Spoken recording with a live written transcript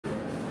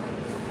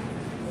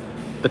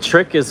The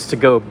trick is to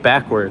go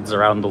backwards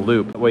around the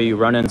loop. That way you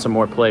run into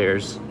more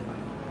players.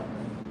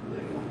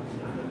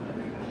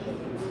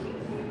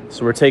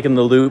 So we're taking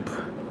the loop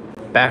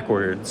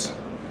backwards.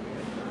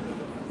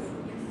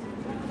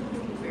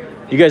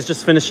 You guys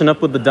just finishing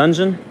up with the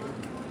dungeon?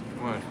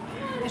 What?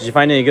 Did you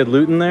find any good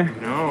loot in there?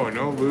 No,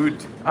 no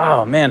loot.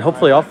 Oh man,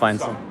 hopefully I'll find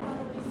some.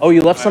 Oh,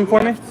 you left some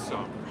for me?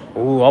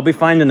 Oh, I'll be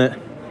finding it.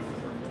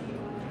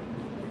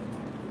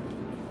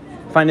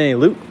 Find any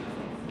loot?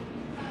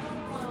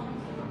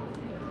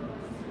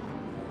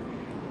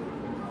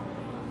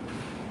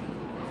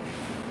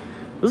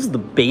 This is the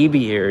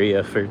baby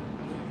area for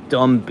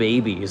dumb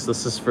babies.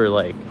 This is for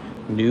like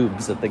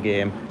noobs at the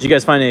game. Did you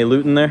guys find any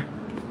loot in there?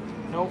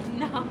 Nope.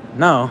 No.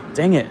 No,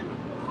 dang it.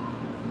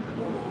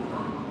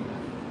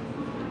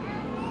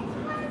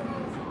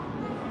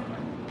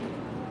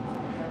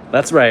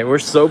 That's right, we're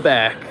so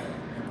back.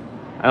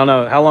 I don't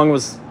know, how long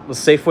was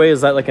Safeway?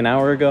 Is that like an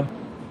hour ago?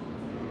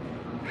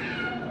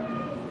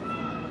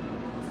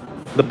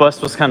 The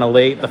bus was kind of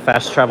late, the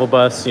fast travel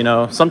bus, you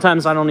know.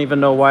 Sometimes I don't even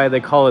know why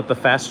they call it the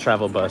fast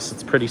travel bus.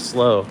 It's pretty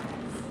slow.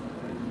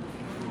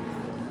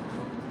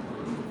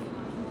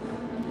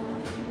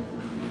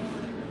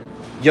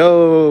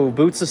 Yo,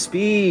 boots of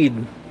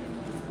speed.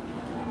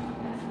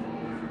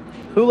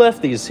 Who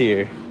left these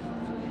here?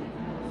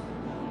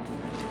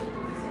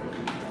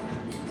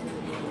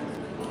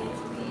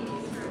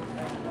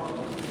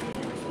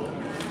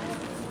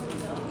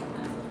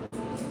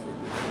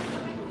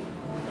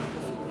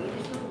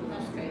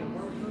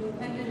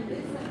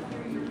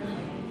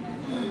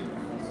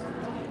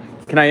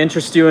 Can I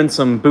interest you in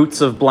some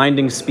boots of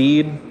blinding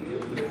speed?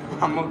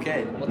 I'm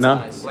okay. What No?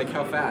 size? Like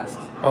how fast?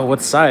 Oh,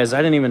 what size? I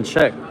didn't even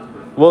check.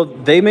 Well,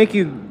 they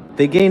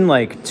gain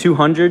like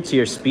 200 to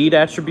your speed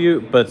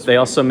attribute, but they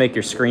also make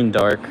your screen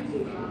dark,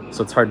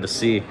 so it's hard to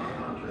see.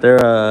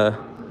 They're,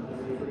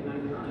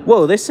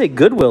 whoa, they say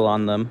Goodwill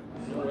on them.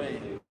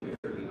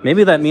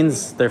 Maybe that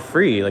means they're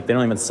free, like they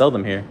don't even sell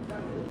them here.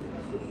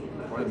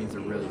 Probably means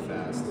they're really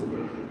fast.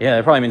 Yeah,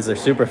 that probably means they're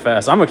super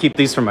fast. I'm gonna keep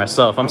these for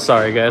myself. I'm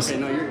sorry, guys. Okay,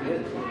 no, you're good.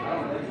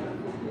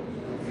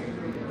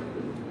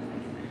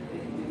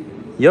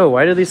 Yo,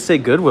 why do these say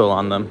Goodwill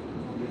on them?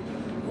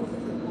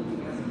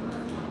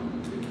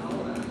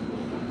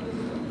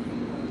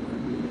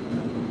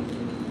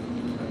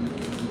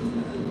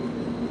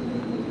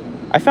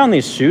 I found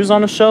these shoes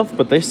on a shelf,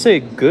 but they say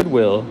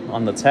Goodwill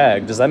on the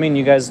tag. Does that mean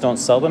you guys don't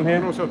sell them We here?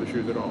 don't sell the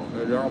shoes at all.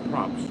 They're all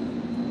props.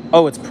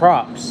 Oh, it's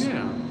props.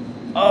 Yeah.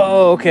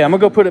 Oh, okay. I'm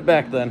gonna go put it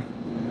back then.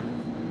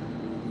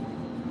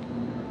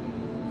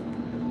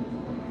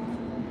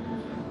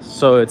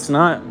 So it's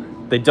not,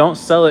 they don't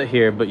sell it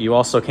here, but you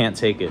also can't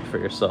take it for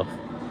yourself.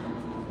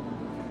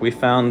 We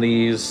found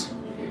these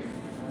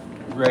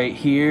right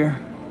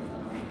here.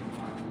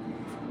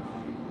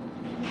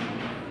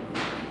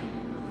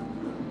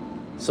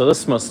 So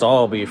this must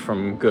all be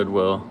from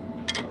Goodwill,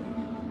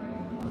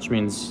 which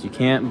means you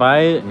can't buy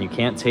it and you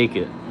can't take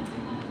it.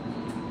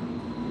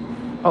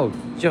 Oh,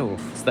 Joe,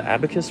 is the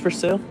abacus for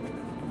sale?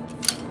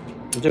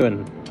 I'm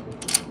doing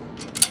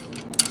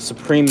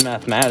supreme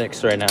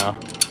mathematics right now.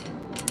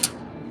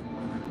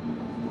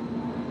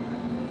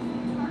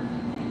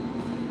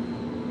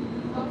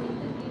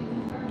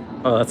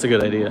 Oh, that's a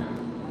good idea.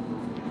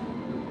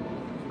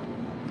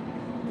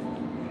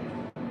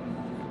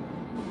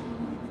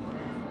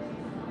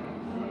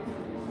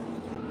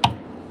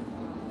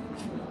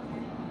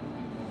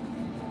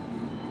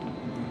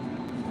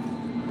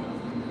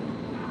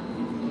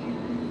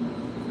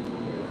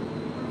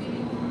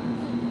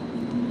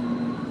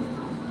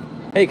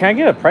 Hey, can I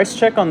get a price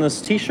check on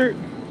this t-shirt?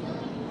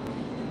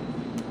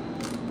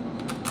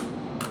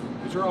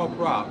 These are all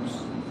props.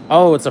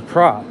 Oh, it's a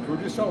prop. We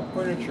just sell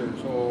furniture,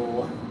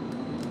 so...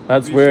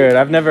 That's weird.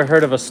 I've never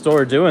heard of a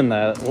store doing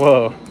that.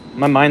 Whoa.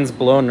 My mind's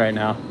blown right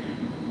now.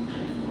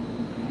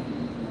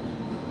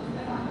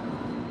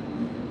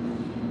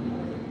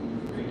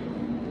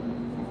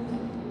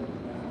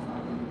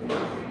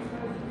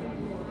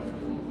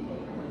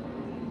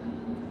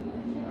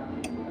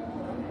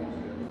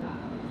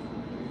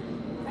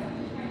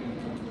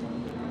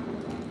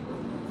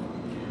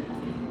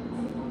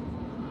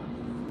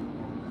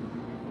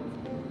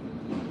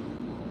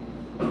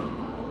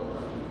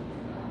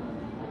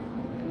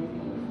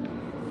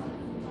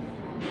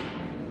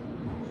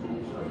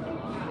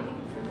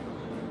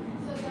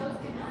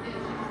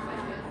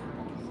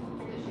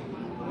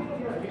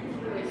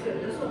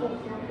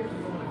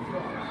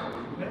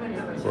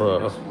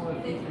 Whoa.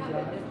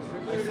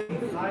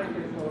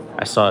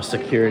 I saw a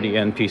security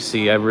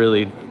NPC. I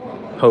really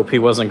hope he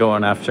wasn't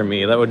going after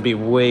me. That would be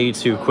way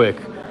too quick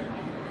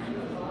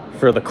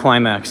for the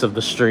climax of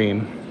the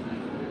stream.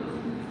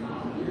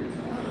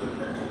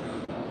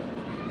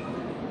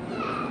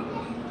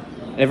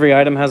 Every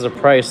item has a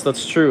price.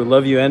 That's true.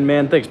 Love you,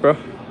 Nman. Thanks, bro.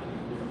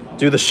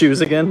 Do the shoes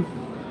again.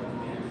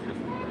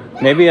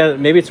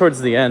 Maybe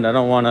towards the end. I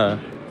don't want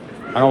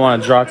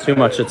to draw too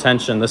much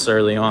attention this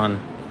early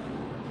on.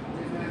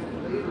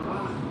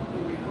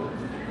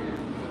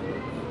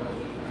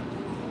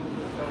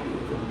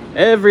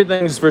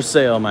 Everything's for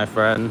sale, my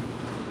friend.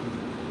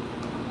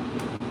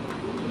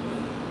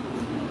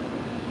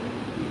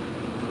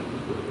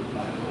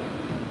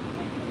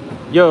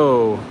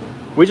 Yo,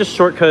 we just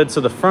shortcutted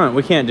to the front.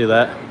 We can't do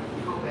that.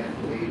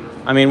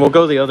 I mean, we'll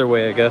go the other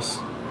way, I guess.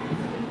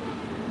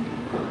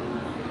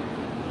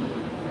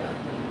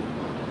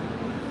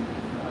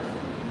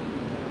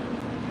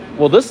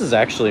 Well, this is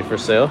actually for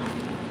sale.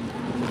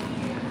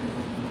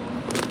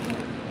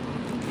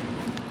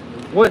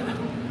 What?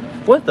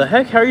 What the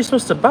heck? How are you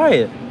supposed to buy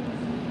it?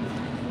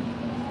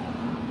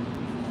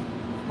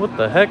 What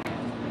the heck?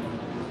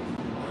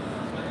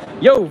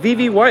 Yo,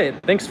 VV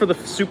Wyatt, thanks for the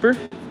super.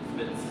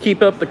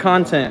 Keep up the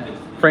content.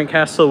 Frank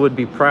Castle would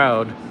be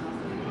proud.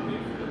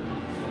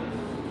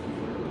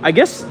 I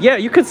guess, yeah,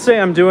 you could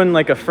say I'm doing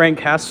like a Frank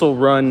Castle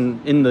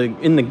run in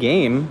the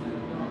game.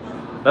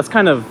 That's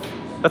kind of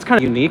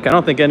unique. I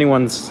don't think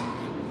anyone's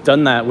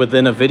done that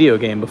within a video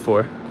game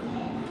before.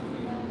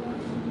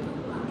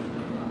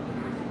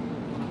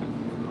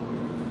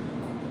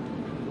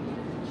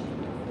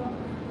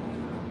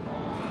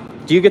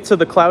 Do you get to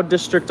the Cloud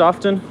District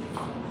often?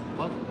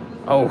 What?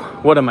 Oh,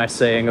 what am I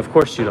saying? Of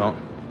course you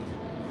don't.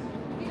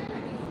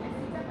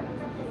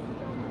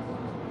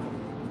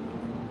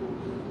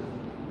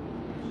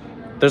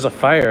 There's a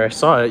fire. I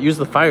saw it. Use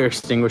the fire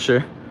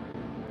extinguisher.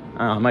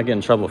 Oh, I might get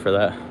in trouble for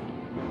that.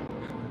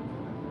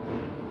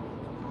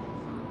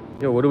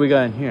 Yo, what do we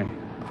got in here?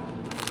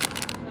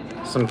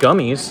 Some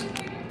gummies.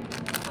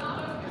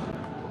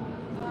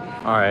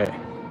 All right,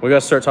 we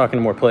gotta start talking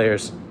to more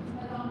players.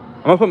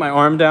 I'm gonna put my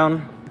arm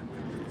down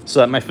so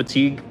that my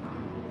fatigue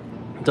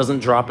doesn't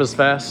drop as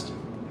fast.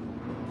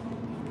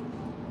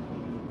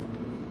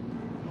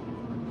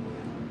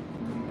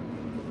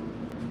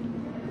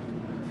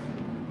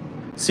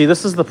 See,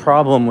 this is the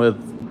problem with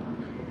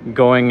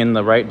going in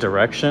the right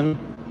direction.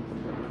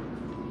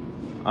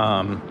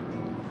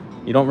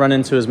 You don't run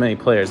into as many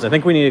players. I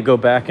think we need to go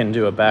back and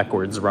do a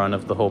backwards run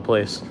of the whole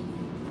place.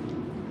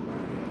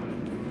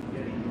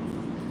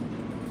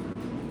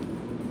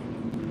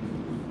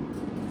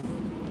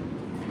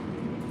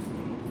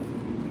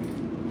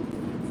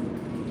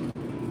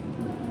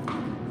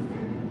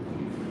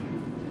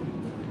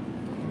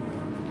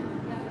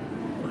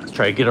 Let's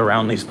try to get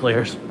around these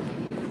players.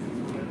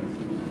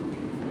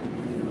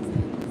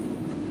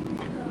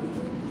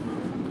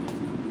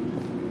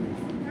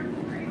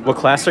 What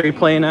class are you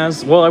playing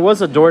as? Well, I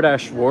was a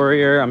DoorDash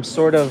warrior. I'm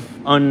sort of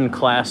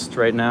unclassed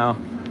right now.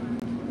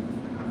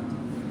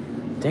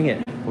 Dang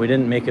it, we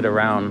didn't make it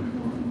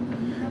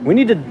around. We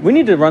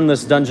need to run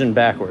this dungeon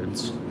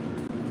backwards.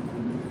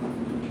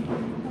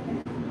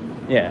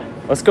 Yeah,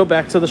 let's go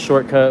back to the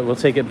shortcut. We'll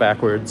take it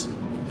backwards.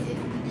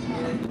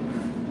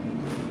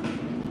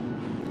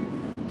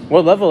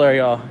 What level are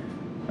y'all?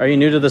 Are you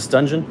new to this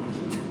dungeon?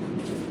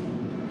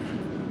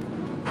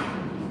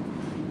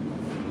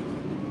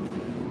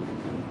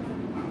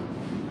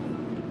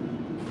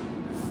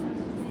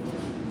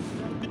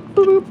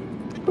 Boop,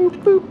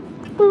 boop, boop,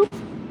 boop.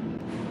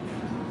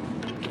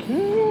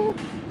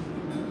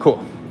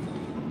 Cool.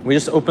 We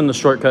just opened the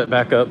shortcut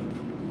back up.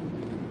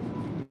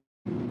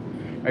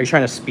 Are you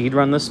trying to speed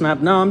run this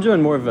map? No, I'm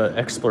doing more of an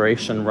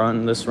exploration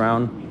run this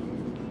round.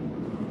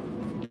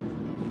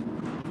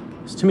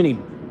 There's too many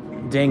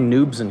dang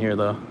noobs in here,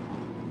 though.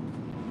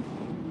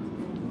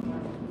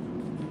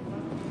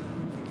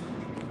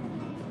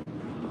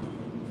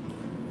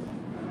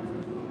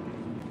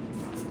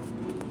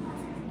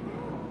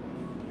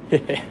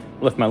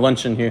 Left my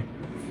lunch in here.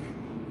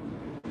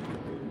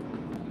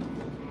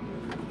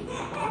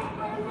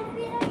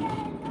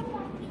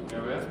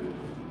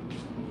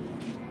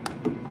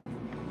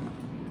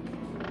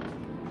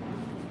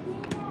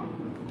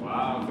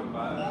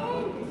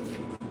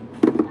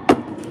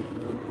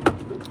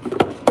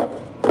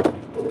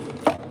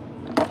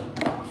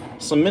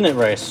 Some minute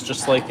rice,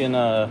 just like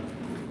that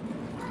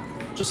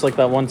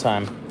one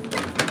time.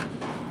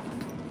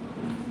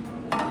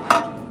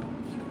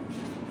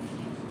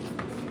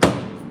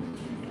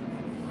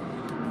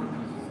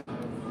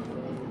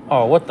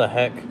 Oh, what the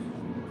heck?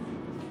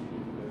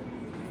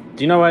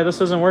 Do you know why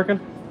this isn't working?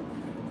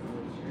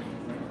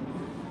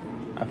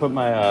 I put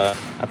my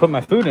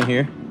food in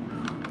here.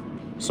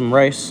 Some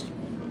rice.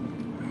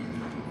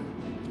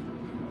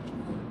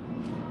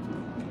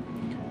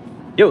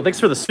 Yo, thanks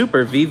for the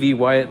super, VV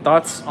Wyatt.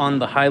 Thoughts on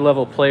the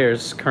high-level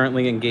players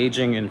currently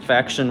engaging in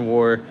faction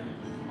war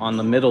on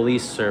the Middle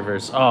East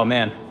servers? Oh,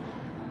 man.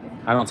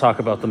 I don't talk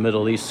about the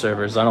Middle East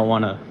servers. I don't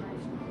want to,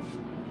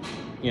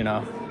 you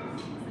know.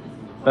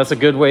 That's a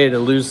good way to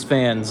lose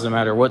fans no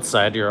matter what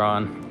side you're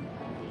on.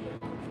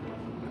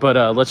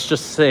 But let's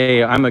just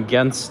say I'm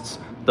against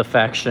the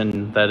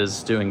faction that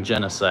is doing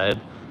genocide.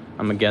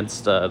 I'm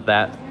against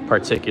that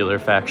particular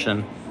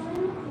faction.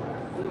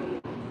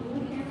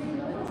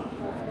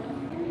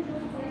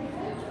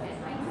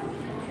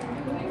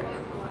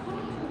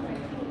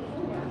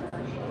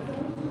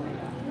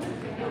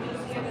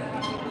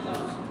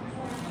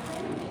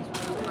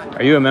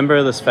 Are you a member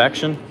of this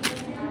faction?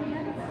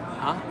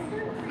 Huh?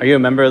 Are you a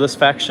member of this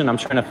faction? I'm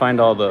trying to find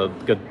all the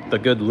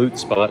good loot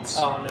spots.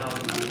 Oh, no.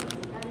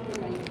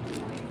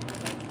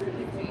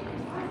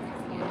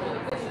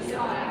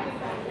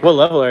 What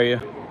level are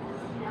you?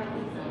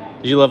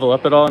 Did you level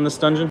up at all in this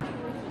dungeon?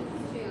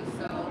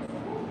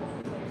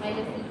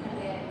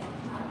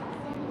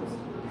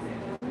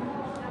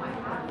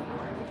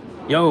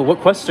 Yo, what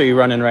quest are you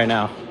running right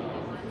now?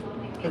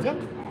 Is it?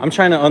 I'm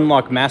trying to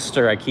unlock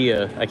Master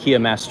IKEA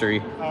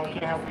Mastery. I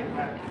can't help you with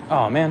that.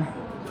 Oh, man.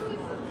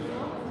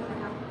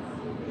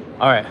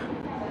 All right,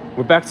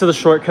 we're back to the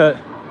shortcut.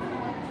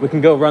 We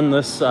can go run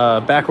this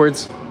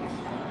backwards.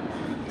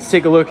 Let's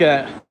take a look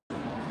at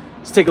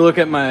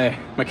my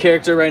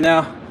character right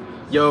now.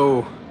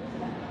 Yo,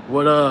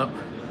 what up?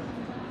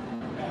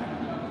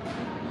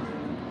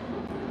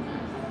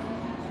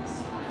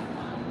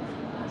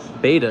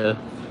 Beta?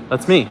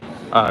 That's me.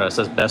 Oh, that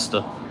says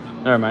Besta.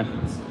 Never mind.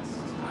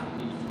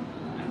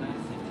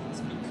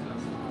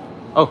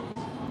 Oh.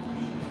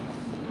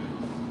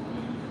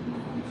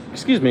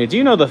 Excuse me, do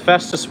you know the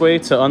fastest way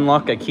to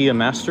unlock IKEA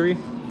Mastery?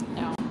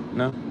 No.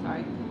 No?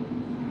 Sorry.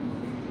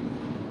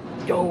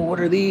 Yo,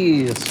 what are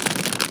these?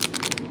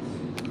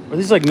 Are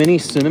these like mini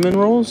cinnamon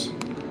rolls?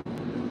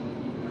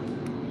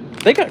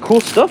 They got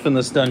cool stuff in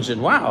this dungeon.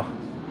 Wow.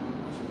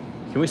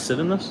 Can we sit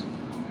in this?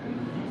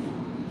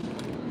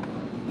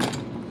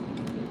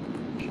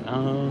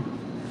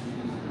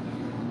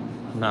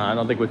 No, I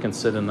don't think we can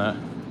sit in that.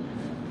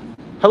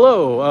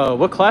 Hello,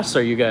 what class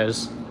are you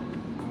guys?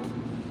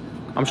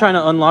 I'm trying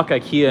to unlock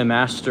IKEA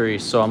Mastery,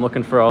 so I'm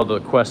looking for all the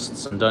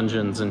quests and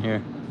dungeons in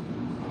here.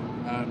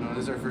 No,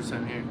 this is our first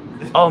time here.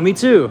 Oh, me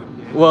too.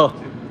 Well,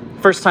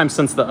 first time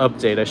since the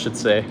update, I should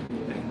say.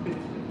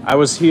 I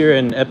was here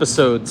in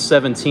episode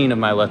 17 of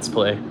my Let's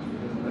Play.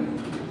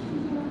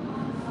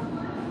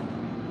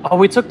 Oh,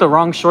 we took the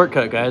wrong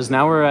shortcut, guys.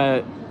 Now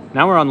we're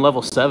on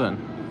level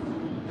 7.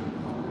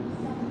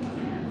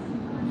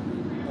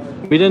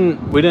 We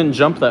didn't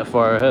jump that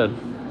far ahead.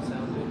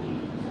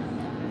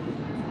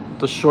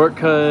 The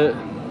shortcut.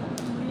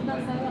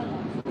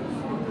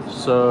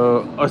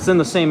 So, oh, it's in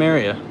the same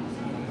area.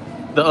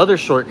 The other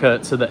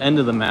shortcut to the end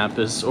of the map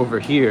is over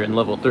here in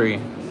level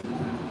 3.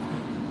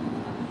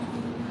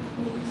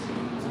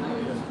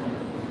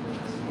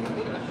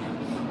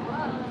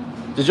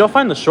 Did y'all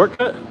find the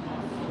shortcut?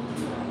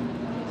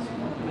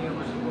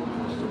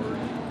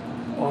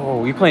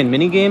 Oh, you playing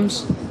mini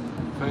games?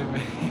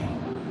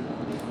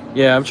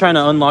 Yeah, I'm trying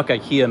to unlock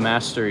IKEA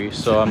Mastery,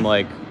 so I'm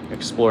like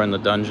exploring the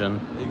dungeon.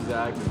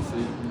 Exactly,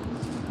 see?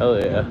 Hell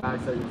yeah.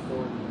 Max out your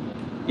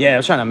form. Yeah, I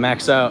was trying to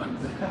max out.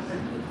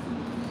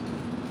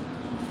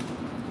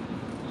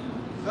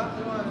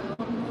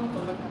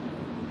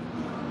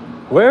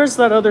 Where's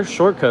that other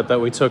shortcut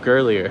that we took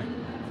earlier?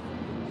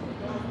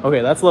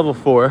 Okay, that's level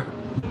 4.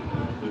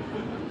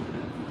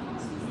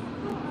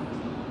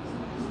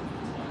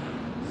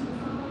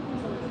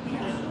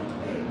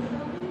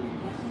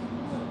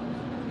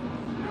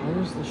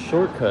 Where's the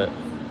shortcut?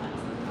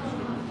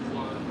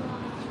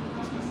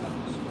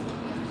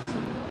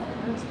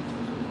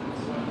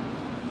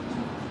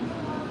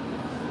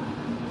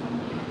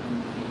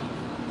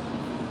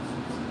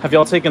 Have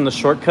y'all taken the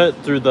shortcut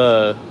through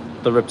the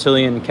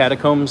reptilian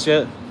catacombs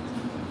yet?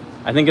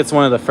 I think it's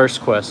one of the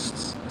first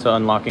quests to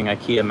unlocking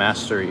IKEA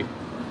Mastery.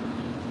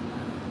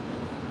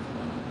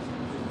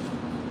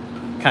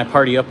 Can I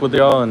party up with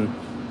y'all and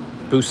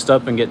boost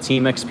up and get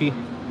team XP?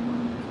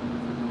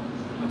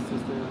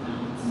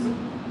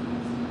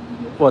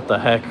 What the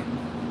heck?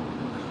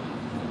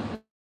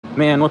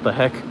 Man, what the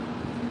heck?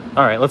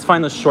 Alright, let's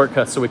find the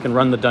shortcut so we can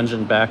run the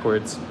dungeon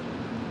backwards.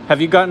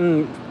 Have you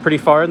gotten pretty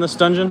far in this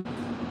dungeon?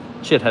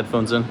 Shit,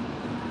 headphones in.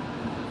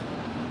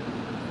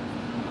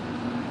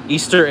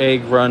 Easter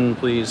egg run,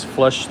 please.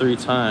 Flush 3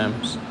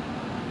 times.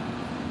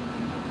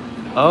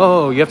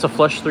 Oh, you have to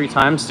flush 3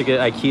 times to get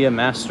IKEA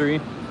Mastery?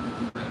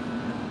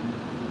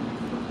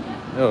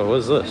 Oh, what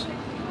is this?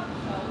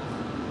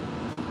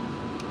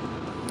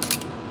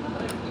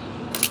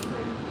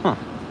 Huh.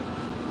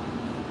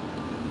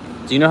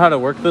 Do you know how to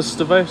work this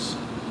device?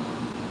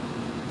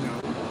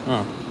 No.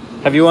 Oh.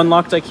 Have you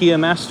unlocked IKEA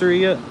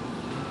Mastery yet?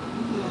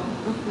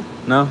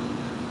 No?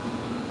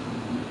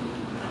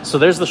 So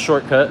there's the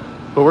shortcut,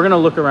 but we're gonna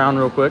look around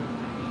real quick.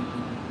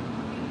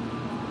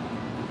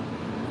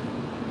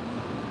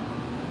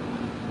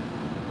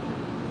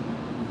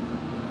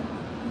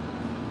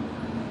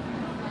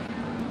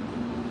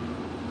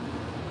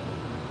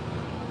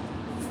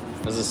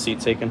 Is the seat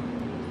taken?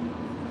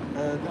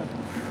 No.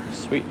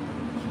 Sweet.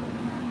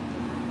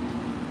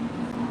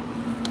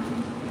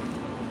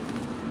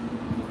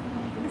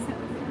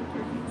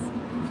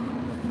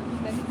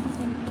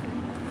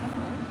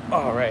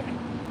 All right.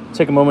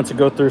 Take a moment to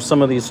go through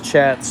some of these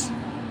chats.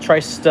 Try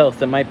stealth.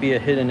 That might be a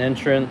hidden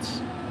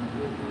entrance.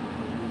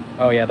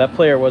 Oh yeah, that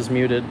player was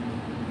muted.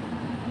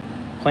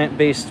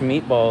 Plant-based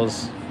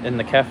meatballs in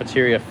the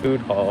cafeteria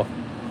food hall.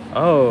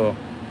 Oh,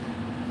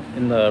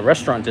 in the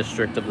restaurant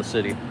district of the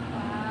city.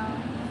 Wow.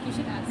 You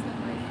should ask them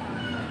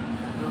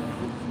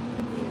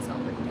it's all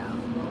written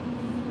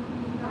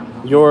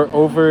down. You're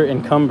over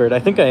encumbered. I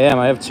think I am.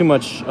 I have too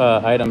much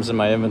items in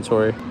my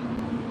inventory.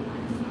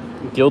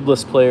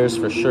 Guildless players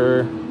for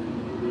sure.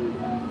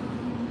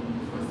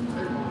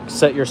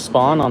 Set your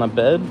spawn on a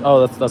bed.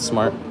 Oh, that's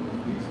smart.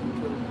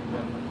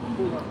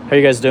 How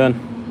you guys doing?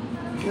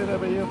 Good, how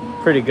about you?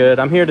 Pretty good.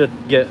 I'm here to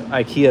get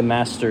IKEA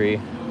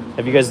Mastery.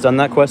 Have you guys done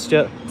that quest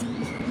yet?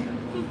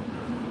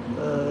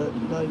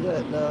 Not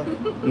yet, no.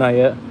 Not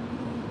yet.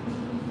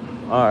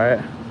 All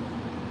right.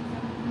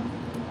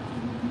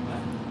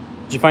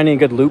 Did you find any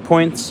good loot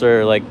points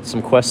or like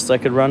some quests I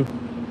could run? Think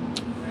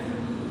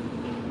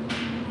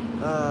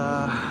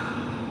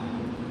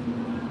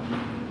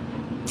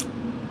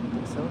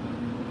so.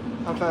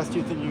 How fast do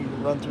you think you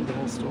can run through the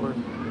whole store?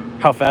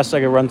 How fast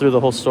I could run through the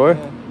whole store?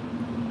 Yeah.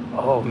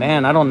 Oh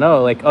man, I don't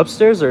know. Like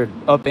upstairs or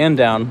up and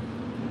down?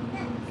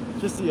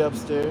 Just the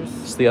upstairs.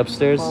 Just the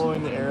upstairs?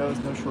 Following the arrows,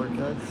 no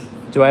shortcuts.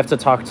 Do I have to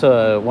talk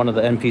to one of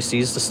the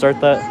NPCs to start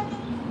that?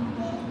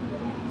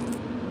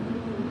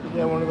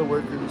 Yeah, one of the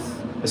workers.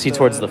 Is he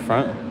towards the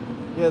front?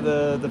 Yeah,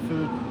 the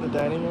food, the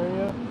dining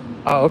area.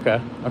 Oh, okay.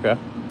 Okay.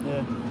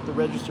 Yeah, the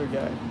register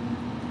guy.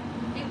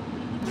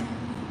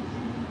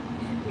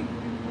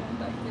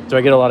 Do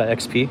I get a lot of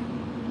XP?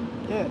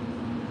 Yeah.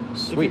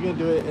 Sweet. If you can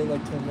do it in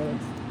like 10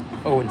 minutes.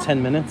 Oh, in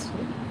 10 minutes?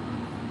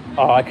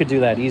 Oh, I could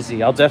do that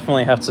easy. I'll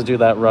definitely have to do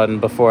that run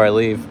before I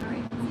leave.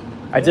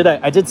 I did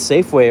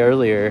Safeway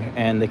earlier,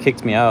 and they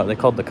kicked me out. They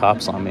called the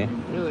cops on me.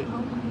 Really?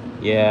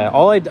 Yeah,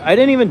 I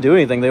didn't even do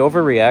anything. They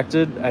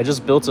overreacted. I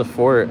just built a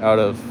fort out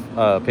of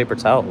paper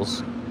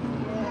towels.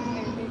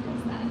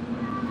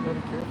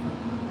 Very careful.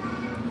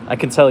 I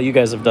can tell you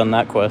guys have done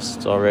that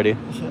quest already.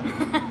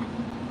 Yeah.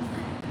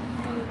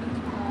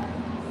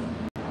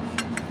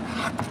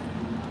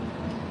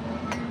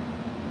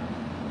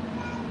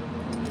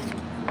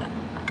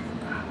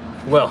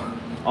 Well,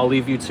 I'll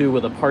leave you two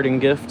with a parting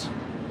gift.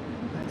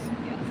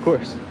 Of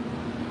course.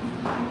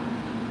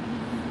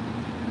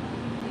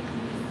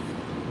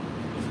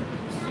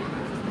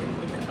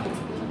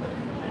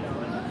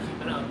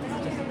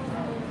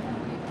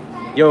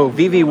 Yo,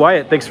 VV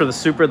Wyatt, thanks for the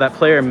super. That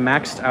player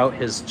maxed out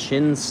his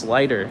chin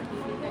slider.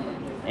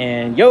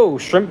 And yo,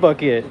 Shrimp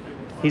Bucket,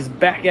 he's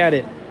back at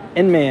it.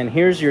 Nman,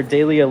 here's your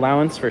daily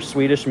allowance for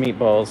Swedish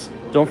meatballs.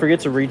 Don't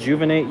forget to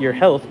rejuvenate your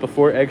health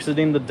before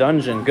exiting the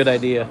dungeon. Good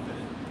idea.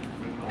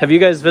 Have you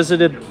guys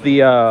visited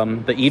the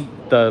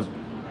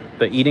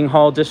eating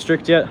hall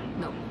district yet?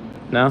 No.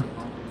 No?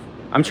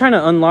 I'm trying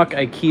to unlock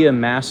IKEA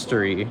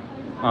mastery.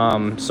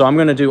 So I'm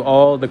gonna do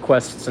all the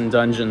quests and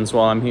dungeons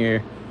while I'm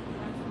here.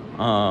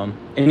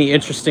 Any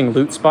interesting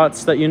loot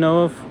spots that you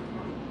know of?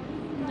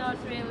 Not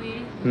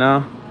really.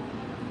 No?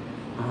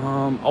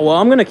 Oh, well,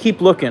 I'm gonna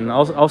keep looking.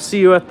 I'll see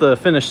you at the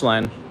finish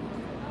line.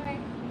 Okay.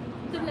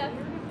 Good luck.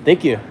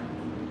 Thank you.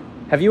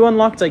 Have you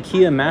unlocked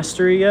IKEA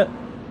mastery yet?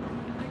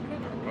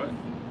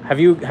 Have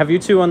you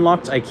two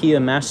unlocked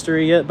IKEA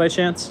mastery yet by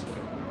chance?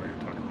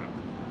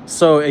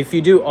 So if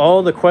you do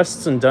all the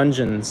quests and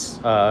dungeons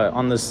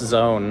on this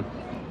zone,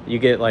 you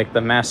get like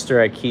the master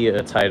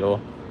IKEA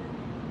title.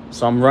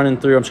 So I'm running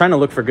through. I'm trying to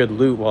look for good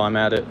loot while I'm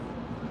at it.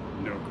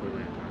 No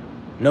clue.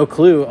 No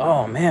clue.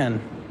 Oh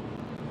man.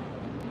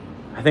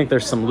 I think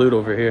there's some loot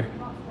over here.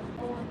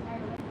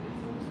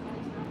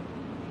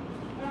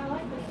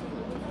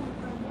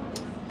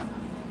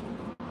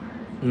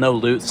 No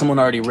loot. Someone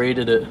already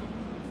raided it.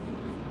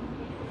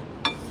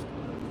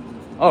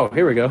 Oh,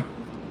 here we go.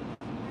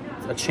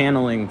 A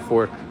channeling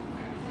fork.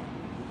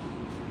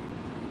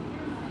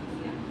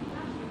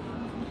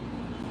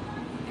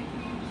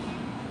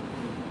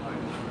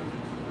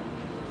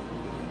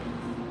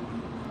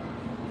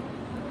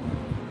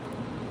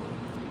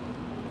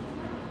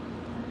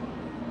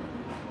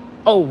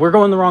 Oh, we're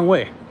going the wrong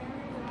way.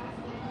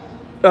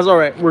 That's all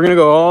right. We're going to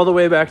go all the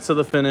way back to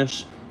the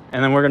finish,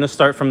 and then we're going to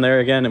start from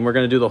there again, and we're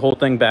going to do the whole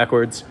thing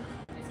backwards.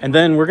 And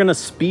then we're going to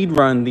speed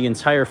run the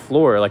entire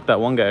floor like that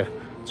one guy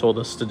told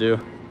us to do.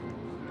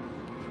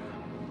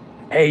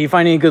 Hey, you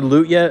find any good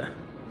loot yet?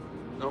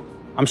 Nope.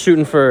 I'm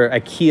shooting for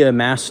IKEA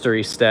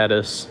mastery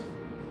status.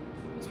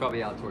 It's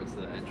probably out towards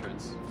the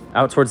entrance.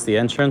 Out towards the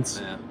entrance?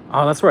 Yeah.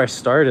 Oh, that's where I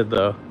started,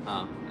 though.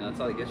 Oh, yeah, that's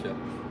how they get you.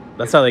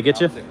 That's how they get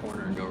you? Out the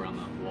corner and go around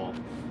the wall.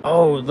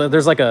 Oh,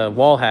 there's like a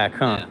wall hack,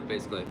 huh? Yeah,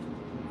 basically.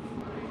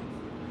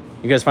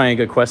 You guys find any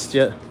good quests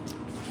yet?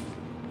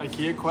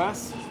 IKEA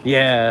quest.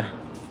 Yeah.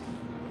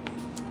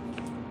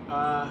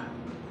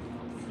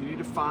 You need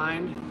to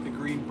find the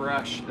green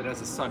brush that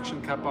has a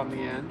suction cup on the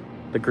end.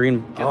 The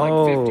green... Get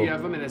like 50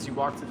 of them, and as you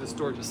walk through the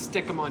store, just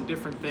stick them on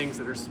different things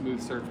that are smooth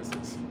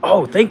surfaces.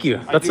 Oh, thank you.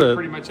 I do it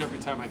pretty much every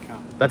time I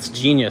come. That's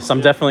genius. I'm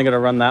definitely going to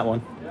run that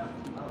one.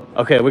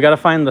 Okay, we got to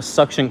find the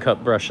suction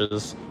cup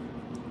brushes.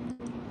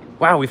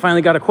 Wow, we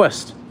finally got a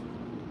quest.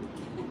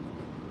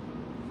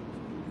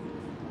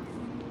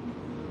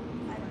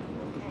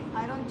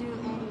 I don't do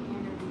any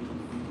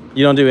interviews.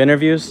 You don't do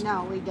interviews?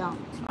 No, we don't.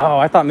 Oh,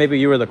 I thought maybe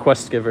you were the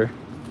quest giver.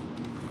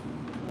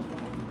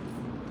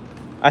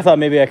 I thought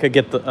maybe I could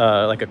get the,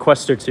 like a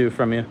quest or two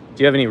from you. Do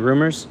you have any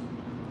rumors?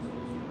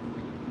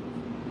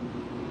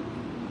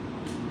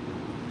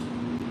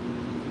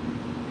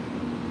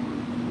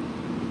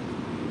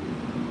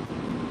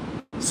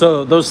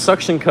 So those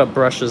suction cup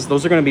brushes,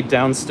 those are going to be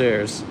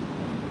downstairs.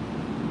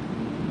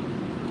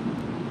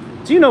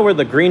 Do you know where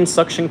the green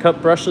suction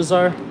cup brushes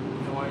are?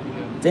 No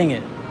idea. Dang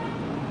it.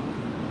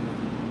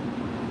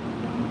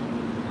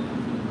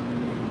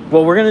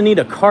 Well, we're going to need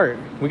a cart.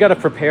 We got to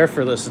prepare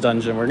for this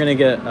dungeon. We're going to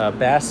get a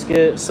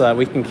basket so that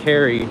we can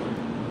carry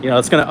You know,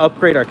 it's gonna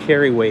upgrade our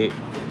carry weight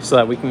so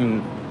that we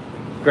can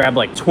grab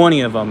like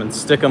 20 of them and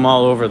stick them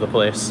all over the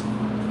place.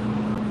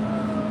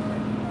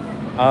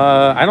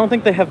 I don't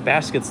think they have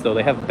baskets though.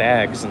 They have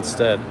bags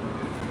instead.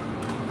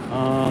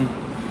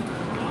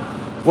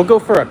 We'll go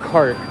for a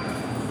cart.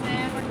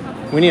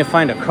 We need to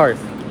find a cart.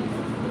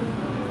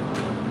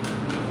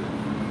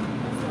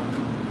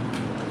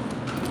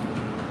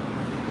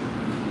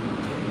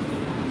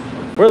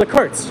 Where are the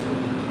carts?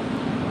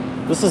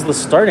 This is the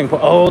starting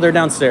point. Oh, they're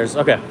downstairs.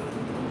 Okay.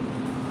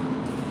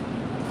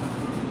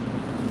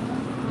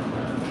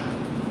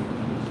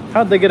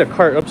 How'd they get a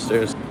cart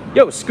upstairs?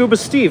 Yo, Scuba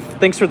Steve,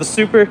 thanks for the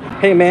super.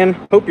 Hey man,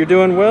 hope you're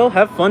doing well.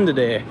 Have fun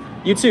today.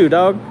 You too,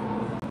 dog.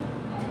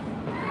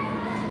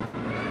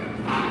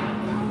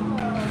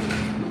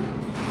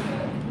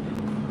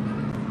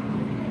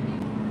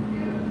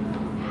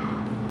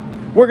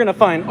 We're gonna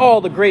find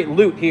all the great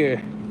loot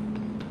here.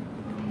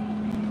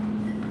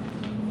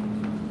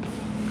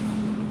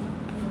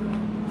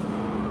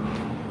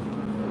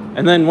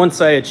 And then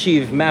once I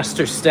achieve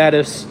master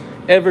status,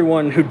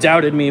 everyone who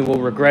doubted me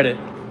will regret it.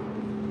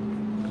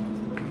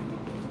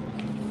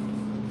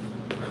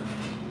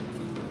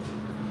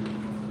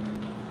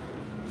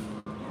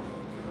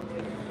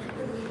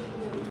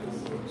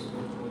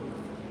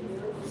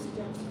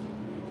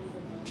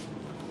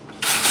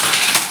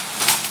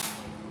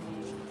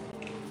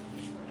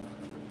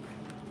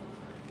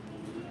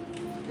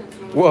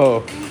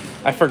 Whoa,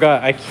 I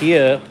forgot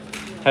IKEA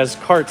has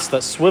carts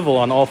that swivel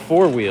on all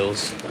four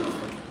wheels.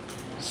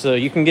 So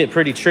you can get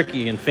pretty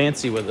tricky and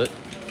fancy with it.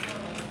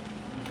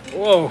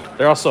 Whoa,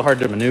 they're also hard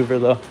to maneuver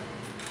though.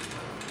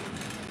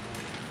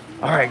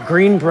 All right,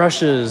 green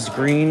brushes,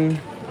 green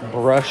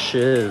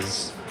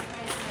brushes.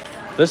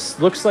 This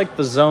looks like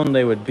the zone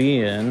they would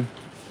be in.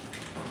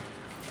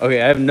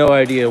 Okay, I have no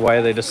idea why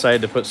they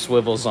decided to put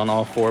swivels on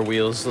all four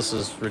wheels. This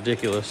is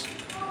ridiculous.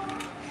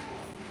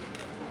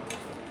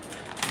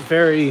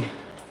 Very,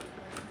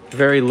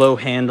 very low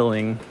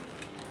handling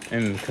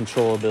and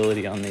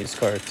controllability on these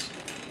carts.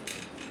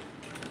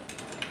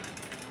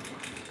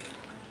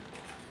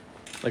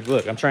 Like,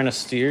 look, I'm trying to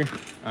steer,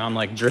 and I'm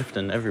like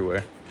drifting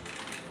everywhere.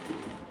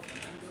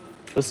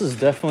 This is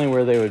definitely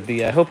where they would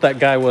be. I hope that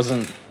guy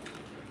wasn't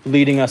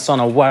leading us on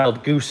a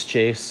wild goose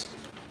chase.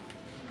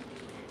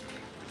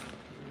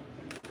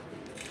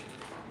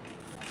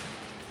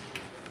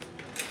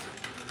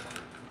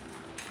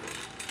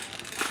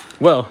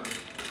 Well,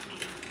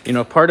 you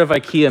know, part of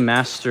IKEA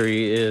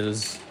mastery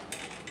is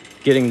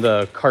getting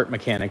the cart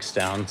mechanics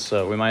down,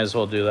 so we might as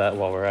well do that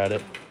while we're at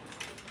it.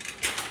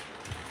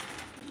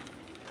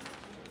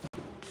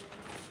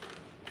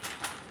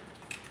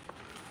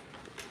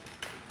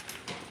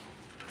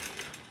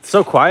 It's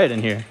so quiet in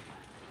here.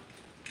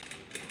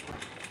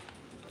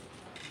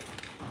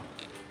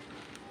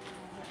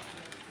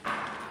 All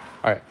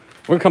right,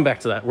 we're gonna come back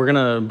to that. We're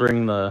gonna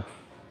bring the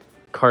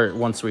cart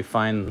once we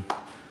find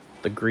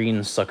the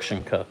green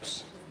suction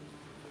cups.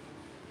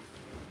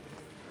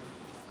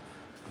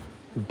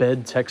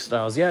 Bed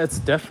textiles. Yeah, it's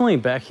definitely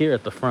back here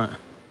at the front.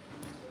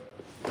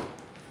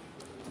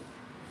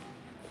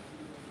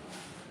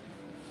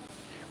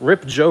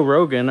 Rip Joe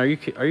Rogan. Are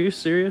you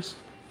serious?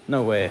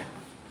 No way.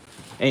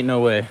 Ain't no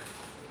way.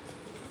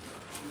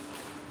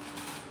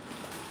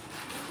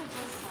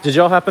 Did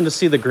y'all happen to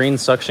see the green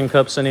suction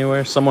cups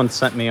anywhere? Someone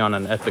sent me on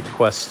an epic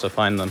quest to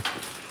find them.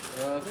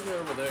 I think they're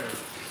over there.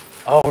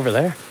 Oh, over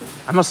there?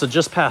 I must have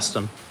just passed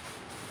them.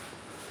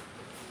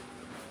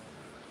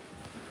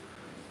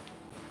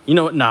 You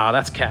know what? Nah,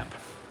 that's cap.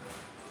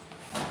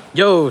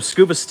 Yo,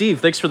 Scuba Steve,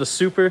 thanks for the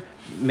super.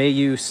 May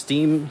you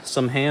steam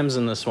some hams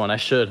in this one. I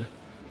should.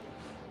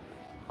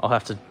 I'll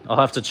have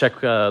to check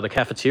the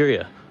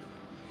cafeteria.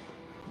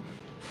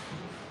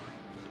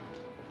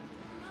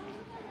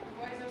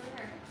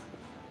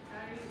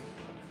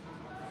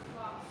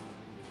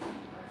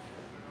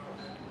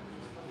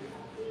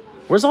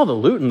 Where's all the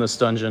loot in this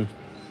dungeon?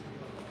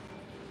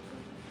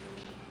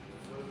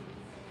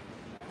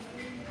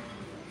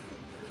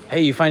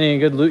 Hey, you find any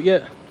good loot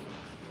yet?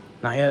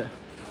 Not yet.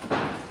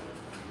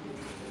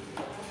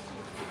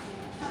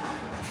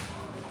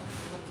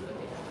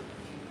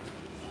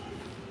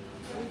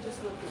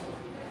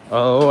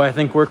 Oh, I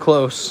think we're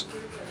close.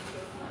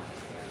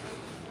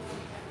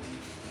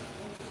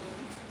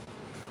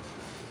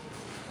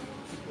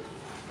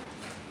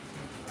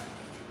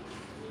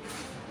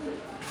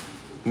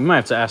 We might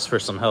have to ask for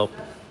some help.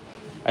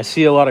 I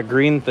see a lot of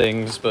green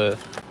things, but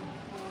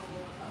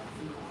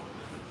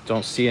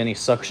don't see any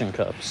suction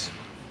cups.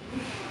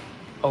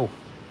 Oh,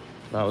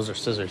 those are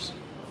scissors.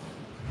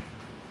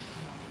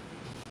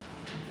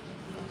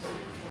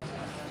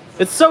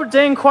 It's so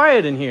dang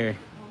quiet in here.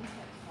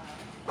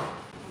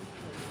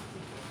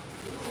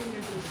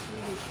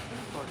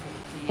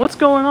 What's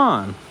going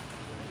on?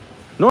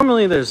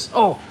 Normally there's...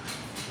 Oh!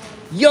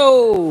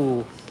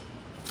 Yo!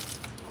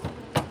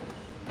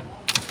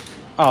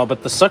 Oh,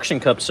 but the suction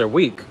cups are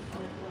weak.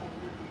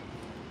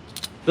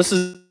 This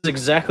is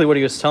exactly what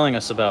he was telling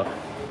us about.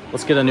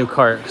 Let's get a new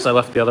cart, because I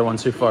left the other one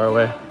too far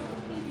away.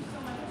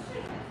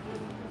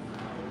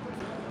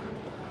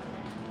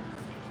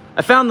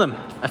 I found them.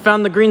 I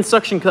found the green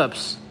suction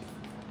cups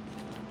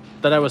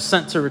that I was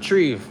sent to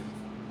retrieve.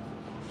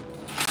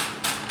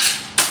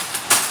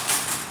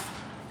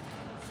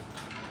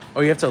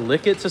 Oh, you have to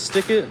lick it to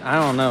stick it? I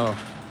don't know.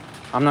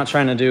 I'm not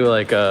trying to do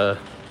like an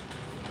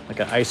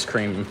ice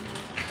cream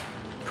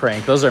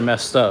prank. Those are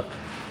messed up.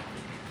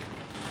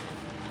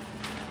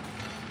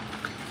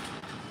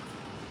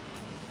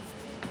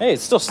 Hey,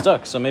 it's still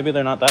stuck, so maybe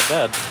they're not that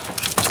bad.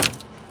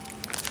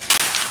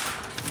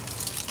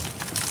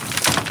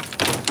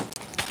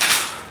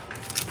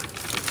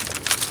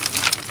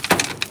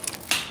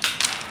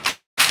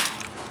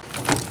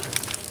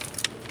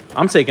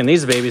 I'm taking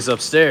these babies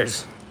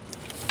upstairs.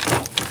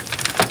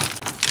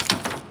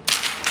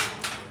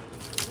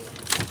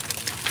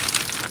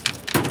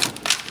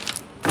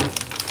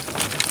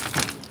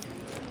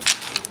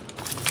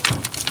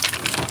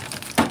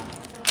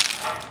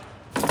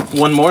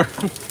 One more.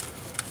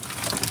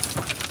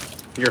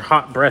 Your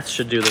hot breath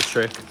should do the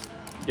trick.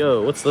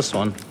 Yo, what's this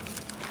one?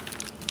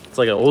 It's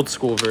like an old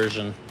school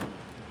version.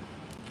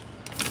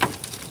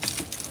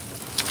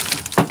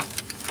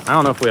 I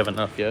don't know if we have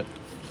enough yet.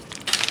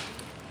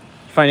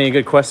 Find any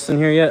good quests in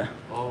here yet?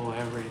 Oh,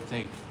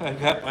 everything. I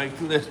got my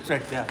list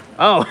right there.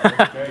 Oh,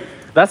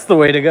 that's the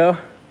way to go.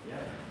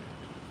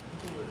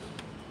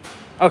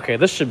 Okay,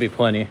 this should be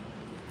plenty.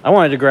 I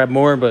wanted to grab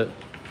more, but,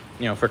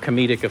 you know, for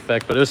comedic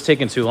effect, but it was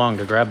taking too long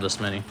to grab this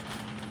many.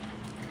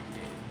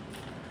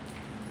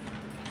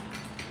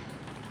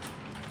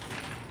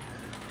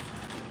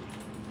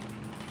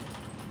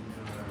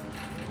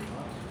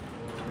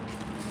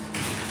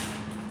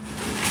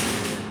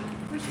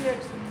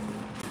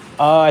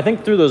 I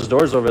think through those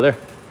doors over there.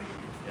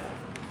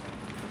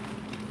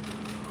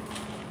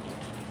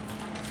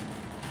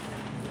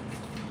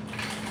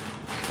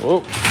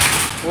 Whoa,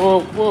 whoa,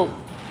 whoa.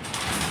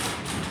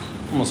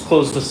 Almost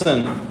closed us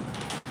in.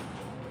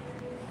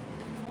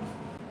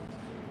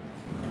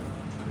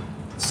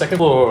 Second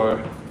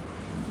floor.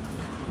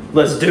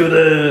 Let's do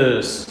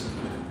this.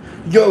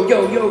 Yo,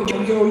 yo, yo,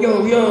 yo, yo,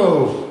 yo,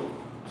 yo.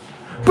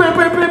 Bah,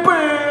 bah, bah,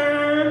 bah.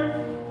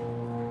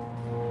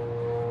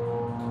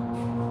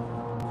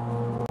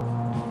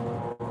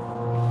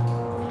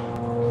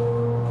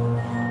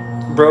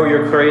 Bro,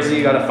 you're crazy.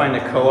 You gotta find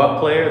a co-op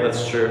player.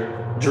 That's true.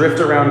 Drift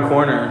around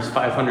corners,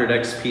 500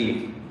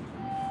 XP.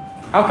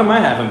 How come I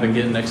haven't been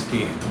getting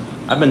XP?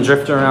 I've been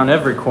drifting around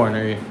every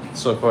corner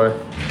so far.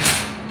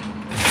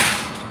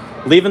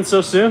 Leaving so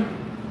soon?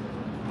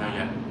 Not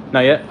yet.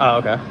 Not yet? Oh,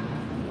 okay.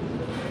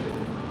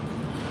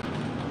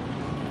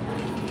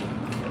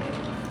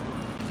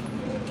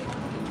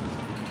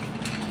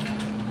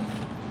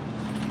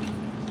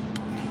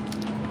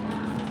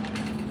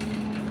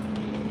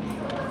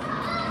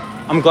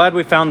 I'm glad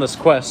we found this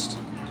quest.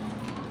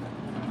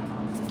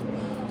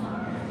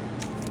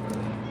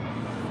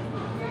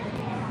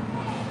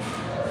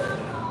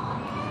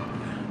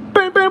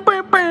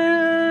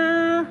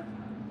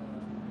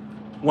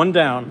 One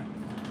down.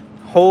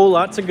 Whole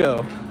lot to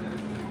go.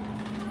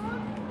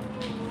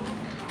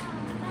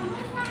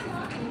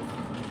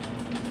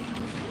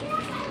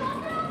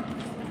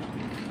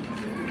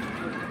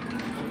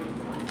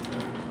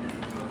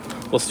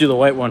 Let's do the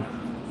white one.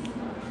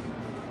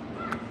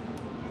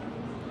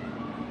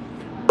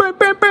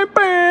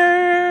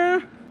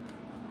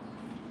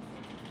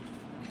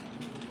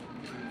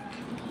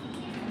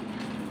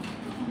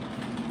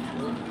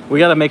 We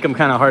gotta make them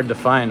kind of hard to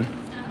find.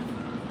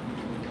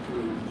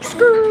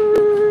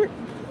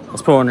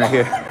 Let's put one right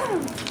here.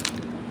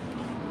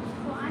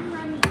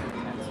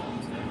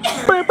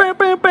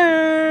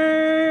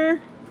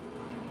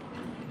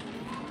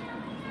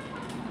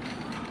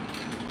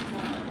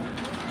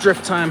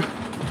 Drift time.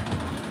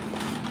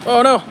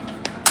 Oh no.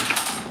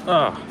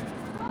 Oh.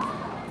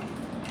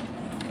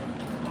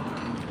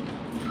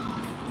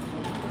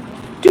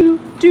 Do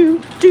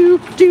do do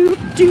do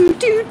do do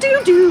do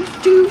do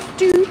do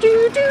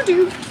do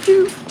do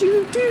do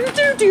do do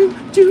do do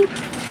do.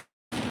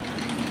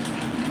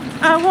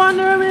 I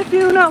wonder if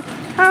you know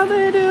how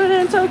they do it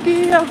in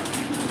Tokyo.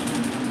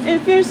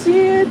 If you see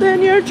it,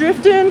 then you're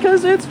drifting,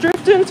 cause it's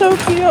drifting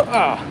Tokyo.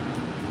 Ah,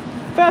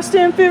 Fast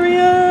and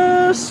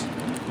Furious.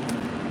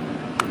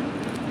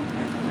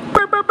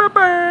 Burr, burr, burr,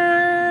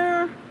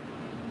 burr.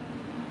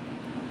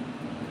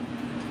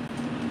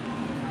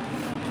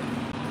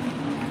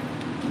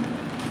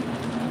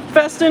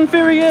 Fast and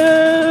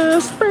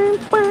Furious. Burr,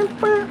 burr,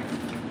 burr.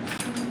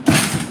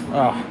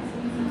 Oh.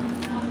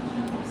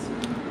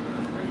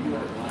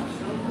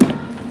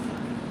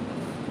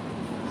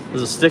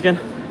 Is it sticking?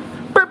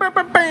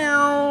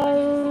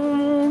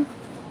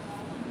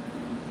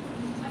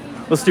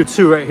 Let's do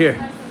two right here.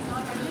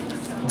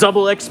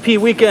 Double XP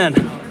weekend.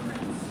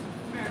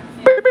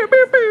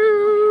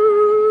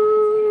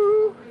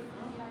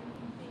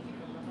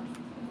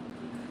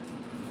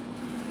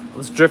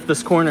 Let's drift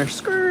this corner.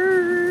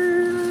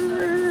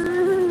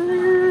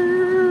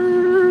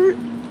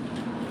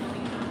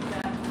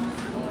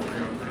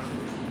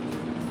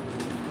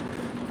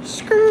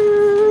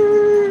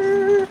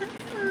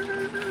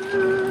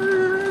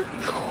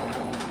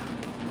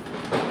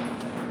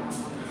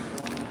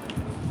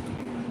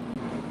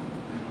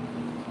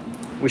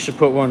 We should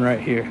put one right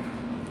here.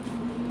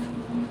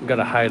 We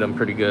gotta hide them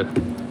pretty good.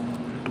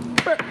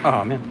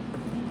 Oh man.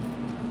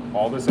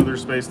 All this other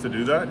space to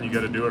do that, and you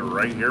got to do it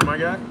right here, my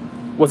guy?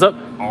 What's up?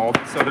 All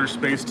this other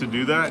space to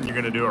do that, and you're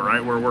going to do it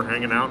right where we're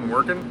hanging out and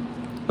working?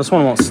 This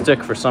one won't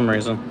stick for some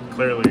reason.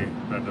 Clearly,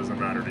 that doesn't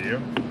matter to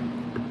you.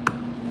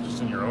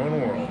 Just in your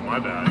own world, my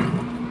bad.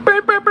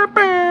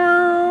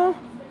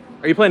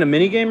 Are you playing a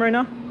mini game right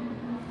now?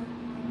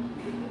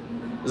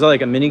 Is that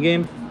like a mini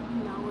game?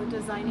 No, we're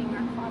designing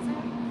our closet.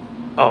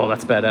 Oh,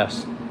 that's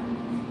badass.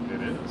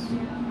 It is.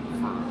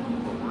 For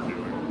what we're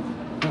doing.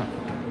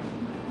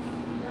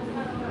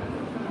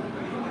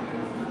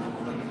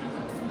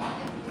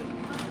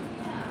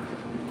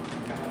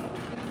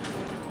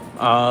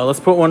 Let's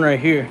put one right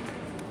here.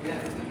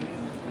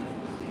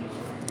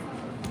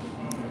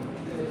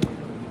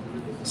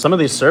 Some of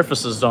these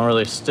surfaces don't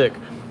really stick.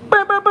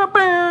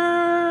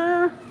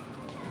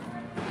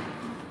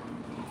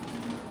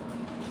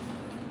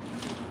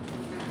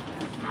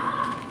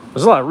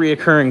 There's a lot of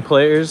reoccurring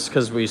players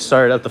because we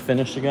started at the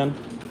finish again.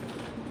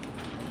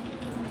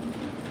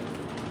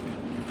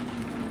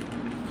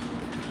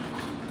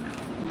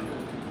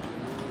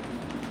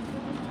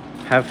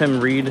 Have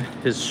him read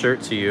his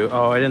shirt to you.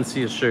 Oh, I didn't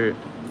see his shirt.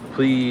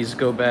 Please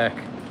go back.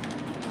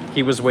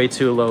 He was way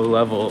too low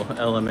level,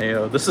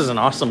 LMAO. This is an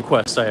awesome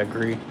quest, I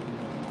agree.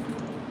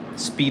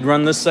 Speed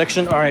run this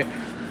section. All right.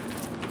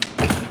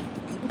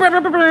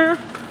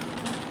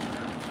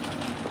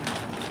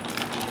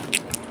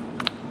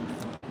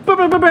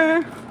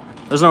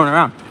 There's no one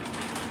around.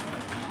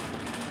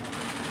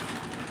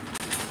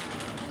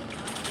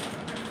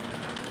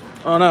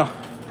 Oh no.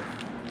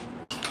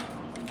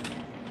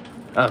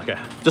 Okay,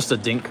 just a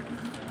dink.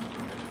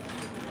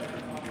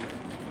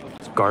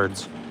 It's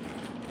guards.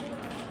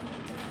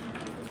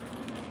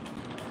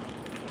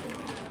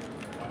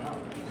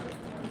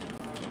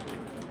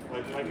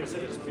 Like I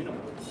said, it's minimal.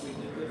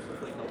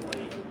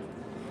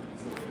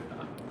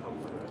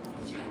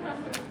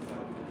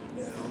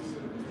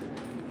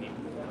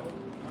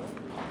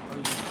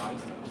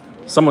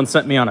 Someone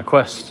sent me on a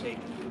quest.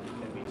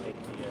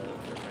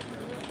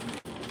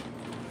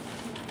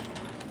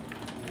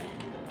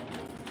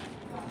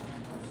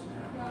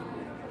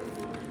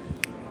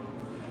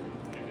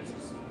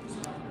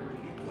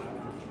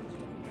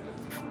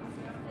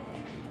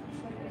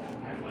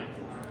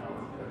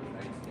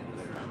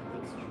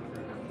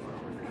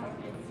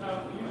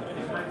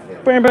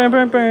 Bam, bam,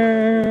 bam,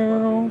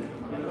 bam.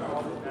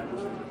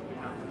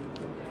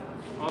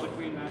 All the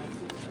queen matches.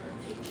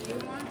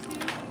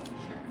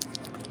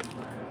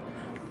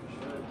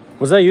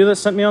 Was that you that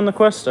sent me on the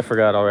quest? I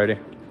forgot already.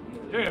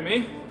 You're at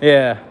me?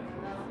 Yeah.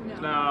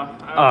 No.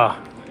 I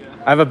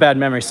have a bad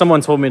memory.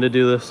 Someone told me to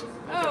do this.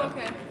 Oh,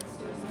 okay.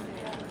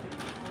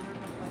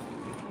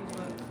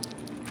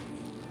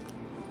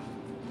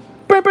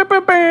 Bam, bam,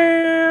 bam, bam.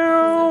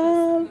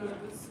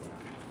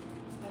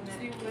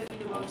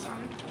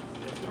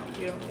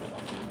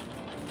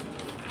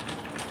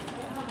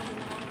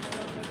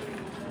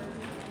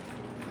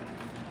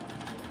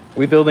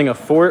 We building a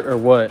fort or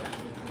what?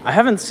 I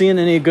haven't seen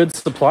any good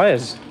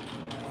supplies.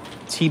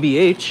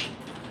 TBH.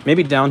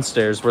 Maybe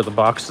downstairs where the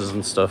boxes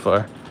and stuff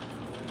are.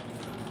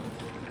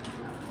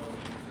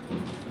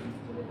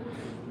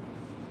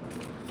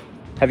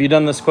 Have you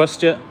done this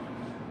quest yet?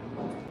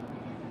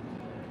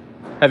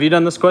 Have you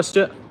done this quest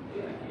yet?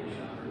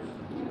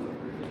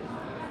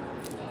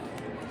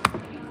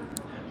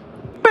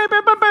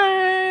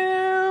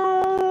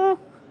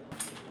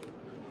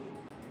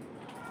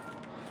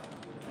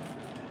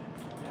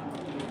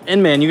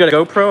 Nman, you got a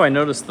GoPro? I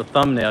noticed the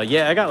thumbnail.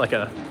 Yeah, I got like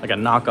a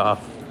knockoff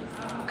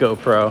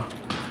GoPro.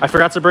 I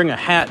forgot to bring a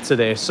hat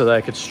today so that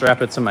I could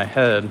strap it to my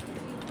head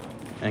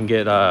and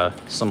get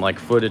some like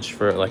footage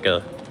for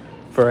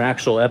for an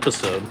actual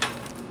episode.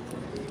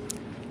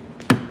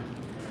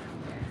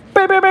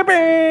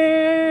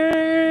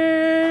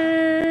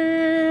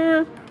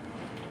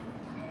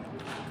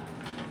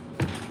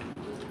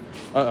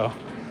 Uh-oh.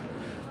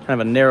 Kind of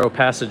a narrow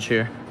passage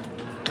here.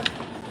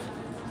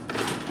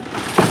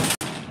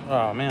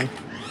 Oh, man.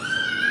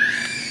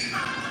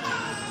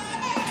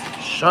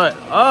 Shut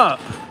up.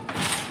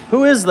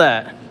 Who is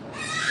that?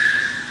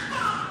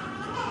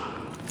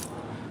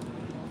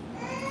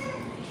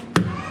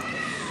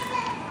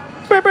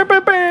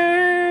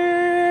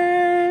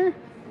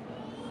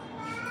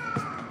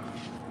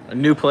 A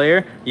new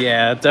player?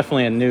 Yeah,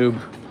 definitely a noob.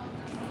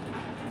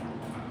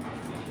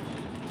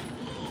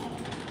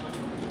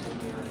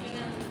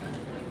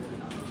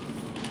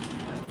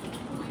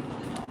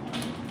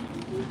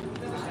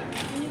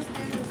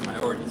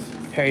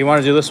 Here, you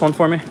want to do this one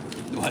for me?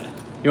 What?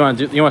 You want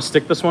to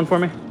stick this one for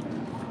me?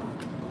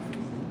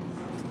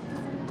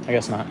 I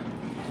guess not.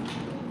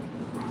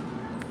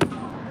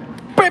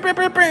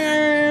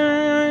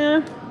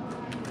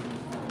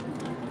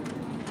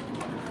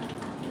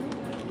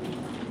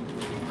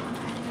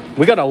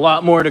 We got a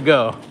lot more to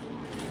go.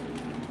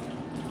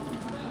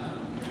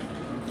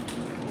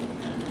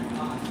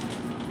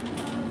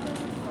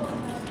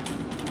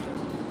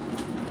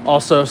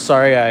 Also,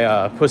 sorry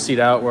I pussied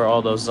out where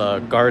all those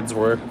guards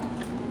were.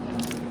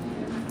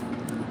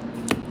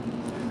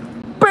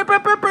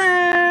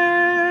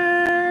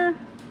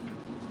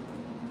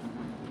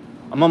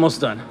 I'm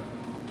almost done.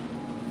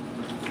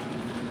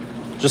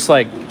 Just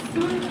like,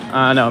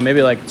 I don't know,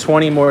 maybe like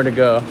 20 more to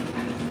go.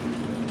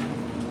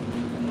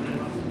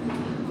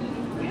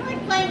 You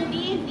like playing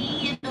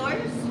D&D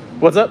indoors?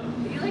 What's up?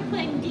 You like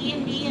playing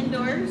D&D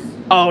indoors?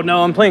 Oh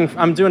no,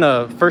 I'm doing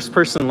a first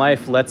person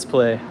life let's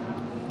play.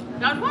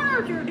 I was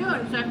wondering what you were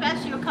doing, so I've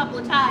asked you a couple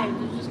of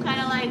times. It's just kind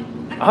of like...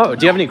 Oh,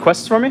 do you have any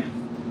quests for me?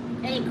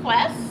 Any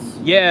quests?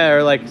 Yeah,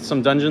 or like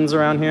some dungeons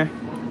around here?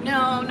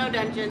 No, no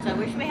dungeons. I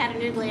wish we had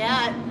an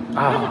oubliette.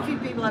 Oh. There's a few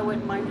people I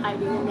wouldn't mind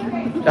hiding in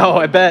there. Oh,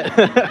 I bet.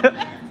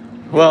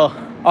 Well,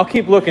 I'll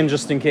keep looking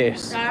just in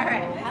case. All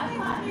right.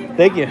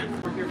 Thank you.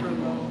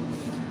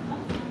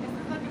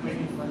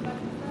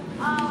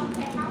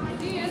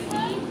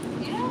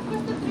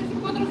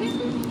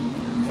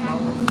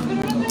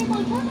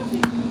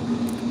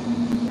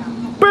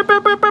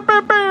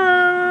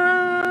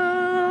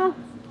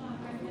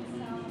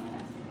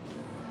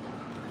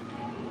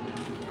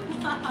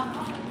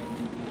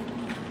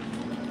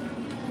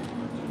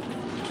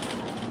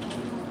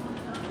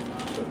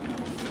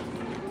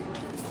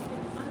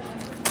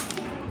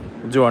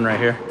 We'll do one right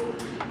here.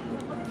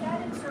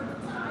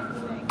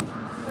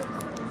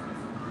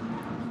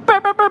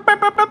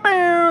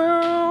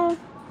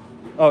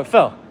 Oh, it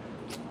fell.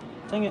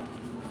 Dang it.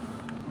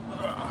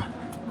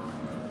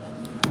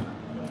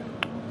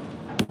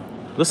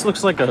 This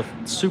looks like a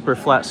super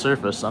flat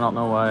surface. I don't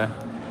know why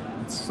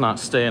it's not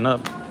staying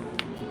up.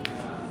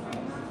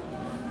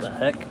 The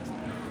heck?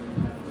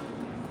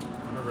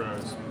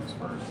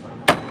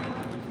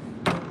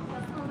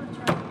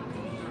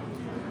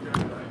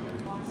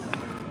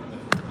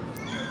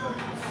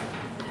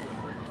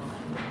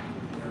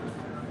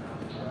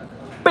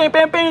 Bam,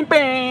 bam, bam,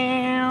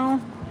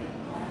 bam.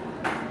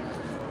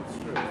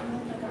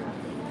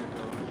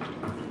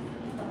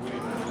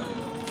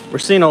 We're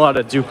seeing a lot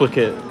of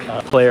duplicate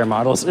player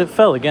models. It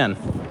fell again.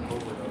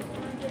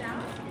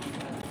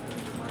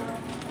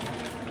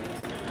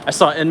 I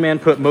saw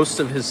Nman put most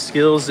of his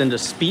skills into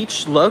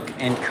speech, luck,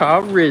 and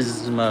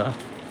charisma.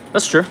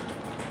 That's true.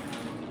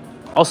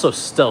 Also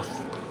stealth,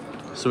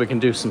 so we can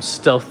do some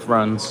stealth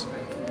runs.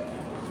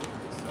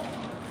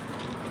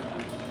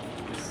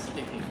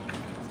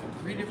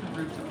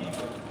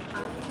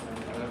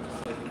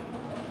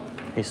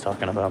 He's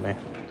talking about me.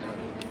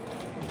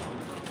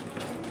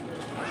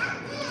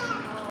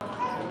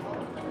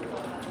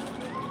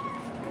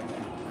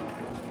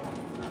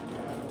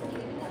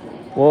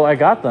 Well, I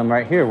got them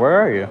right here. Where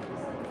are you?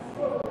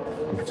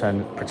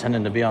 I'm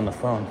pretending to be on the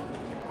phone.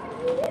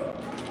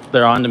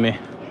 They're on to me. You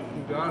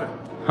got it.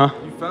 Huh?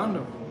 You found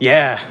them.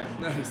 Yeah.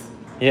 Nice.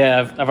 Yeah,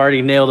 I've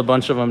already nailed a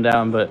bunch of them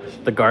down,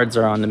 but the guards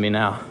are on to me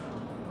now.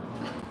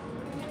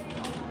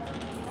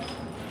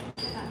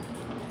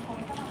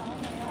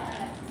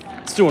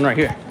 Let's do one right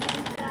here.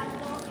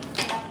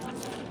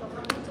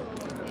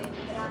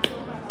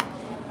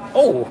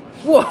 Oh,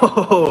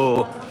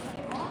 whoa.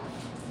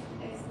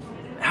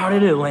 How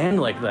did it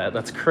land like that?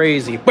 That's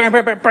crazy.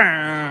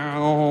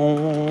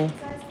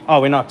 Oh,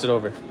 we knocked it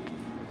over.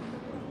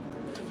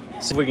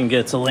 See if we can get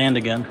it to land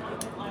again.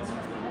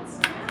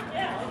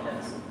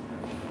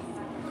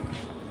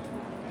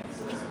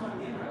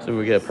 So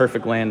we get a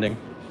perfect landing.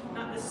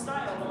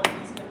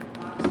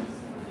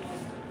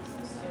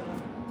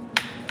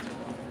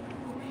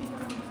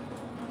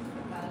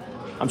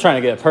 I'm trying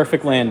to get a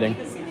perfect landing.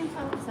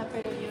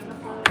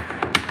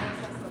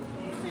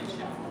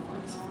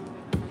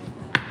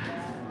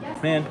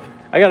 Man,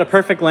 I got a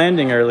perfect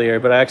landing earlier,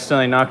 but I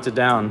accidentally knocked it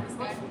down.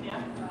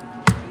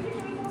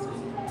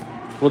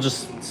 We'll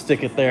just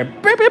stick it there.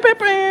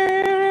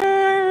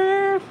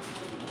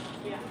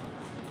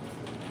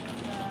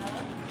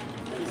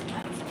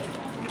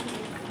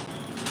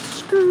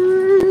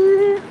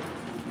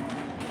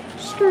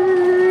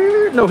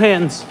 No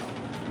hands.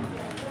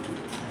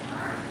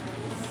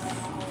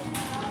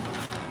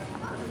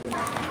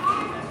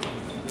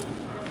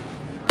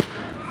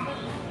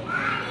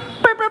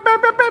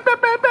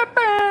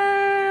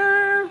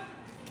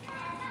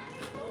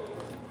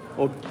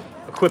 We'll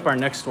equip our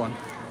next one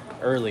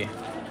early.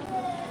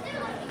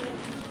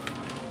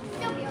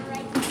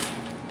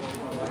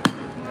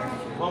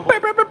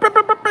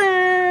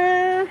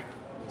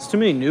 There's too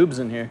many noobs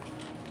in here.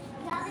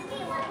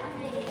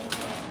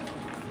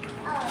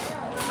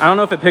 I don't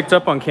know if it picked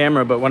up on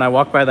camera, but when I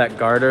walked by that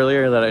guard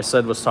earlier that I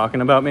said was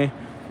talking about me,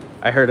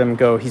 I heard him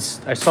go,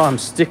 I saw him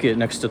stick it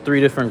next to 3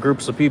 different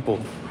groups of people.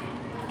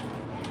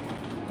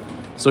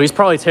 So he's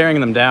probably tearing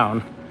them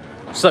down.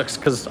 Sucks,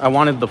 because I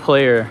wanted the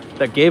player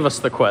that gave us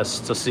the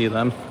quest to see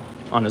them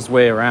on his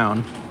way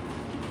around.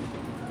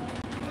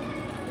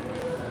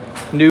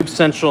 Noob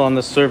Central on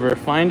the server.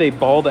 Find a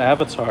bald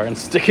avatar and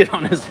stick it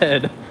on his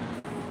head.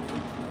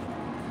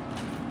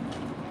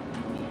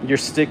 You're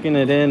sticking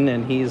it in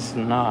and he's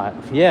not.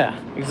 Yeah,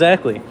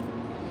 exactly.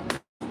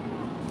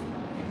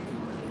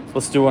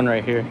 Let's do one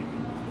right here.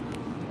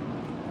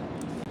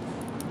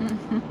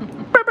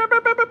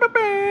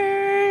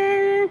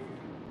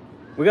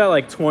 We got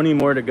like 20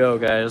 more to go,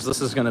 guys.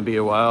 This is gonna be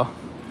a while.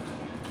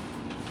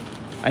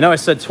 I know I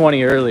said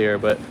 20 earlier,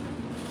 but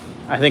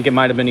I think it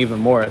might have been even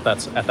more at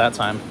that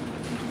time.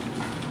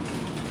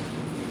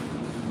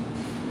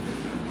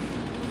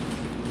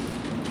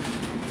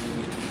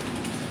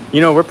 You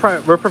know, we're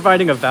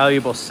providing a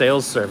valuable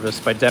sales service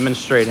by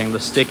demonstrating the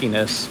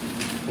stickiness.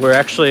 We're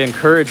actually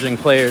encouraging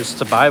players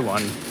to buy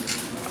one.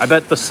 I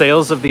bet the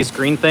sales of these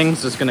green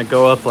things is going to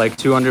go up like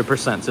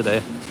 200%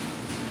 today.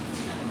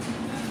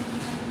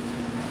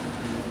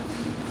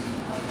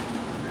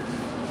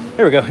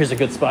 Here we go. Here's a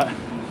good spot.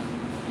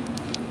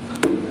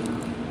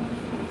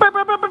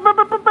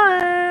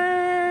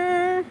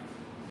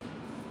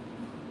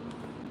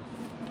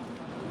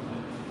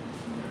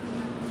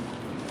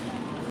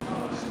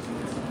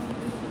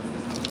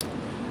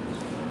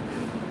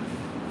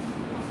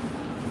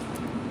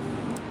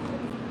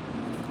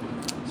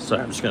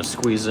 Sorry, I'm just gonna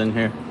squeeze in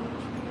here.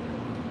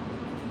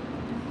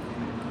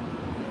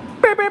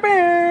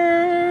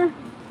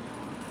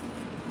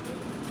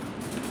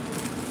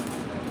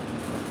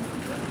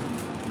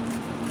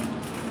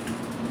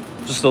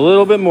 Just a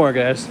little bit more,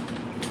 guys.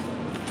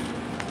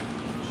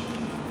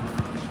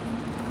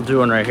 We'll do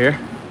one right here.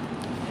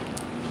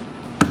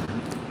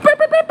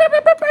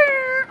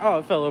 Oh,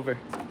 it fell over.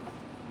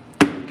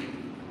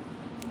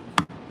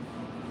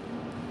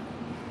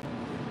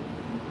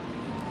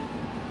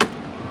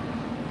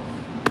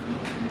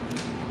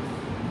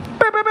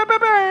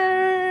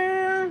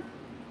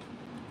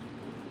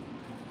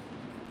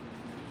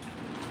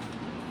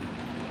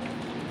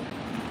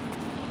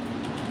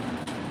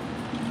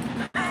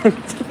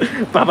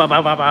 Ba, ba,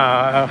 ba, ba,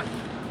 ba.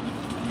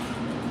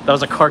 That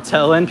was a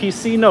cartel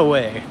NPC? No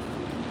way.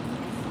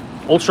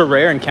 Ultra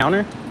rare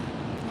encounter?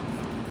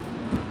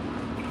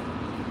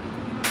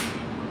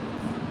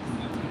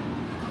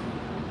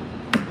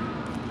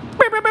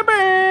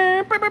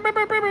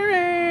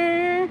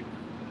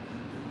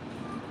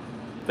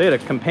 They had a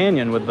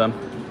companion with them.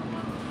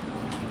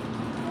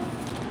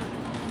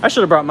 I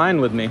should have brought mine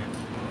with me.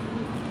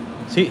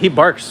 See, he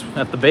barks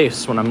at the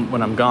base when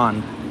I'm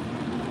gone.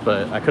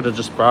 But I could have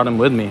just brought him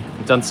with me.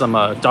 Done some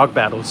dog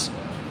battles.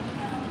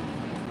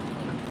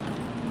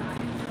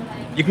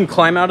 You can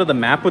climb out of the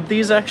map with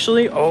these,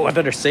 actually. Oh, I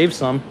better save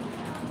some.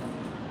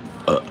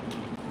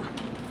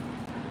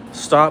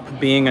 Stop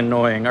being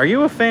annoying. Are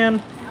you a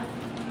fan?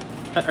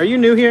 Are you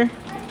new here?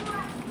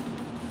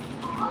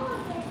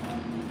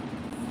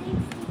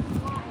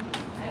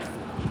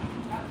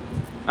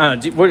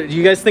 Do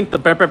you guys think the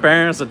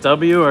bear is a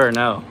W or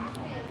no?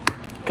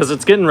 Because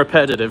it's getting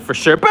repetitive for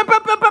sure.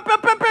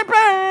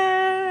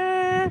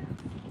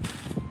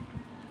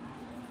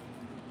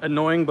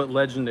 Annoying but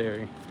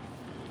legendary.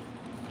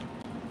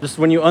 Just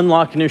when you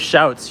unlock new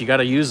shouts, you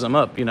gotta use them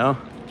up, you know?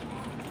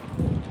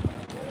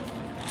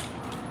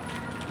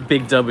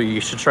 Big W, you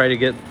should try to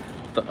get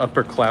the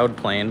upper cloud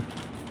plane.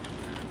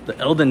 The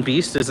Elden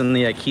Beast is in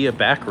the IKEA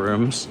back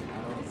rooms.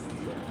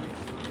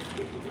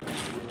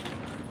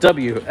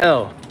 W,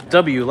 L,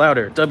 W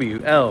louder,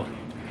 W, L.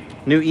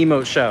 New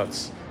emote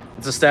shouts.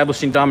 It's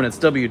establishing dominance,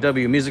 W,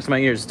 W, music to my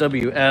ears,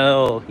 W,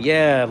 L.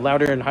 Yeah,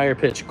 louder and higher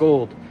pitch,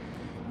 gold.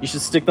 You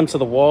should stick them to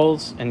the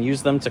walls and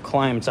use them to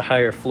climb to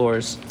higher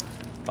floors.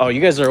 Oh, you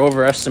guys are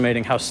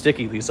overestimating how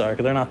sticky these are,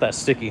 because they're not that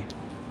sticky.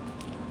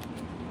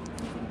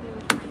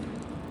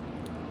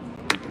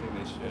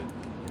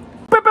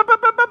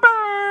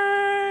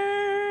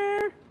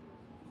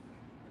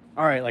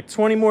 All right, like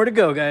 20 more to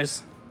go,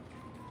 guys.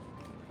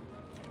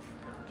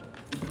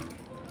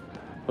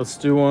 Let's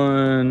do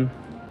one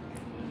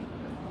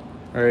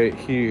right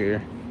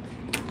here.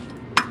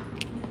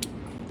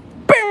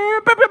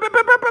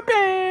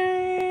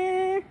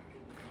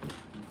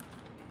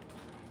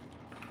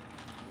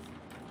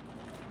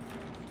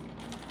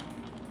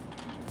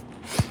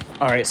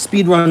 All right,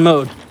 speedrun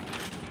mode.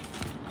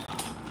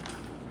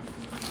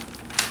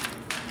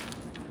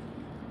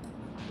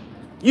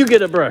 You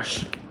get a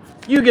brush.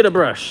 You get a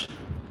brush.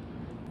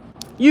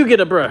 You get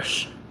a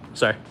brush.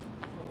 Sorry.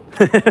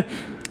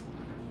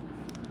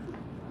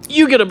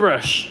 You get a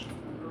brush.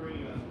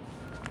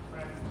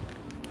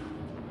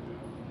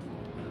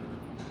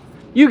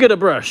 You get a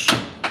brush.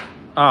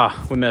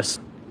 Ah, we missed.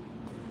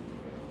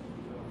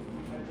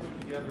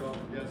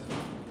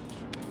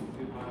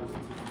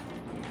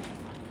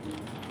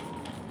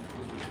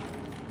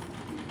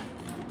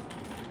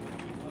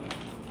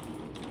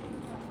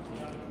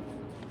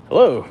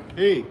 Hello.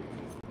 Hey.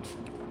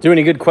 Do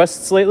any good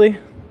quests lately?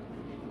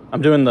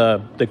 I'm doing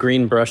the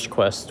green brush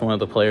quest one of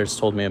the players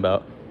told me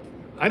about.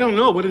 I don't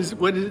know. What is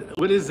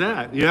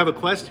that? You have a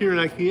quest here in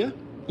IKEA?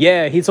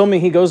 Yeah, he told me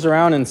he goes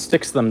around and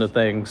sticks them to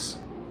things.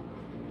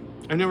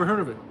 I never heard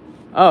of it.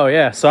 Oh,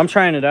 yeah. So I'm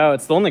trying it out.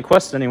 It's the only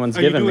quest anyone's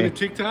given me. Are you doing a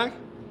TikTok?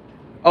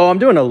 Oh, I'm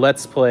doing a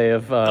let's play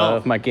of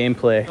my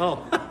gameplay.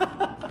 Oh.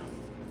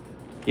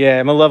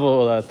 Yeah, I'm a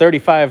level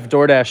 35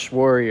 DoorDash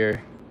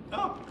warrior.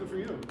 Oh, good for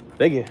you.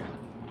 Thank you.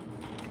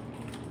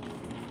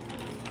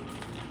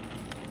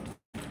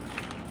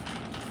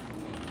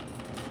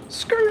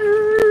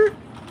 Skirt.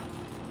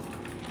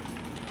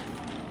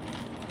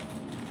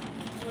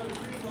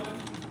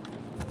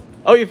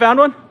 Oh, you found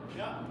one?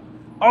 Yeah.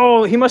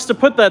 Oh, he must have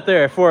put that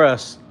there for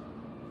us.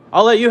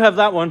 I'll let you have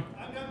that one.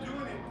 I'm not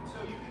doing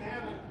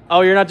Oh,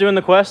 you're not doing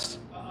the quest?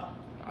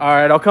 All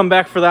right, I'll come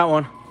back for that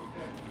one.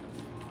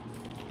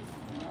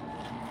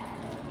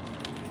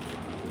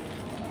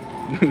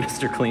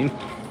 Mr. Clean.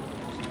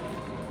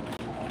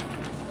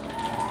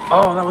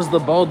 Oh, that was the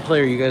bald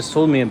player you guys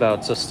told me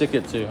about to stick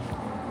it to.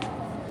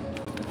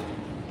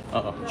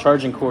 Uh-oh,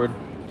 charging cord.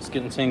 It's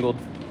getting tangled.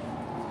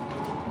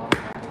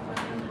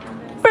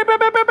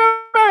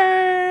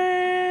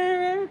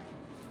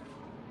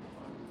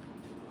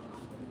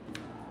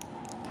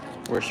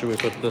 Where should we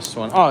put this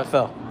one? Oh, it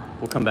fell.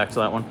 We'll come back to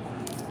that one.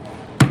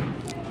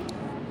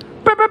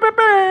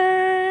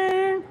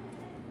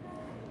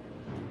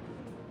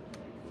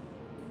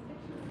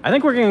 I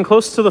think we're getting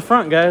close to the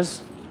front,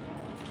 guys.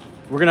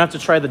 We're gonna have to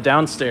try the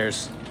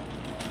downstairs.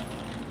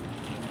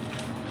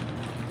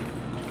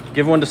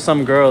 Give one to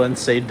some girl and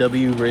say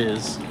W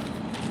Riz.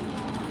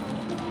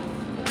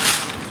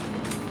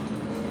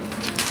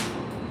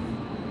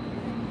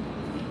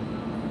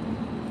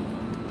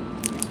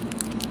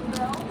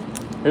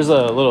 Here's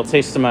a little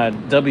taste of my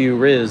W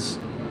Riz.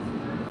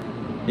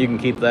 You can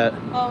keep that.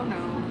 Oh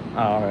no. Oh,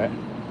 all right.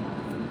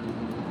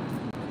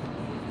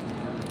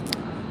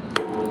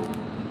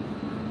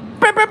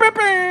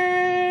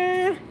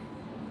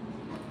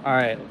 All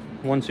right,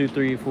 1, 2,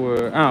 3,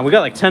 4. Oh, we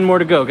got like 10 more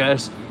to go,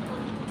 guys.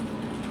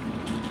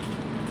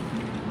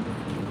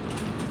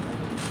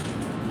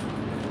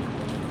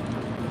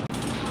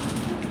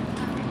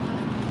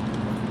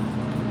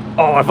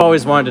 Oh, I've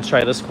always wanted to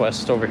try this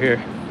quest over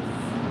here.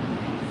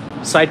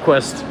 Side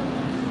quest.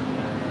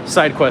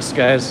 Side quest,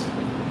 guys.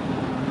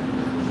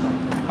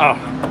 Oh,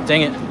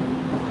 dang it.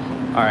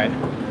 All right.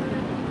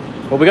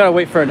 Well, we gotta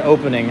wait for an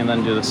opening and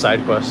then do the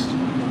side quest.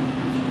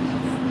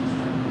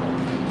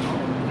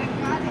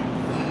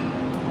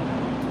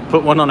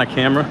 Put one on a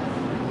camera.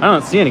 I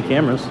don't see any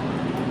cameras.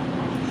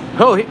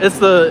 Oh, it's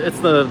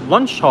the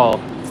lunch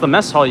hall. It's the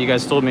mess hall you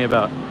guys told me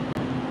about.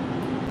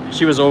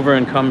 She was over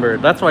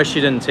encumbered. That's why she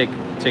didn't take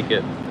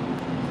it.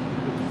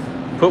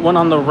 Put one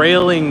on the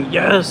railing.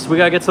 Yes, we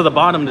gotta get to the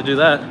bottom to do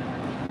that.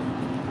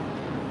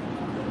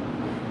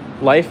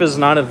 Life is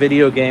not a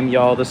video game,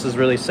 y'all. This is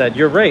really sad.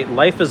 You're right.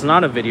 Life is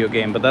not a video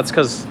game, but that's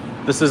because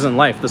this isn't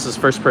life. This is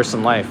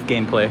first-person life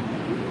gameplay.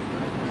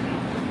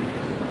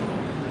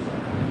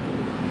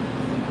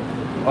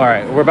 All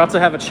right, we're about to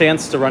have a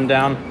chance to run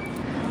down.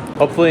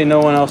 Hopefully no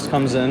one else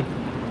comes in.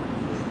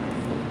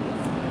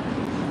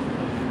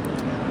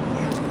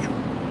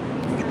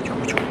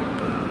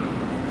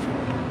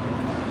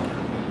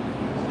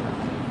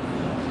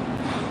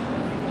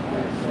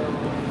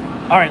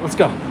 All right, let's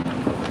go.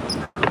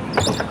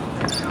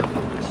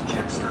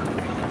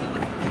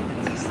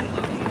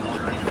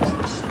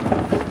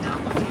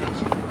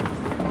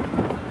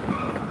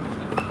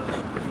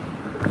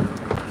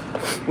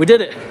 We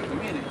did it.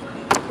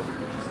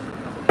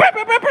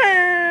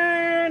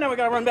 Now we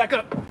gotta run back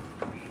up.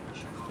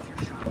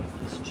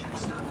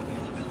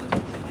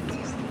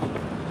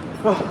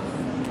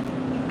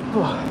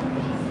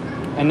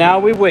 And now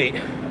we wait.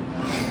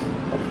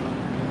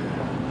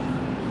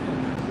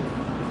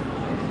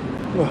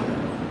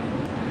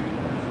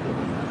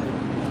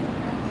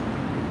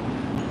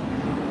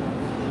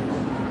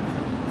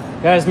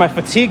 Guys, my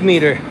fatigue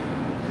meter.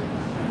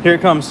 Here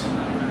it comes.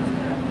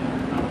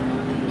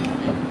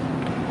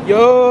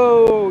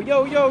 Yo,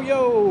 yo, yo,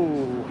 yo.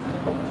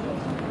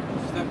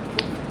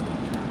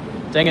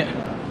 Dang it.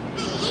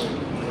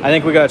 I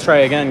think we gotta try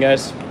again,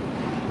 guys.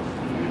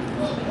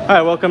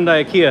 Hi, welcome to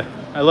IKEA.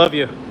 I love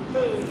you.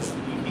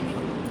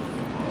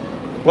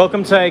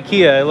 Welcome to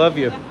IKEA. I love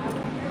you.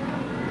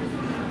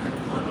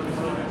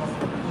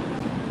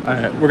 All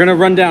right, we're gonna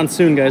run down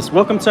soon, guys.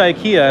 Welcome to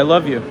IKEA. I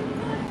love you.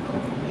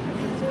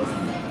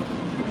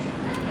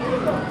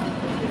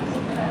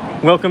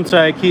 Welcome to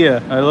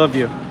IKEA. I love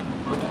you.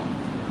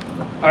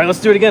 All right,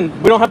 let's do it again.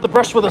 We don't have the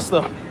brush with us,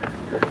 though.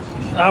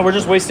 Ah, we're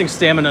just wasting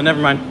stamina.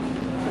 Never mind.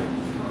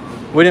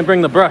 We didn't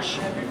bring the brush.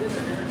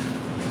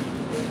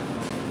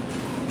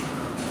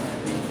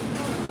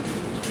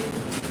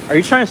 Are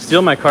you trying to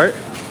steal my cart?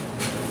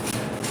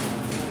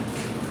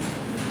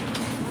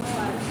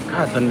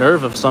 God, the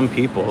nerve of some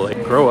people.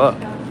 Like, grow up.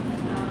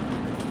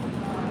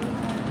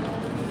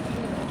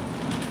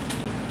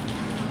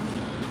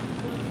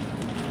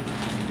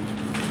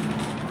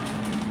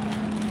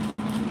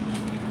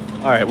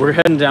 All right, we're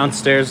heading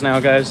downstairs now,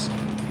 guys.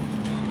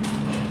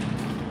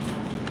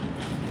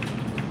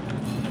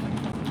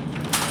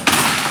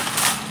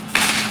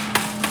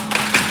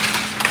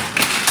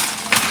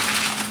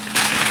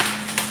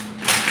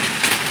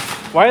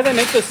 Why do they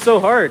make this so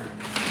hard?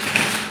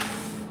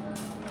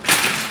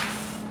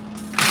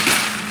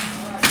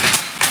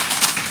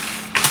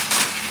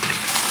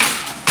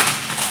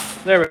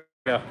 There we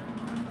go.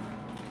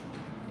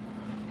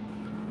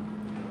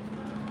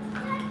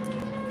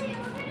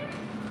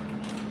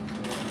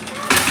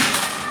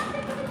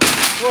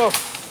 Whoa.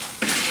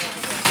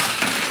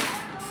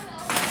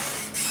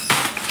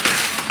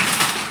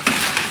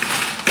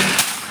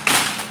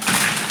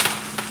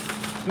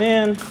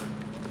 Man,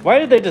 why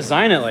did they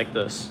design it like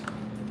this?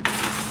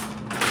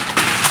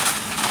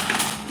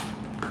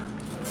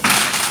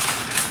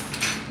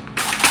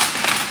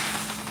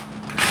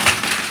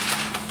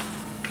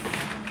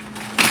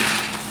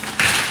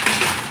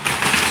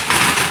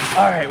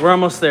 All right, we're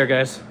almost there,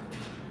 guys.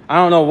 I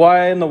don't know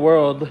why in the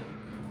world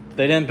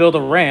they didn't build a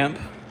ramp.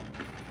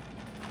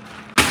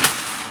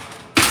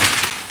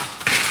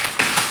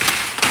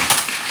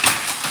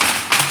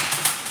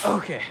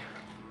 Okay.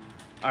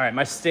 All right,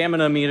 my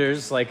stamina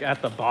meter's like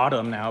at the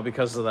bottom now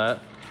because of that.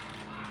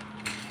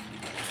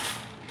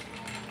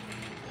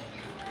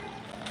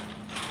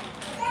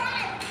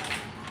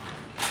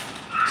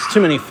 There's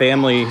too many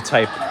family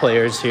type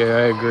players here,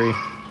 I agree.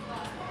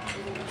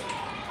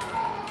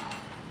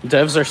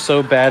 Devs are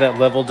so bad at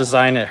level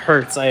design, it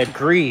hurts. I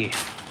agree.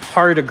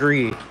 Hard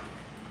agree.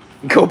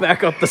 Go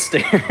back up the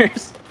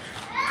stairs.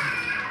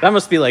 That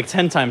must be like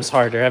 10 times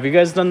harder. Have you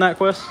guys done that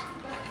quest?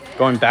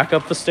 Going back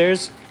up the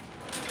stairs?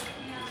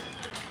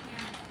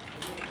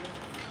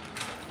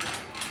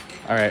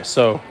 All right,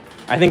 so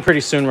I think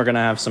pretty soon we're gonna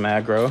have some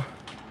aggro,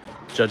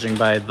 judging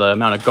by the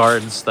amount of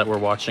guards that were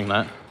watching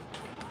that.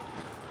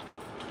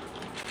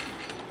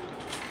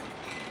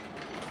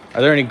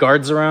 Are there any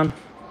guards around?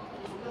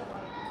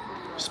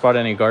 Spot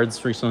any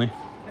guards recently?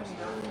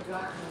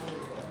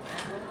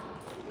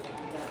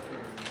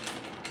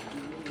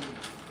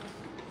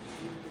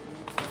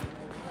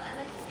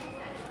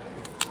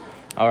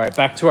 All right,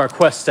 back to our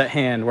quest at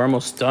hand. We're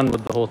almost done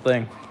with the whole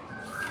thing.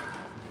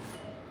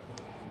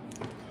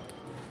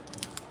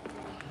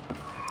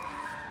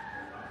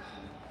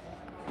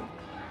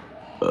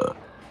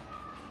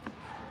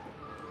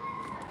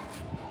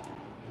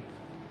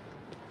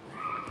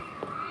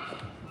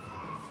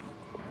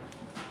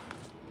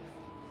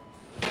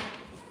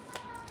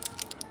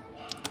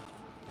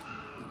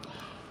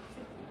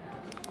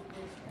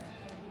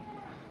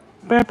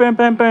 Bam, bam,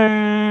 bam,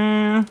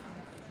 bam.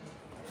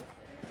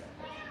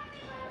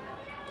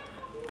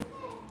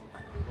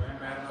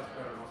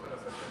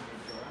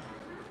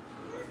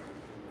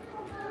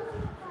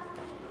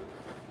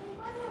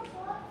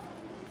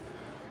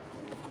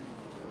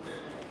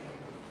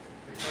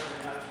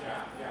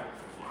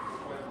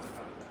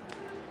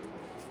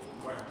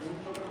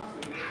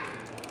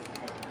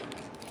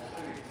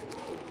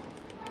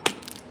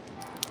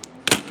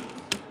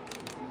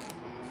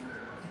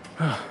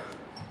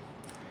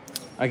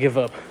 I give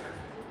up.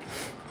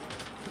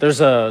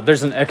 There's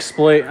an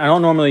exploit. I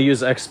don't normally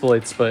use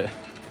exploits, but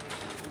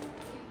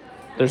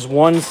there's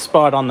one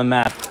spot on the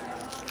map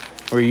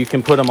where you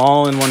can put them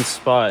all in one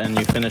spot and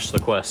you finish the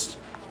quest.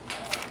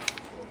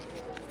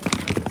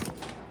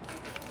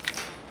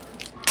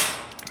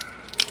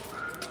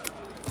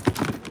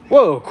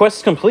 Whoa,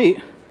 quest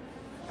complete.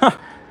 Huh,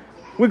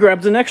 we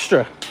grabbed an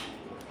extra.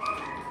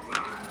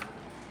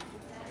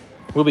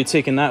 We'll be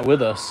taking that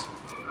with us.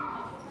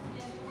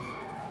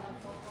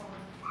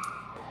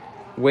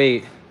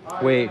 Wait.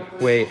 Why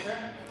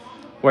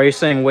are you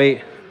saying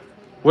wait?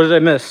 What did I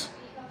miss?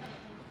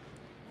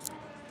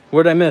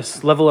 What did I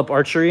miss? Level up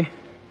archery?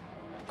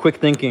 Quick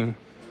thinking.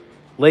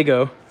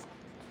 Lego.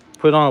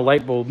 Put on a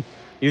light bulb.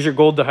 Use your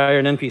gold to hire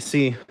an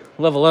NPC.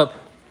 Level up.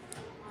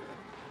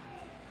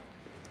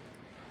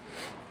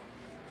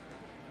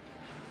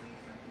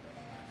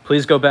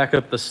 Please go back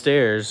up the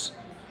stairs.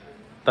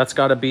 That's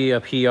gotta be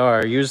a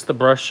PR. Use the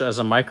brush as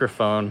a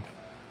microphone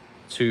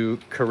to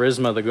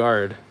charisma the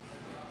guard.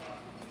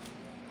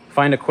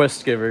 Find a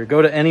quest giver.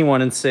 Go to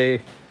anyone and say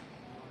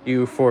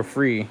you for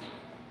free.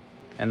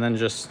 And then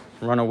just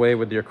run away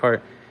with your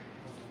cart.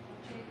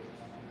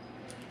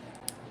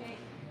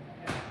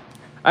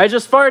 I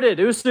just farted,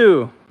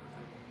 Usu.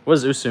 What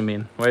does Usu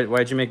mean?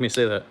 Why'd you make me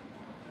say that?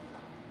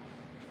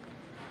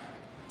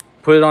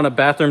 Put it on a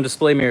bathroom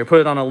display mirror.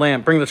 Put it on a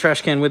lamp. Bring the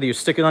trash can with you.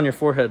 Stick it on your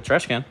forehead.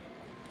 Trash can.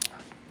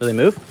 Do they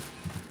move?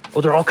 Oh,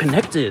 they're all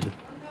connected.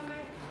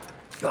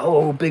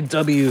 Oh, big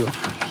W.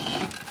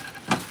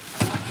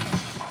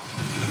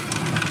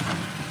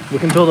 We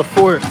can build a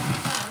fort.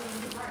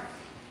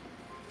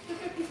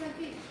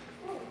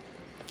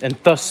 And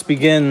thus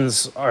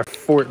begins our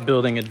fort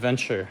building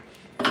adventure.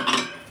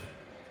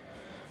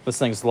 This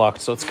thing's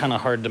locked, so it's kind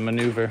of hard to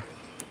maneuver.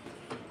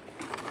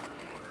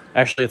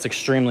 Actually, it's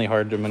extremely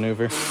hard to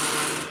maneuver.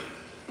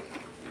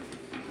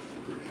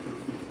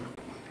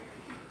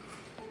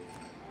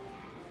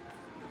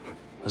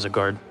 There's a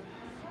guard.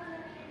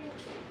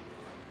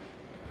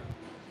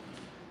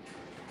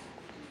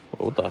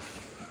 What the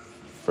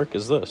frick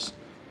is this?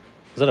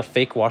 Is that a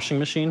fake washing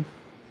machine?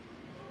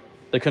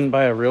 They couldn't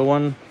buy a real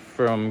one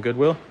from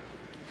Goodwill?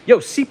 Yo,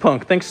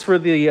 C-Punk, thanks for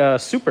the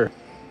super.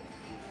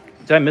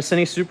 Did I miss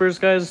any supers,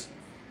 guys?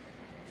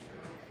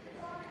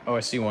 Oh,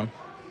 I see one.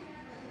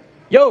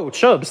 Yo,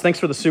 Chubbs, thanks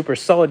for the super.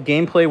 Solid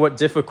gameplay. What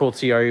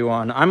difficulty are you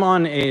on? I'm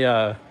on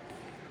a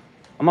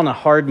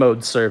hard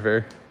mode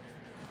server.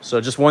 So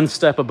just one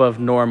step above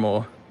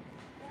normal.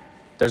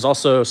 There's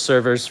also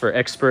servers for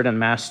expert and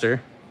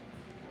master.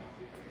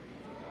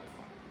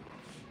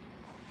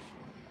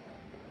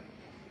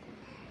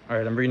 All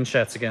right, I'm reading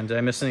chats again. Did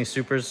I miss any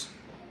supers?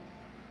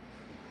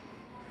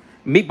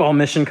 Meatball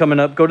mission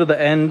coming up. Go to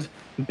the end,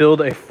 build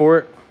a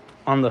fort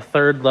on the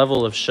 3rd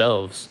level of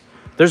shelves.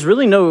 There's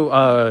really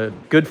no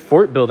good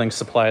fort building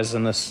supplies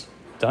in this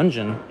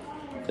dungeon.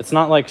 It's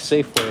not like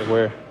Safeway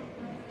where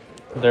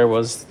there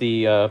was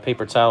the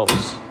paper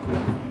towels.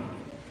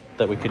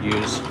 that we could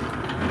use.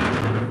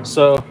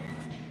 So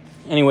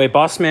anyway,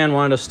 boss man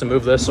wanted us to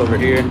move this over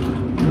here.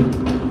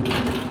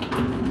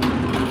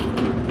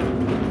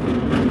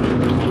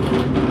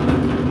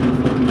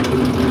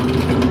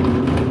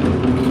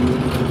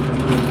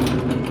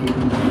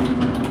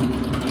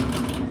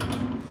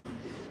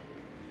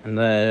 And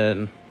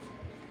then,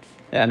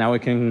 yeah, now we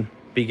can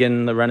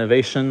begin the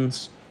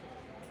renovations.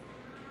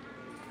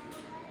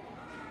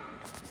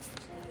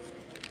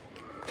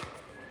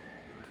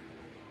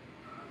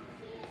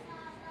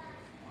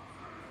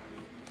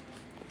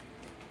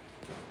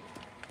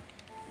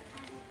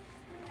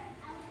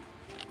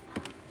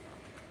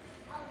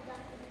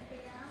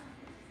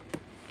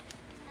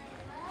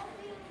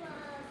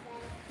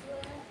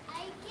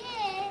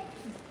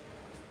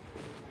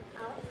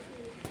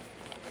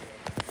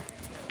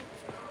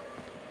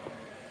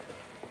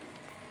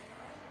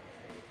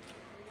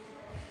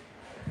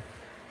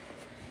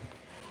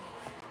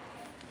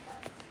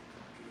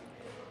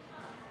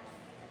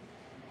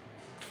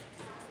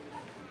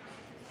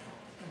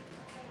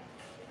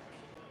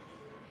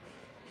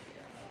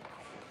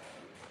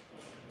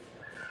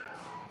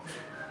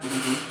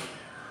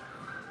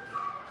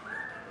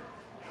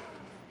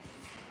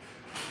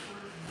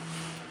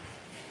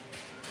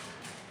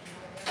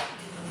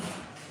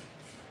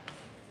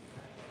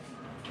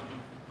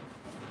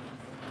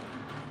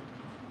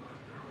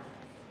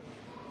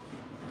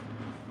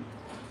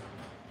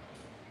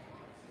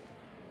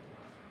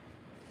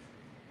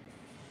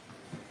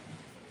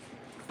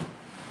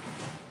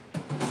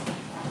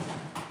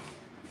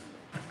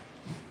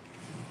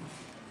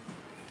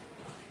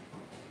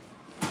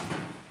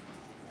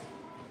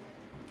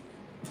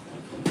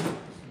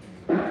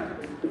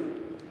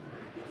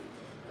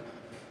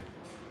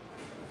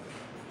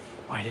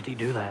 Why did he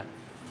do that?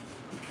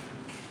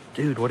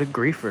 Dude, what a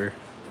griefer.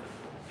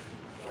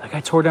 That guy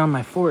tore down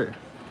my fort.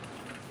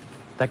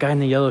 That guy in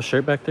the yellow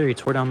shirt back there, he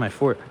tore down my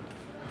fort.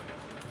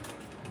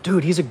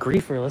 Dude, he's a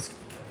griefer.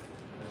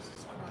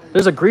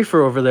 There's a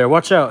griefer over there.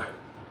 Watch out.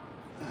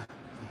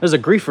 There's a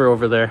griefer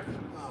over there.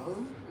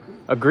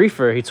 A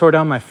griefer. He tore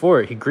down my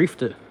fort. He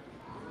griefed it.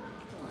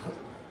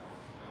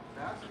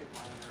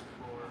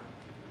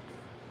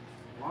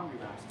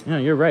 Yeah,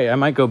 you're right. I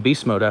might go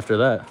beast mode after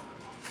that.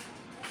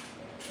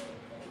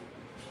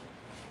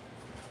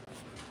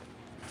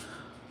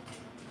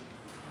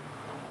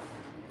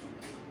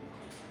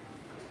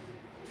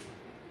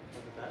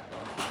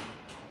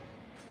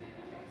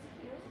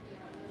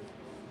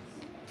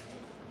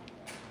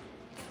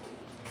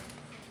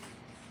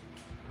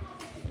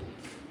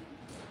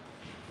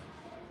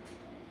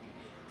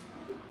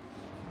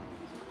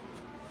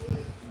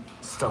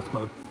 Stealth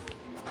mode.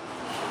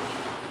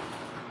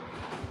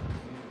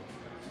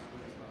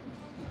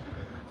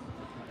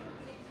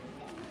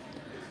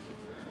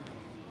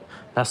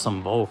 That's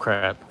some bull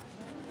crap.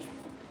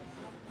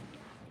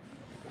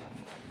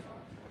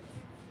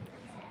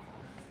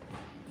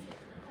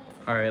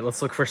 All right,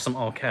 let's look for some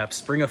all caps.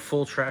 Bring a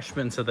full trash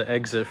bin to the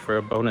exit for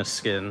a bonus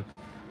skin.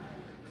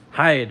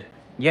 Hide.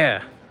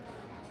 Yeah.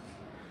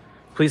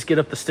 Please get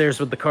up the stairs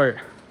with the cart.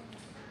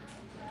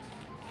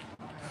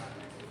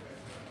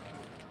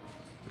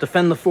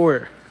 Defend the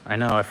fort. I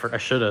know, I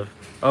should have.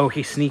 Oh,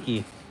 he's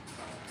sneaky.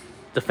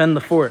 Defend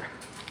the fort.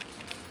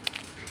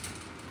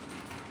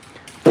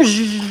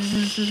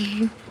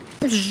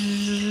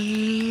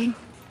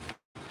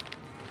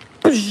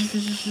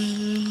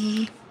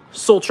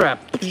 Soul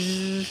trap.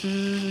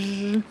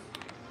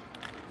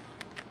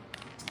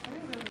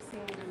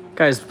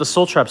 Guys, the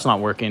soul trap's not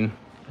working.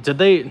 Did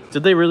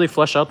they really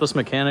flesh out this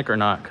mechanic or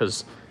not?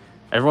 Because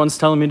everyone's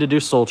telling me to do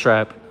soul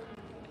trap,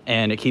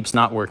 and it keeps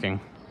not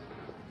working.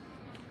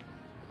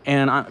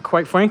 And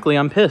quite frankly,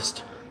 I'm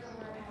pissed.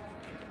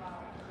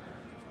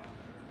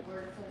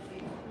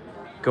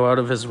 Go out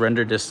of his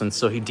render distance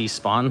so he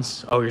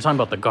despawns. Oh, you're talking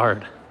about the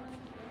guard.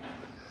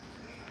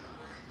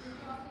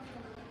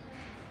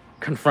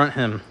 Confront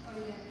him.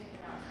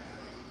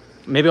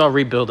 Maybe I'll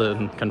rebuild it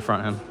and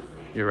confront him.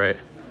 You're right.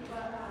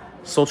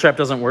 Soul Trap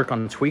doesn't work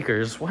on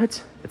tweakers.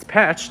 What? It's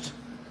patched.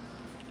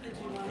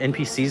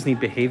 NPCs need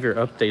behavior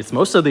updates.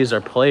 Most of these are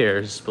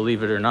players,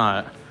 believe it or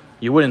not.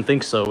 You wouldn't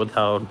think so with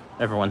how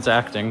everyone's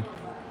acting.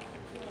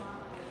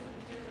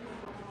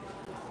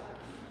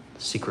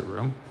 Secret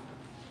room.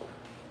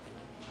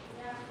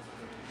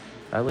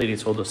 That lady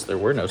told us there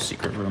were no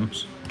secret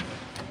rooms.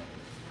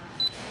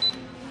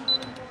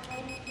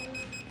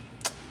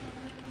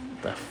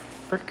 The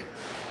frick?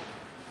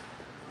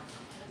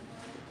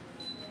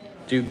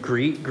 Do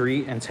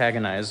greet,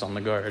 antagonize on the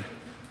guard.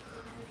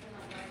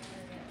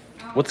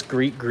 What's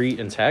greet,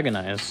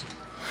 antagonize?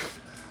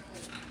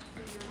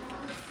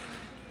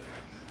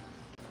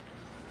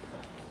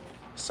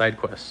 Side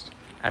quest.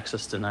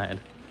 Access denied.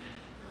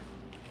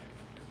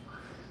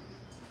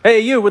 Hey,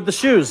 you with the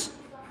shoes!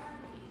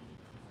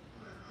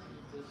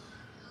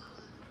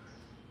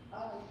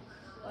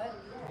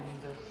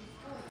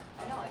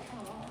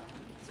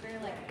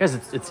 Guys,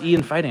 it's E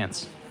in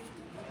finance.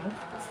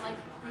 It's like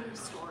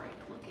prehistoric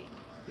looking.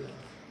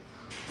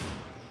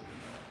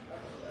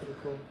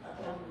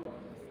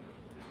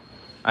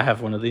 I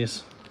have one of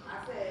these.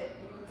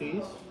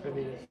 These? Or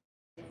these?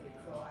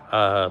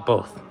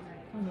 Both.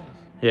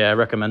 Yeah, I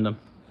recommend them.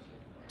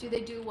 Do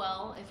they do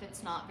well if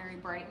it's not very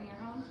bright in your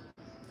home?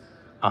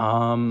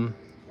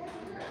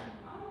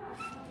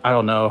 I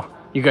don't know.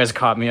 You guys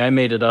caught me. I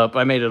made it up.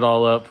 I made it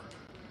all up.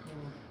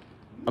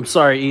 I'm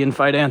sorry, Ian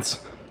Fidance.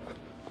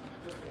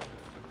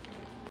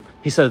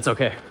 He said it's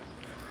okay.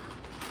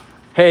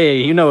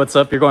 Hey, you know what's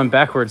up. You're going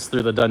backwards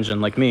through the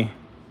dungeon like me.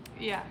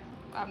 Yeah,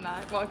 I'm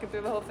not walking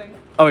through the whole thing.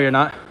 Oh, you're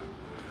not?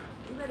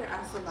 You better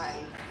ask somebody.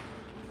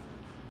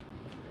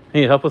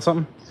 Need help with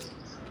something?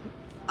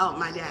 Oh,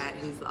 my dad,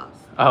 he's lost.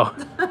 Oh.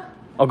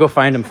 I'll go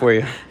find him for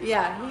you.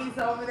 Yeah, he's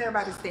over there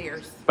by the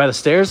stairs. By the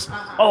stairs?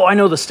 Oh, I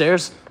know the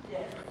stairs.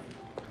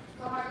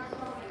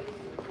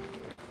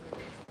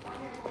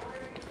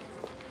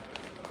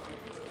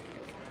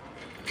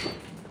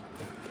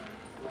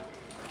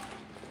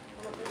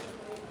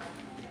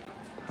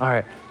 All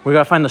right, we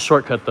gotta find the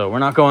shortcut though. We're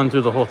not going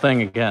through the whole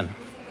thing again.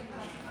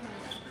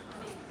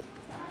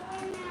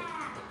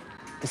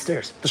 The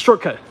stairs, the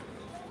shortcut.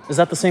 Is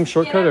that the same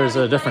shortcut or is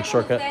it a different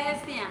shortcut?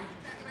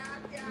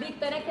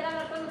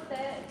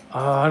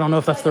 I don't know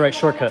if that's the right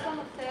shortcut.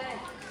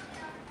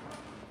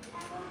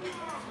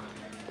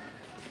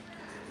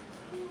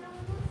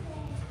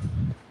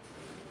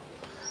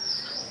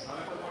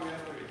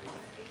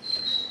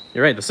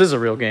 You're right, this is a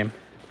real game.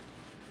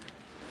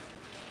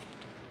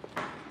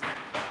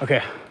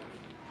 Okay,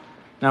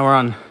 now we're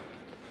on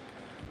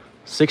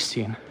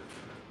 16.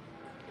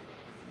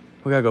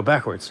 We gotta go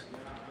backwards.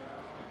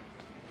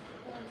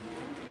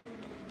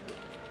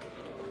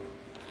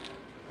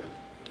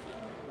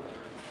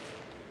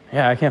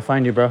 Yeah, I can't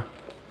find you, bro.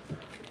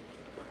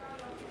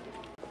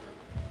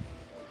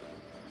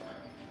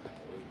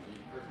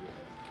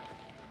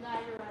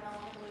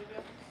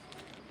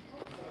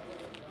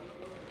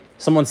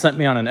 Someone sent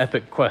me on an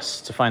epic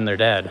quest to find their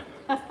dad.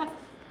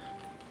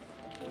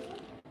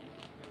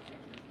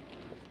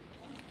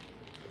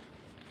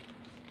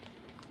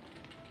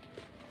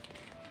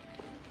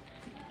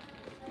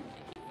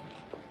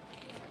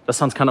 That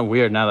sounds kind of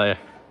weird now that I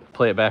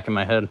play it back in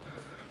my head.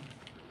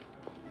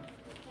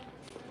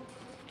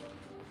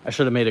 I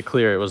should have made it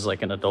clear it was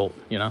like an adult,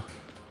 you know?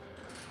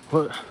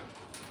 What?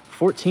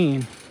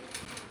 14?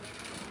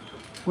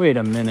 Wait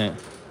a minute.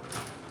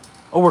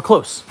 Oh, we're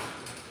close.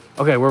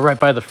 Okay, we're right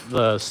by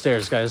the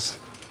stairs, guys.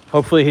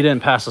 Hopefully he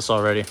didn't pass us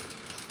already.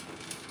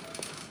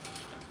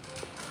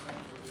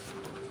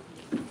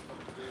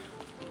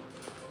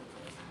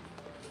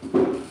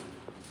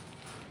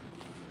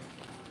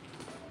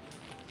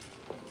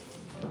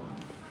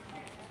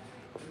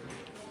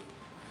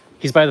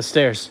 He's by the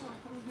stairs.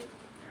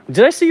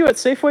 Did I see you at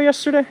Safeway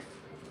yesterday?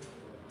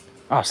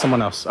 Oh,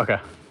 someone else. Okay.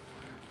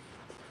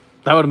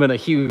 That would have been a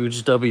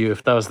huge W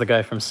if that was the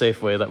guy from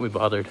Safeway that we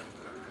bothered.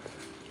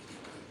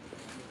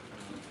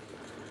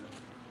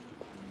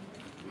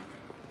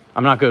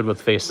 I'm not good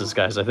with faces,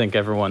 guys. I think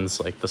everyone's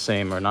like the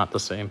same or not the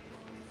same.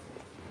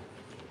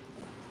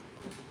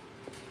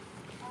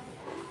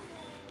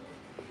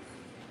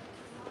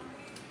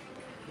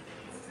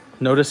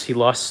 Notice he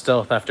lost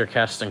stealth after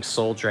casting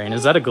Soul Drain.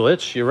 Is that a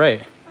glitch? You're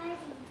right.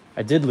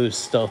 I did lose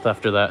stealth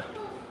after that.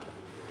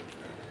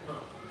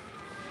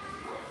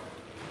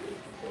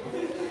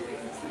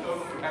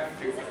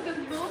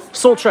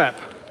 Soul Trap.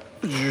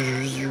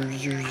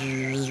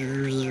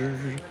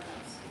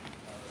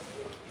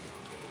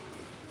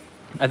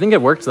 I think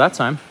it worked that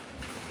time.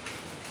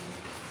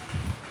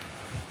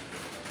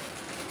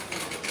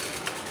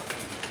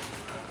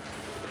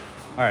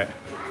 All right.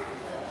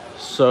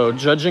 So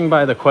judging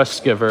by the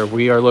quest giver,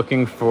 we are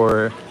looking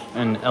for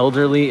an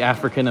elderly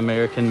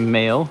African-American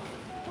male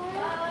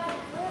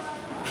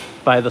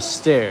by the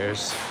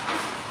stairs.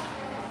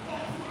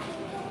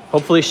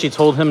 Hopefully she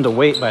told him to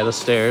wait by the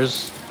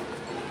stairs.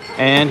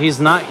 And he's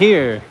not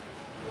here.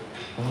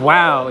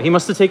 Wow, he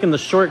must have taken the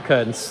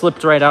shortcut and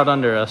slipped right out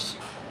under us.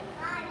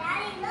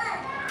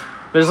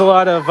 There's a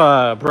lot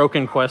of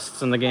broken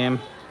quests in the game.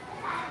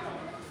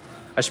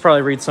 I should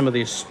probably read some of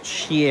these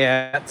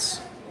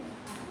chats.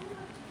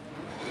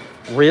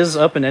 Riz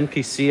up an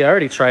NPC. I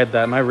already tried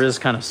that. My Riz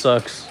kind of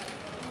sucks.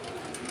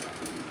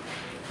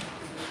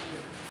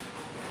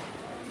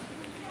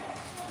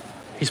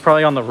 He's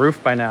probably on the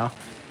roof by now.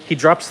 He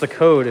drops the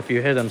code if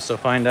you hit him, so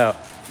find out.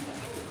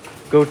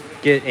 Go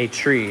get a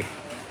tree.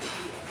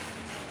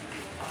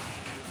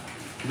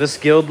 This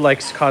guild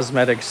likes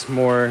cosmetics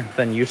more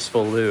than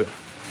useful loot.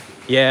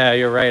 Yeah,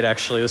 you're right,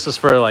 actually. This is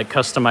for like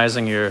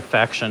customizing your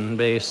faction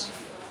base.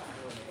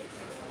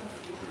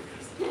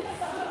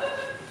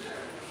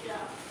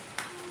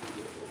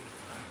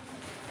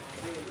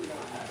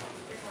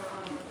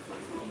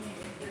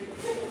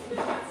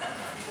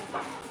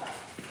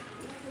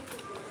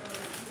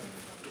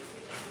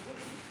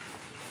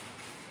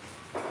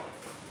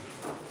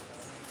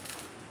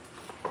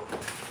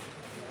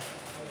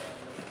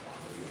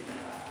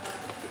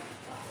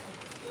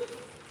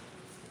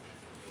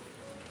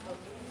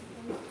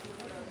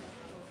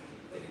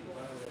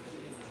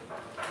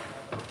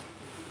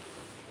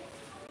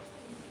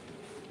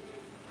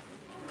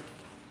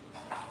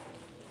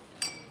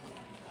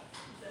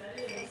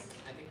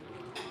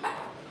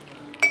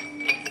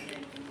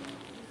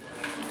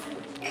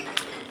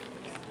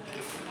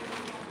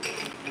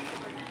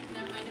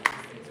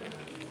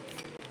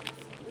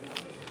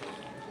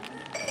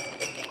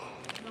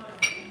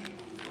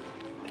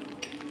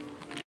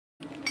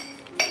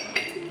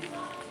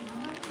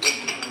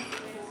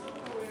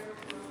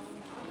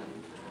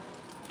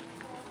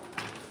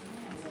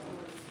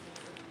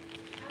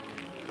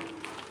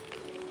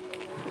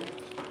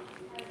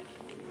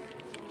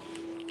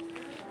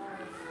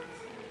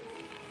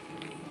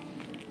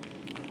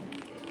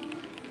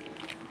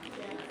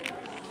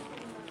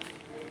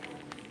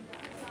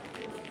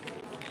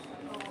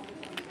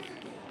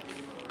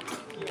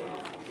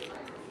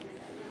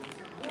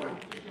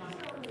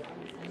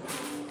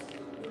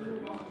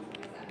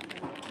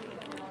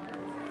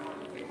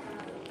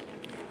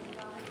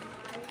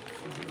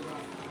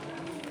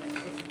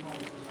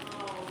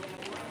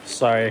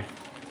 sorry.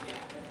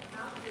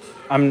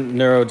 I'm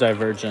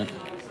neurodivergent.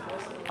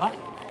 Huh?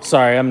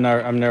 Sorry, I'm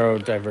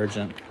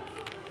neurodivergent.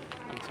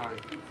 I'm sorry.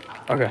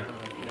 Okay.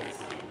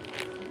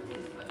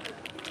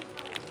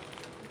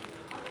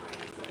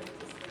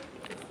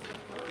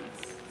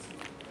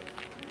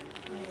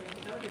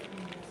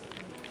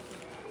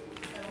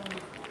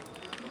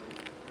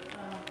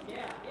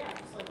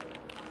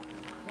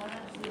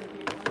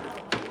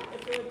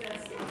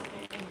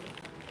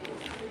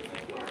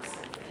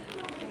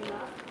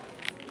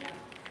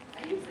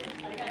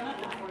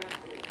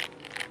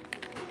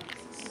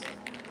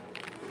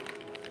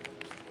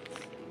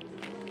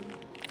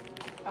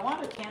 I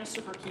want a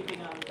canister for keeping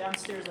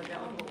downstairs. I've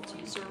got like a little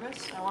tea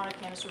service. I want a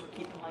canister for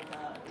keeping like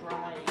a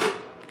dry.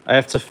 I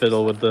have to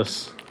fiddle with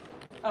this.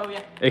 Oh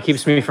yeah. It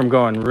keeps me from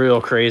going real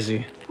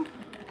crazy.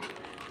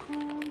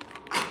 I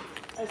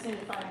just need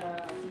to find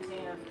a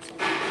container for some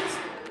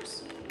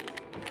downstairs.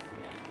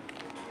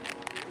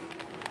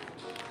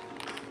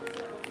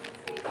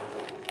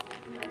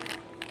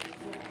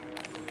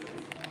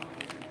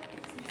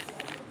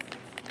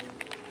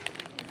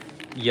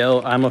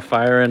 Yell, I'm a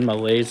firing my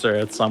laser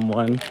at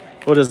someone.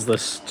 What is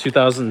this,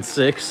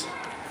 2006?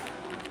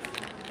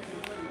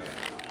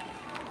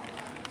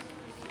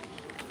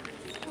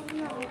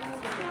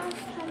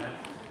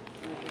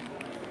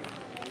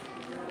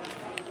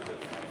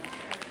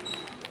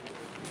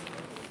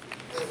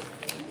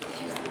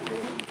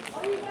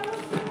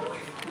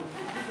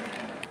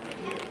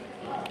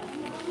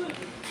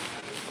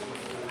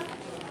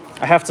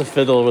 I have to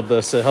fiddle with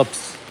this. It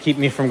helps keep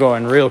me from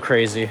going real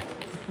crazy.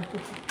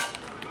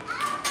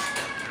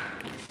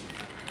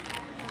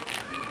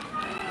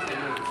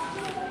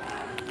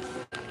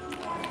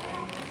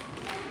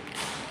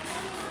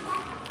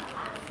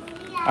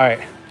 All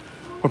right,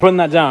 we're putting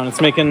that down. It's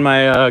making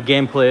my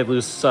gameplay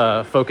lose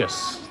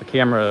focus. The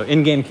camera,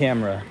 in-game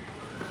camera,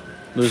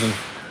 losing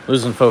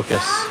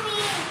focus.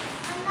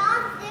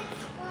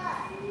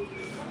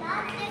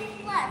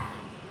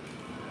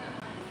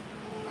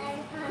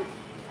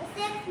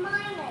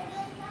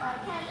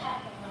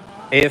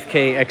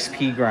 AFK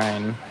XP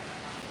grind.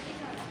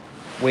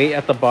 Wait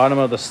at the bottom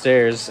of the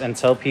stairs and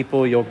tell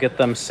people you'll get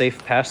them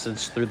safe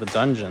passage through the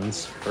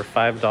dungeons for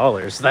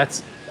 $5.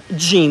 That's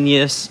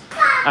genius.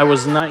 I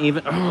was not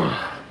even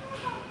I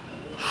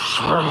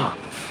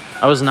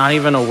was not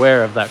even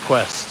aware of that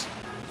quest.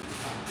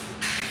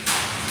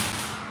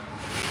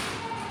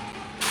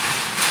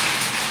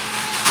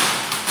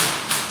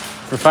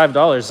 For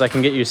 $5 I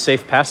can get you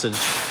safe passage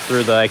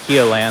through the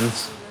IKEA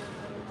lands.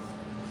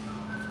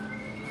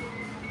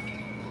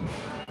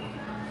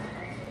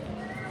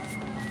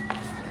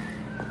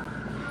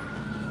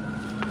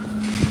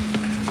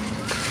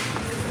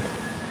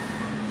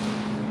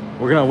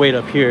 We're gonna wait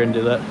up here and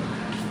do that.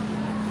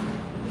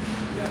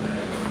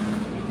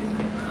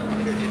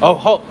 Oh,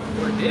 halt!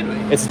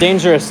 It's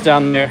dangerous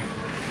down there.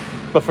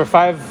 But for a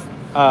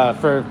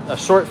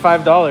short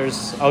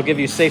 $5, I'll give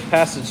you safe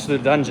passage through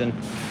the dungeon.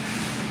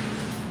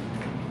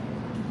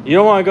 You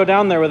don't want to go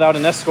down there without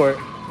an escort.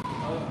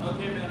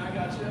 Okay, man, I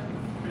got you.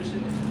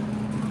 Appreciate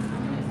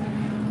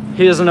it.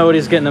 He doesn't know what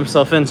he's getting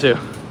himself into.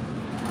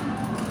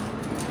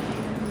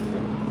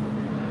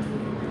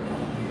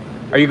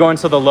 Are you going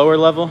to the lower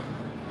level?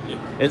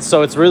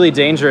 So it's really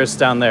dangerous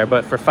down there,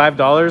 but for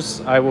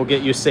 $5, I will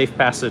get you safe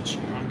passage.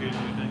 I'm good,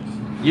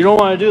 thanks. You don't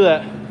want to do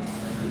that.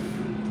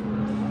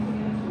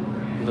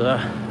 The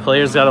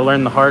players got to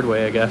learn the hard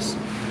way, I guess.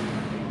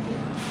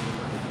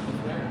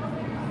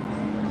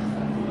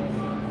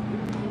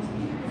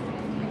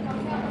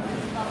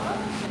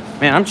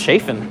 Man, I'm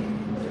chafing.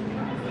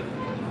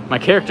 My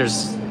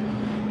character's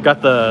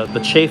got the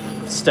chafe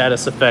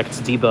status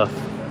effect debuff.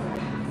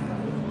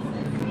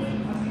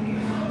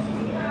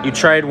 You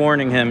tried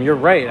warning him. You're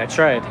right, I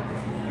tried.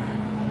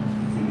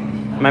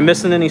 Am I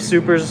missing any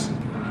supers?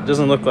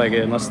 Doesn't look like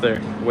it unless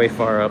they're way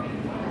far up.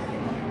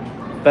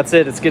 That's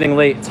it, it's getting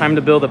late. Time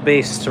to build a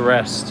base to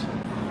rest.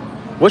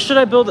 What should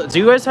I build? Do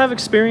you guys have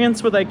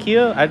experience with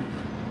IKEA?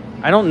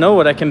 I don't know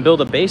what I can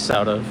build a base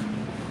out of.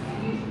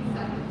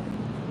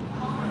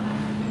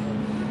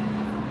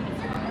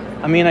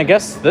 I mean, I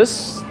guess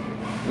this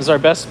is our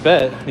best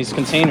bet, these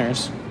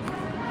containers.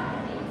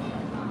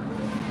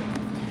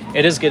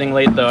 It is getting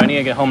late though. I need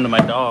to get home to my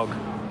dog.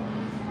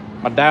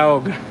 My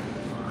dog.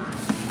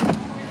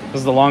 This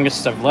is the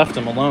longest I've left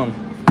him alone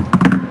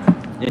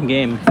in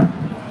game.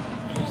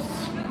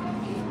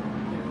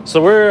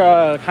 So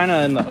we're kind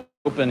of in the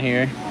open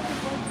here.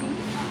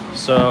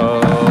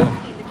 So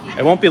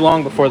it won't be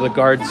long before the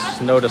guards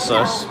notice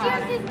us.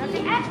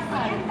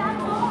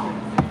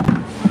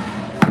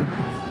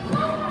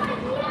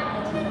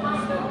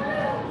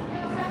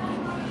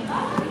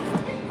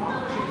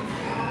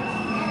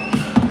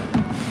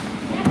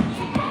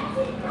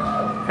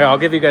 Here, I'll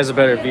give you guys a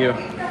better view.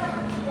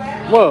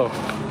 Whoa,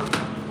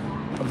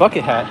 a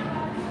bucket hat.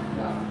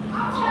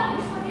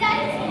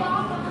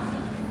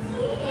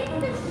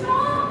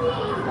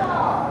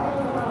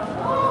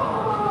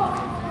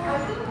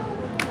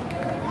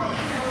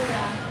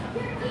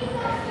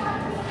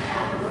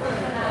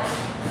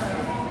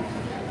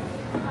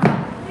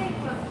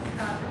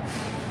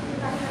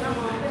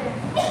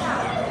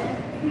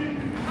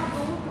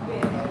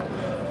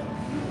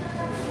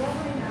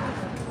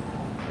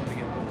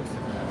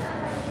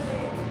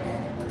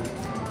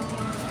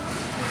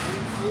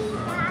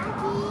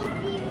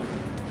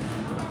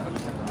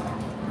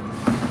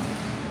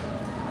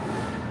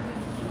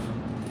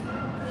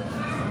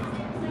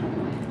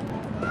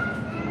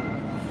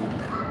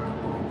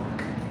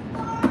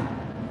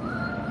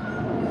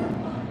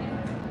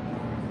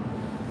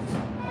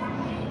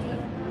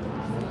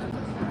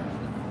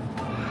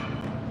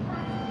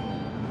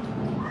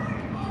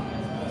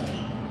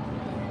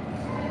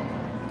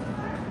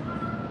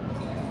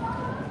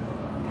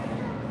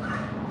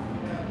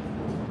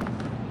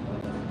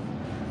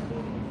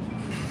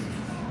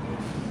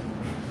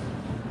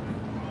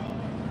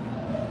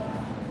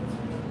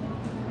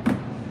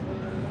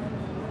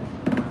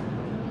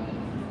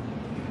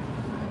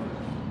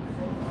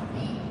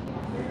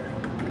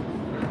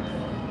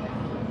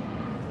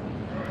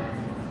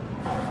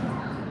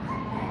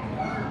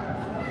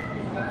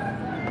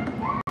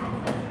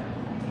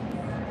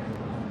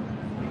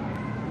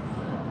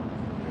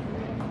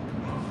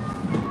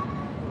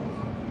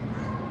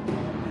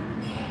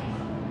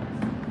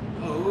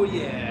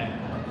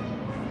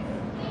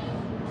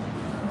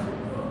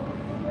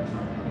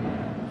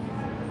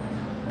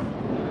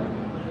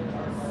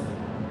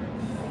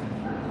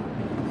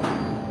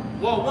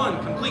 Wall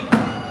 1 complete.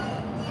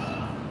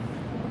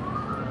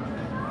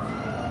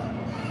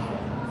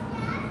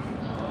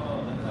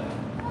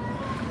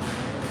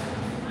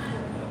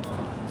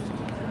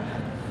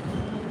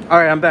 All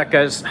right, I'm back,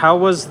 guys. How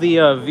was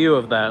the view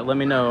of that? Let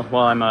me know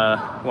while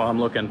I'm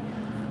looking.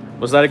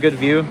 Was that a good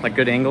view? Like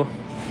good angle?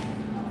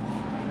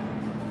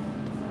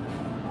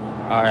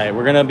 All right,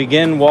 we're gonna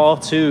begin wall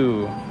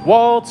 2.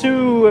 Wall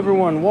 2,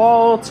 everyone.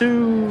 Wall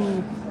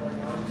 2.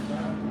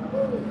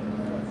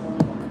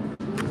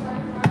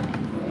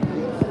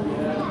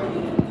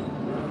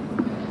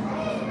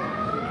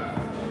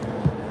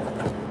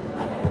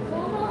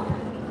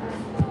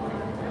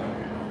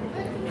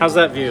 How's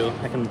that view?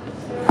 I can.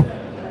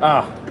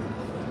 Ah.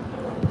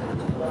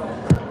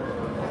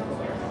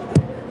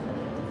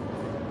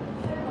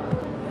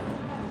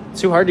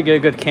 Too hard to get a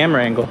good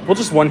camera angle. We'll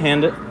just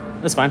one-hand it.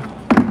 That's fine.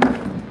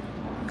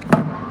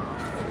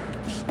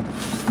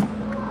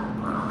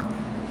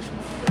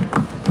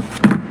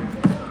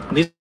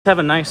 These have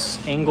a nice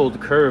angled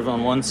curve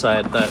on one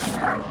side that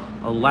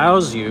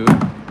allows you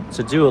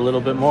to do a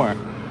little bit more.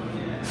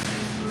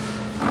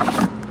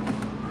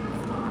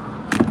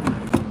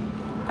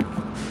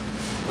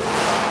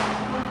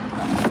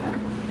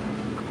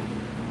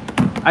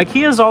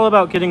 IKEA is all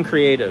about getting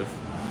creative.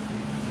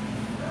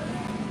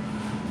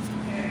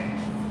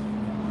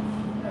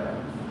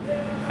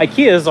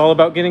 IKEA is all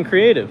about getting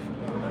creative.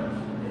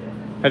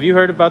 Have you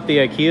heard about the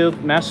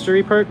IKEA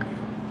Mastery perk?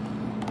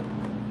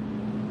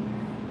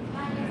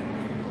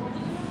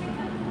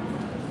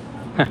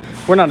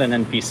 We're not an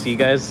NPC,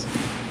 guys.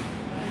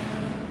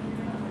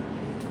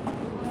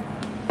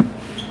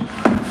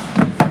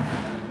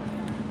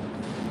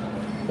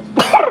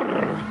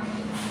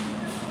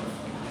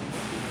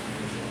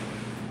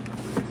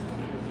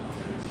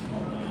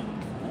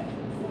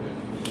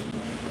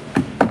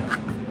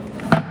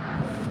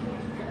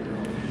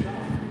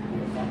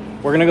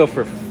 We're gonna go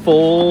for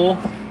full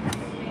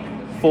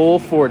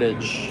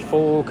fortage,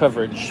 full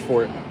coverage,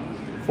 fort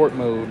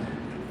mode.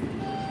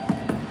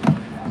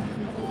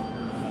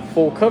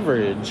 Full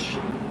coverage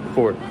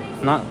fort,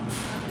 not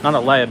a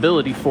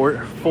liability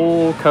fort,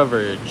 full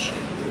coverage.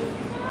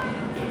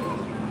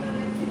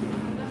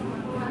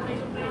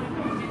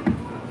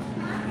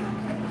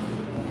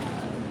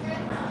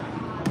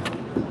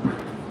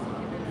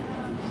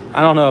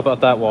 I don't know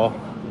about that wall.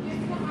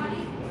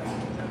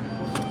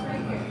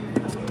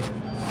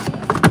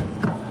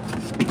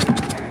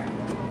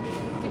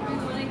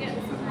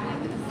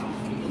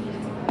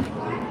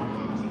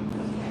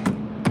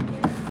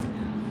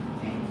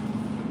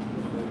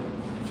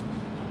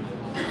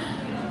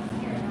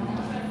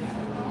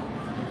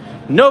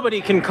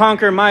 Nobody can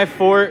conquer my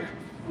fort.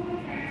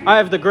 I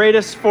have the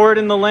greatest fort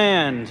in the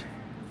land.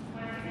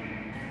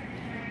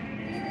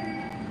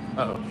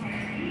 Uh-oh.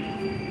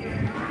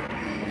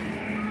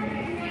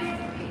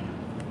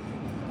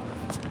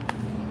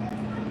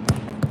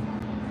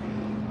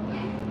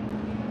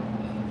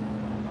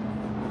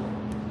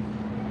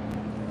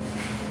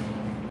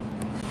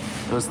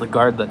 It was the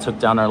guard that took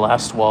down our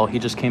last wall. He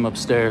just came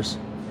upstairs.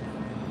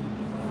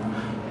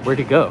 Where'd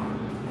he go?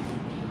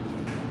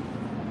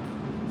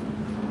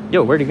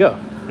 Yo, where'd he go?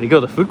 Did he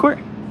go to the food court?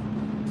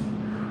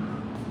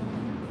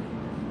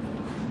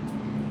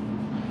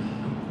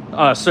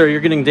 Sir,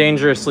 you're getting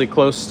dangerously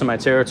close to my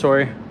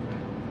territory.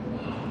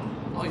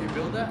 Oh, you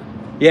build that?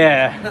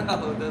 Yeah.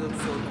 Oh, that looks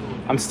so cool.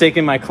 I'm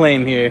staking my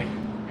claim here.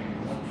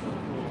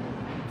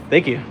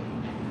 Thank you.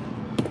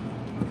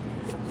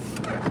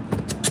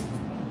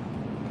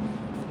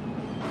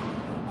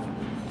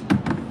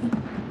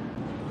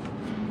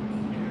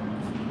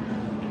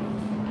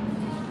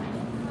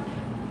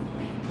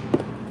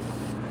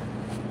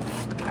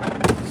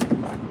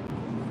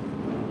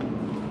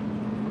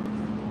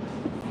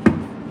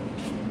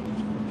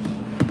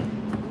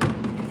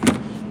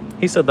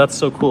 He said that's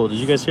so cool. Did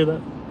you guys hear that?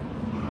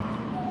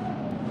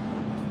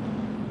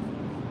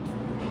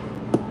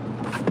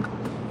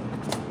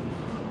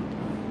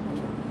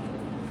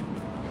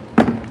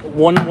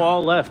 One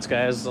wall left,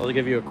 guys. I'll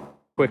give you a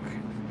quick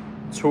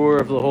tour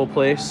of the whole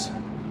place.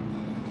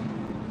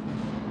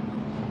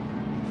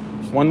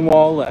 One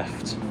wall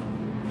left.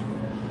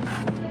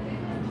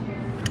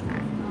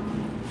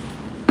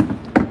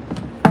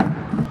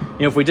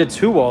 You know, if we did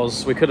 2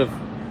 walls, we could have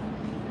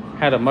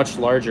had a much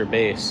larger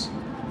base.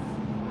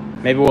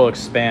 Maybe we'll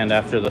expand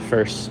after the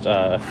first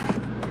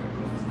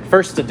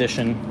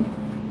edition.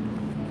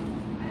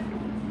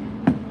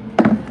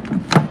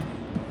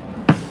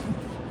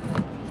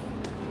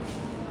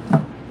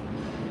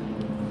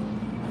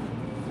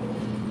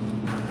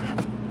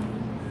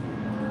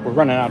 We're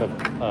running out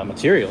of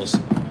materials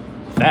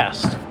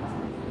fast.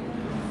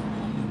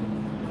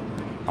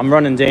 I'm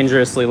running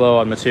dangerously low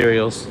on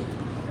materials.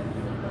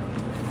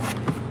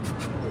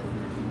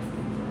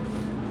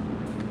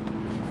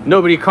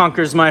 Nobody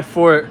conquers my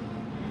fort.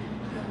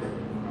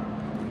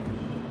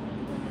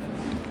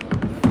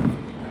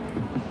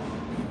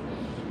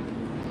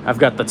 I've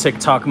got the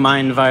TikTok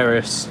mind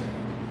virus.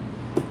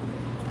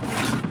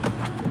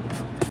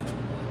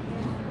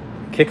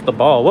 Kick the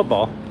ball. What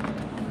ball?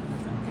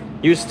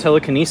 Use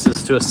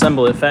telekinesis to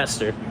assemble it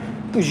faster.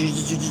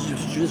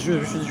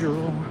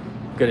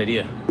 Good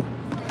idea.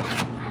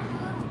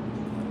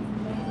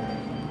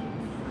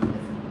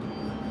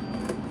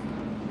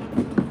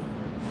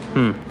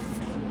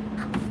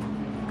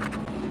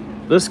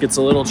 This gets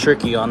a little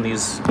tricky on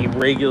these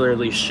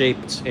irregularly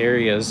shaped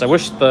areas. I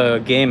wish the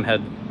game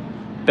had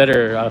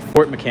better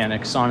fort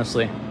mechanics,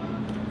 honestly.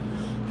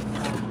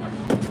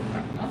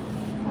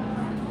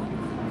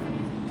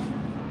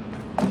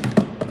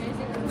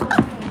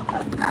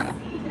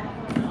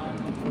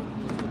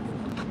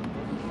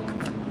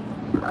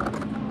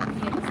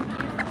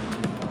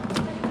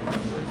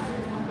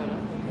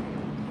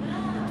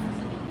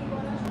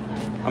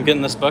 I'm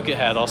getting this bucket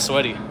hat all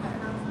sweaty.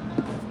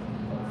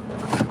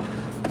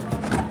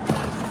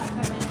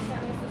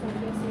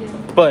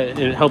 But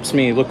it helps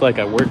me look like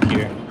I work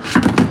here.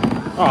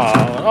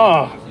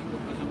 Oh,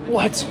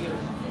 what?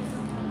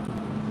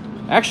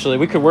 Actually,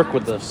 we could work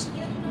with this.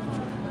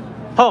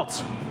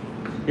 Halt!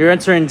 You're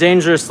entering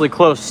dangerously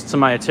close to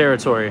my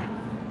territory.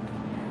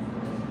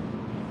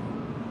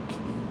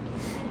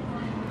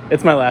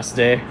 It's my last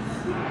day.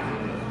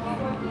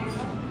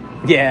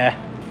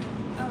 Yeah.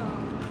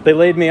 They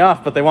laid me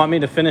off, but they want me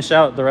to finish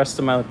out the rest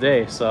of my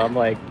day, so I'm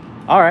like,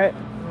 all right.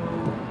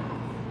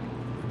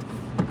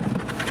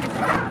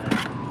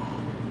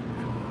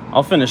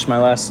 I'll finish my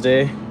last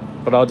day,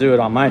 but I'll do it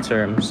on my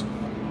terms.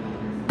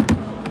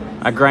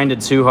 I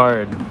grinded too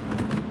hard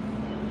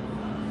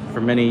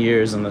for many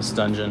years in this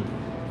dungeon.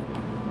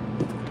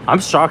 I'm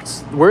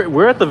shocked.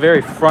 We're at the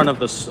very front of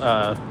this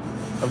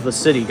of the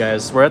city,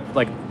 guys. We're at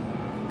like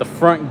the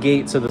front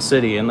gate to the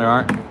city, and there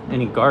aren't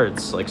any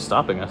guards like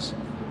stopping us.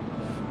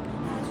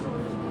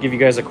 Give you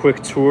guys a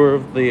quick tour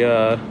of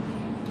the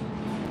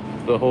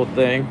whole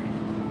thing.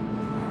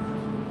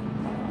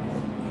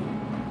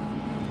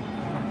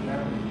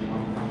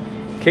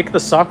 Kick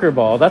the soccer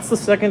ball. That's the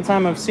second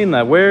time I've seen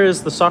that. Where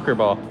is the soccer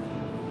ball?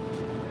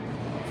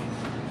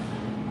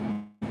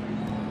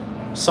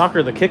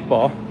 Soccer the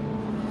kickball.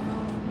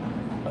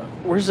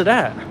 Where's it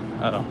at?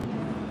 Oh.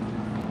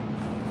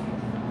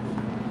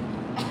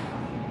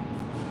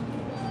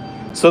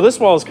 So this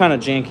wall is kind of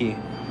janky,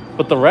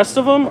 but the rest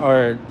of them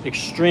are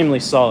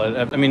extremely solid.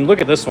 I mean, look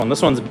at this one.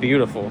 This one's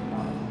beautiful.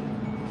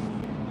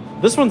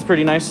 This one's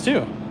pretty nice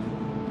too.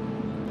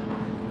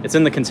 It's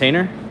in the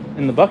container,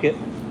 in the bucket.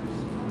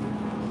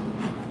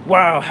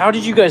 Wow, how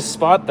did you guys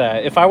spot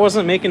that? If I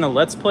wasn't making a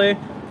Let's Play,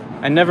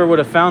 I never would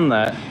have found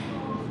that.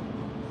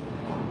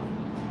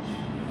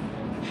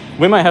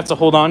 We might have to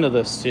hold on to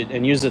this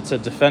and use it to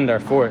defend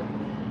our fort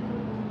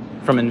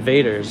from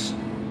invaders.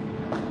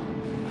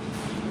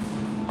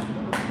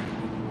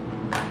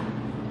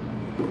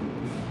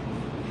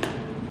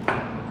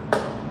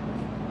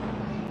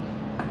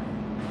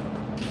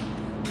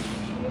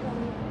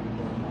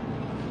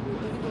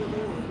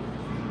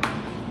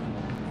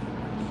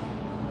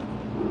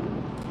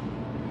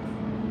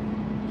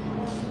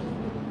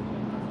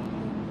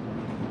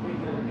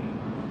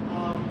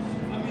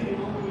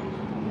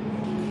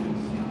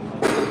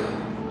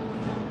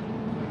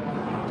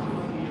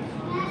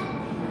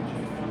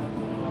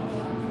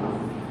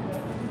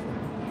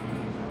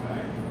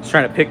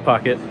 Trying to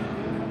pickpocket.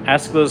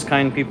 Ask those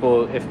kind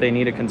people if they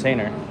need a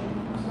container.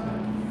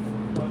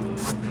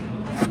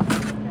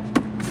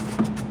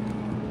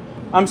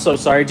 I'm so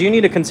sorry. Do you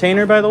need a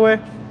container, by the way?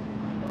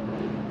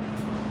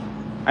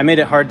 I made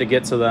it hard to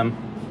get to them.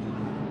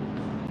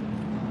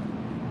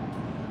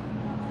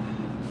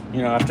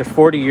 You know, after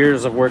 40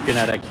 years of working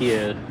at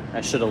IKEA,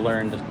 I should have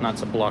learned not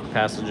to block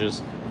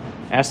passages.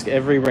 Ask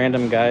every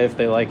random guy if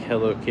they like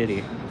Hello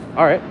Kitty.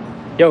 All right.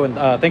 Yo, and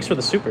thanks for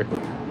the super.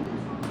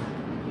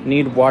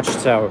 Need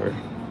watchtower.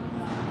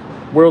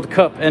 World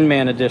Cup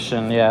Nman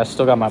edition. Yeah, I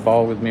still got my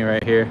ball with me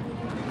right here.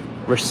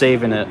 We're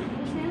saving it.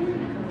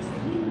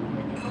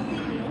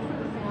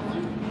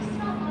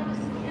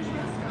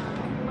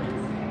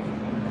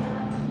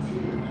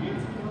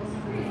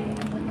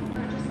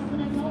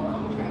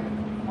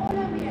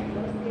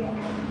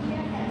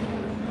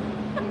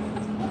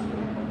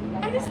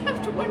 I just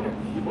have to wonder,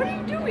 what are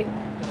you doing?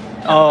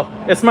 Oh,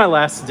 it's my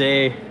last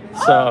day.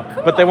 So, Oh,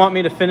 cool. But they want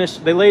me to finish.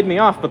 They laid me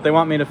off, but they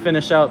want me to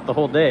finish out the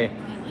whole day.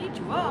 They laid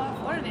you off.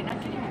 What are they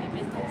not getting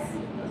any business?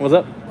 What's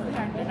up?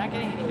 They're not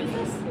getting any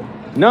business.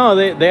 No,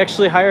 they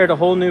actually hired a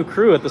whole new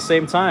crew at the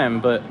same time,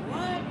 but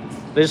What?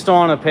 they just don't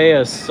want to pay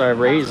us our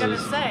raises. I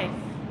was gonna say,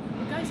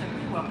 you guys are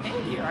pretty well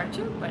paid here, aren't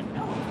you? But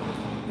no.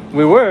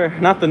 We were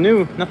not the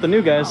new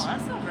guys. Oh,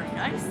 that's not very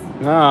nice.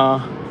 No.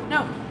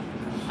 No.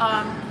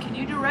 Can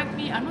you direct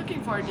me? I'm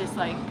looking for just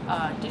like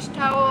dish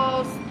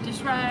towels,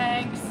 dish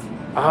rags.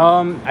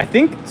 I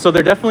think so.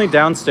 They're definitely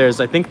downstairs.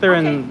 I think they're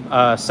in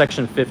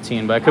section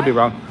 15, but I could be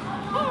wrong.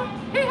 Oh,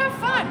 hey, have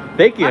fun.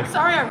 Thank you. I'm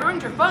sorry I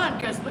ruined your fun,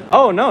 because look.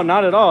 Oh no,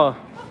 not at all.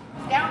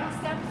 Down the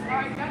steps. All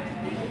right,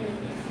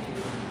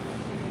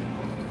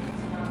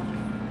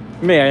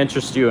 good. May I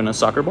interest you in a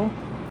soccer ball?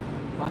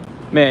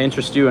 May I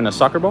interest you in a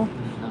soccer ball?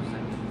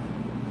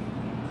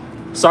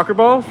 Soccer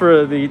ball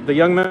for the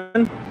young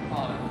men?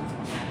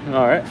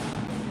 All right.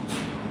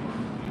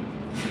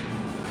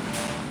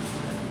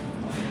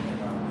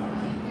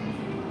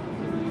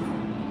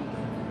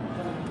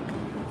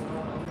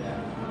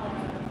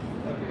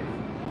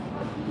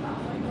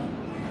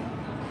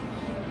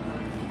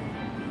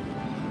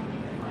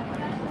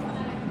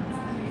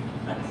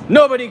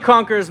 Nobody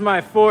conquers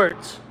my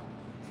fort.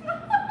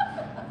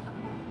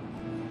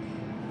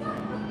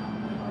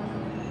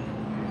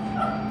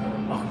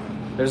 Oh,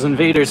 there's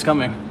invaders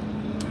coming.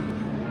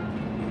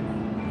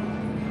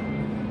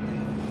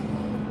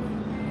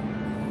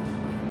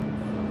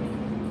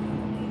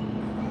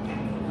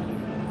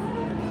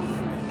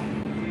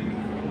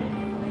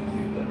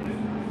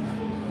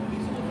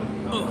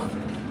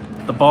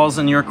 The ball's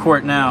in your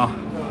court now.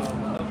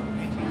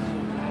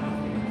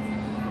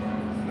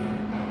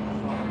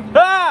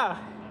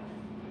 Ah!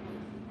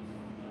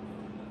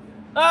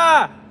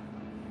 Ah!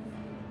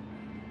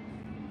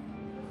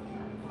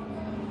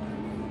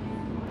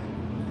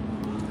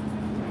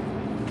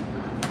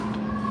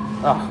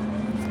 Oh,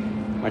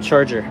 my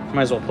charger.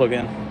 Might as well plug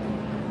in.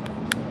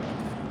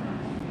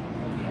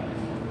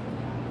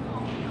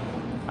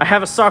 I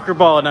have a soccer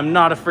ball and I'm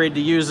not afraid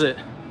to use it.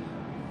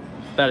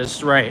 That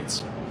is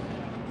right.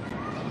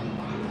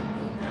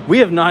 We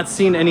have not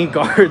seen any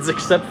guards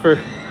except for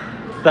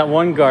that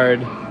one guard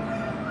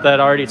that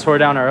already tore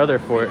down our other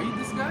fort.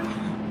 This guy?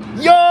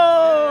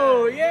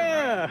 Yo!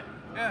 Yeah!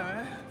 Yeah,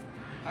 man.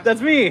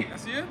 That's me.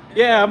 That's you?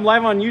 Yeah, I'm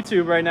live on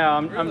YouTube right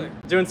now. Really?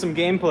 I'm doing some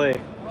gameplay.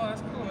 Oh,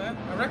 that's cool, man.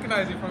 I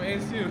recognize you from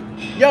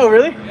ASU. Yo,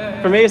 really?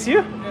 Yeah. From ASU?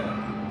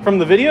 Yeah. From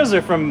the videos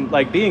or from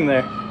like being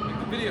there?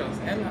 Like the videos.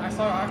 And I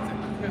saw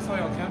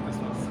you on campus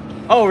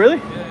once. Oh, really?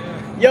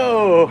 Yeah.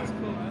 Yo! That's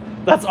cool,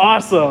 man. That's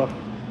awesome.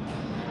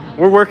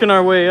 We're working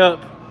our way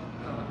up.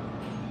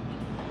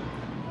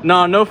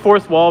 No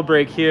fourth wall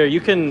break here.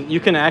 You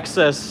can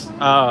access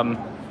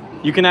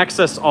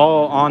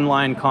all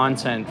online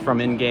content from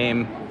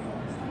in-game.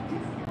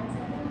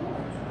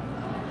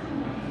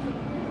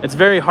 It's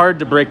very hard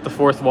to break the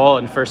fourth wall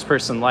in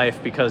first-person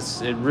life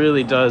because it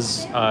really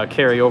does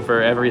carry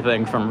over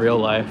everything from real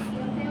life.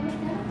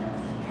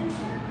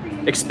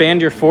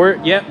 Expand your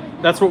fort. Yep,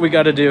 that's what we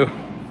got to do.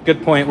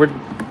 Good point. We're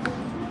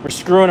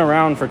screwing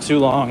around for too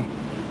long.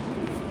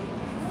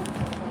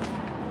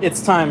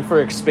 It's time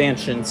for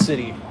expansion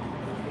city.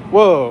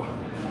 Whoa.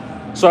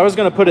 So I was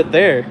gonna put it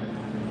there,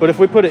 but if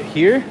we put it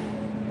here,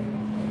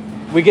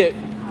 we get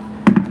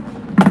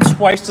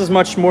twice as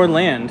much more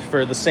land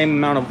for the same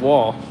amount of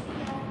wall.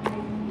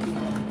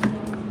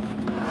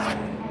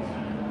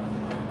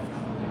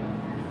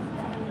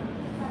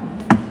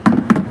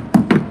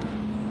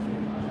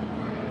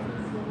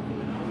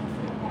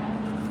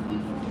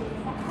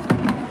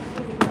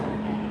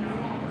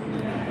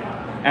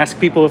 Ask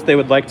people if they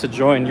would like to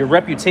join. Your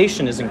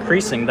reputation is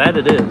increasing. That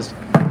it is.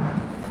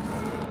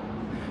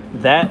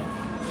 That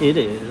it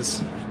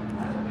is.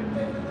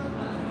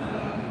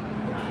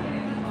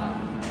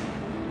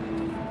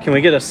 Can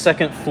we get a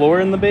second floor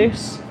in the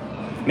base?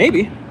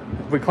 Maybe.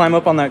 If we climb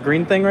up on that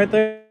green thing right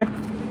there.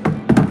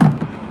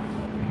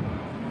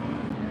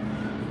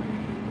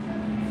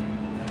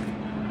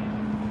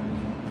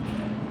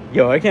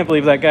 Yo, I can't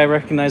believe that guy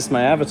recognized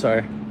my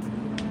avatar.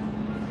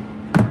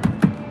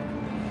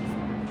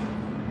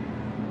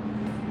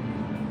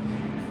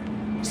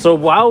 So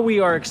while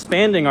we are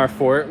expanding our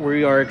fort,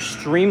 we are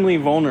extremely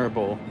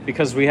vulnerable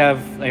because we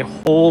have a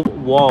whole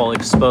wall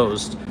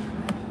exposed.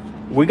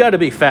 We got to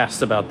be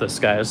fast about this,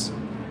 guys.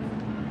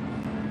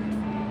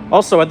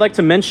 Also, I'd like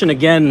to mention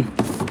again,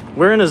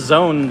 we're in a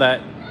zone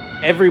that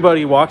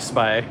everybody walks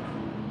by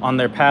on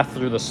their path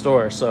through the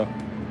store. So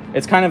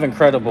it's kind of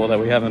incredible that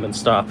we haven't been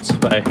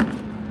stopped by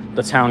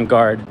the town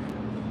guard.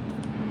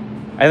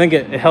 I think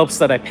it helps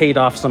that I paid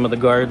off some of the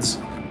guards.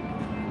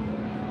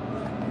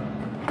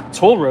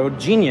 Toll road,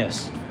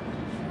 genius.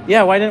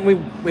 Yeah, why didn't we,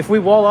 if we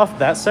wall off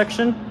that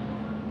section,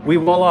 we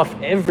wall off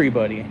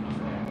everybody.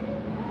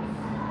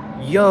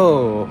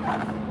 Yo,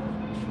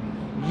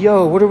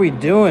 what are we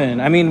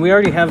doing? I mean, we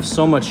already have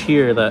so much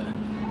here that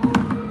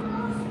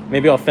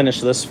maybe I'll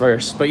finish this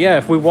first. But yeah,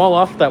 if we wall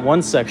off that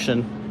one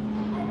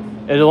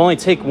section, it'll only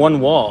take one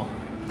wall.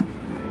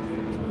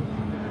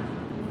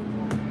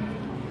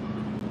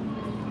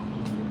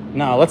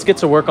 Now, let's get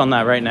to work on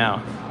that right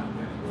now.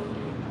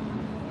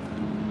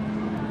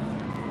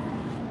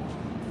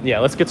 Yeah,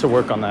 let's get to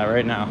work on that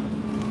right now.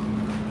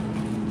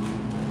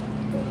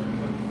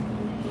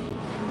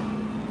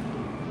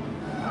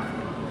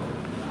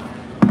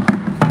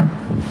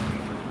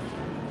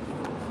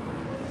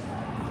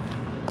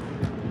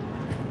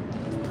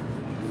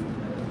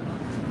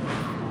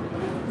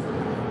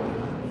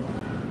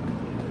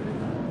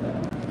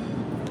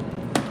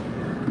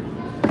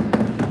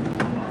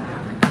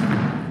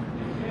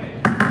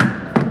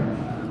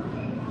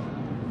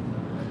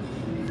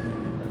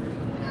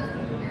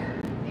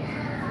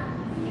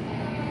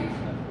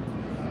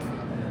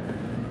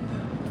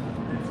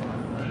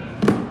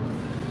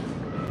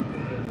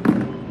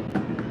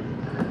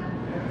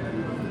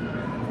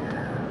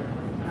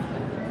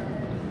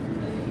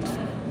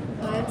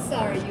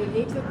 Sorry, you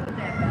need to put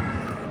that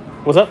back.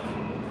 What's up?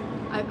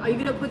 Are you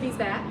gonna put these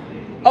back?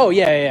 Oh,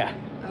 yeah.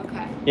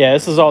 Okay. Yeah,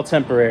 this is all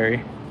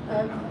temporary.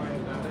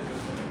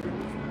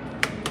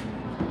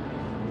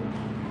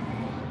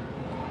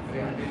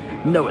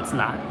 No, it's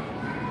not.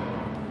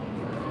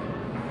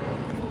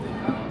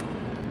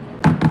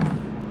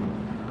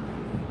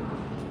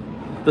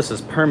 This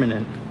is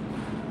permanent.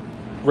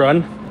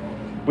 Run?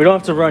 We don't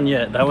have to run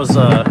yet. That was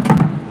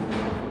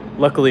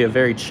luckily a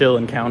very chill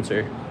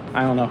encounter.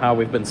 I don't know how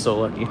we've been so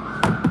lucky.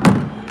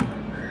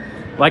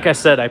 Like I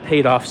said, I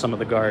paid off some of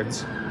the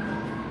guards.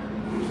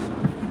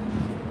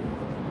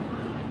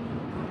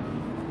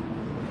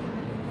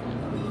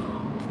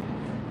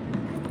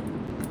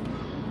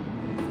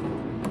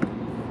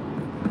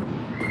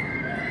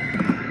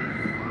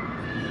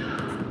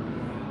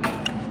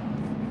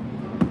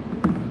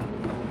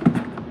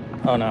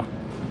 Oh no.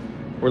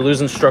 We're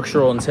losing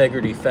structural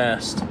integrity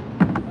fast.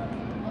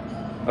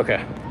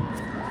 Okay.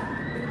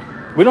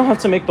 We don't have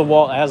to make the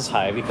wall as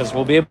high because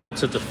we'll be able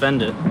to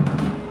defend it.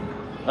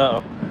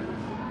 Uh-oh.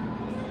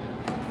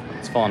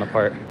 It's falling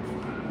apart.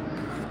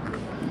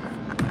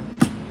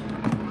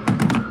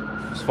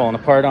 It's falling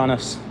apart on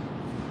us.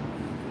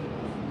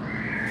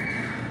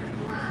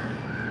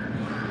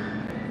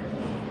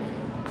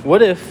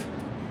 What if...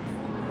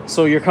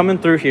 So you're coming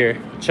through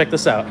here. Check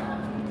this out.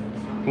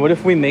 What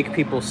if we make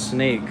people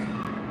snake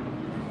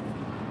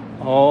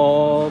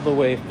all the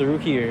way through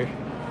here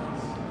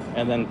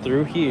and then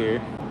through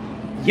here?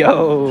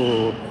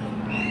 Yo!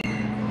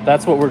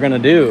 That's what we're gonna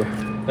do.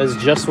 That's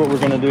just what we're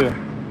gonna do.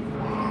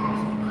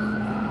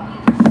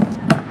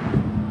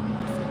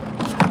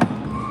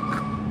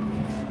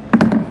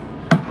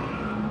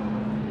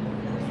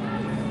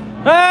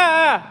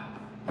 Ah!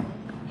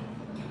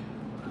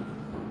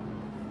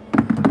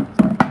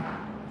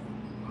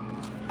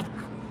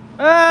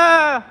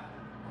 Ah!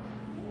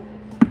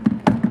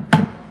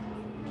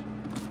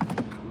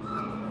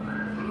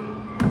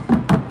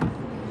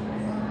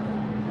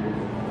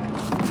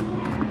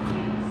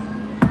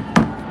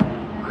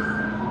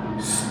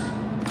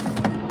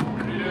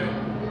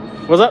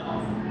 What's up?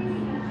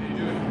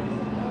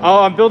 Oh,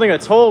 I'm building a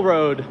toll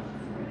road.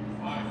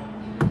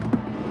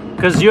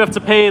 Because you have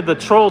to pay the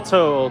troll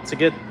toll to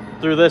get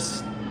through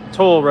this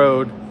toll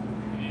road.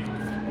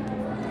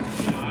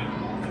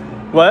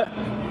 What?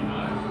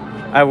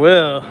 I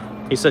will.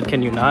 He said,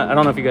 can you not? I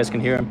don't know if you guys can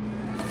hear him.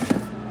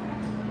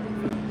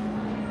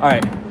 All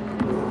right.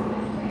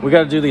 We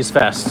got to do these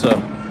fast,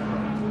 so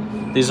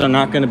these are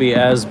not going to be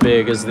as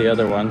big as the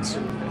other ones.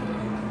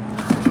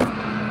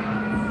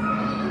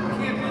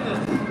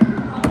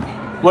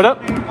 What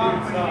up?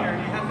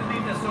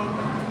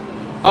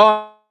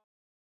 Oh.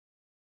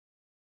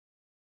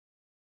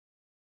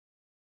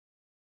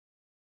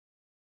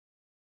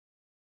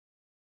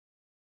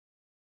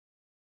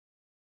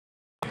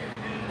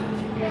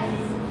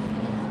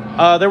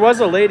 There was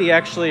a lady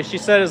actually. She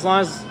said as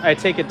long as I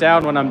take it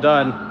down when I'm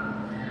done.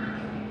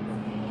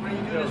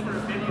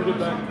 Put it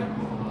back.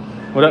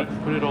 What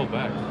up? Put it all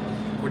back.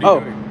 What are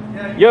you doing?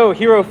 Yo,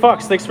 Hero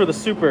Fox, thanks for the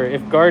super.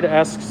 If guard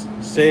asks,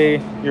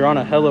 say you're on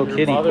a Hello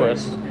Kitty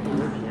quest.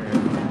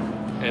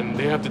 And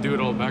they have to do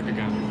it all back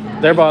again.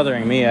 They're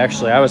bothering me,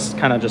 actually. I was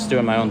kind of just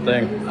doing my own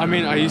thing. I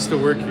mean, I used to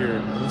work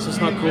here. It's just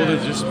not cool to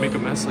just make a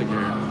mess like here.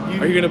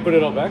 Are you gonna put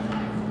it all back?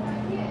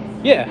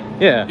 Yeah,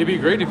 yeah. It'd be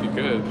great if you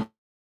could.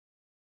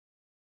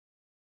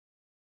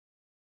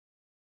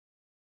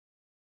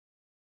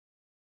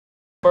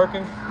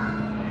 Parking?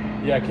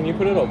 Yeah, can you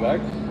put it all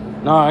back?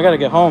 No, I gotta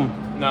get home.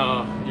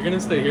 No, you're gonna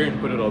stay here and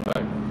put it all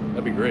back.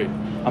 That'd be great.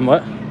 I'm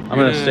what? I'm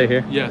gonna stay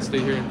here. Yeah, stay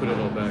here and put it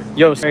all back.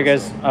 Yo, sorry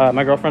guys.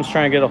 My girlfriend's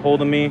trying to get a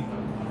hold of me.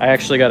 I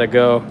actually gotta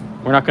go.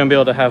 We're not gonna be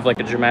able to have like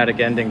a dramatic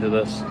ending to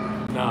this.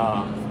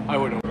 Nah, I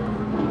wouldn't.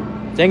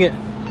 Dang it.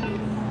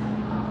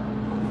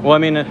 Well, I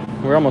mean,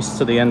 we're almost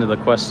to the end of the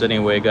quest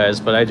anyway, guys,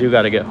 but I do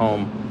gotta get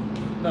home.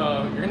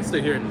 No, you're gonna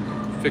stay here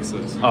and fix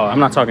this. Oh, I'm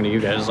not talking to you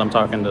guys. I'm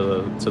talking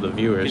to the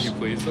viewers. Can you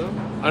please though?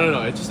 I don't know.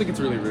 I just think it's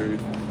really rude.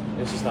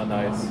 It's just not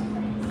nice.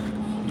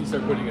 You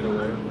start putting it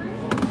away.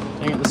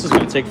 Dang it, this is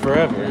gonna take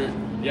forever.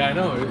 Yeah, I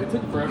know. It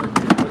took forever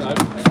for you, but I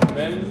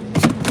commend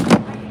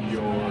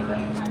your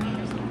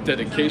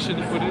dedication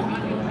to put it.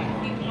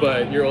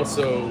 But you're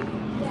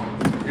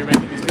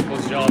making these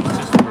people's jobs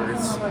just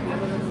worse.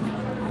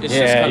 It's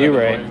just kind you're of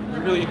right. annoying. You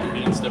really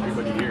inconvenienced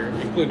everybody here,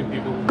 including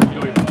people who you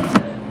don't even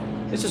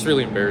know. It's just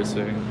really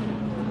embarrassing.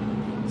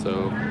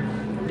 So.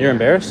 You're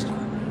embarrassed?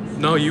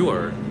 No, you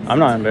are. I'm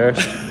not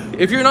embarrassed.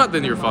 If you're not,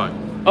 then you're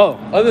fine. Oh.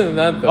 Other than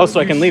that, though. Oh, so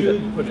I can leave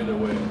it. Put it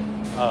away.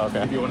 Oh,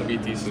 okay. If you want to be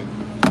decent.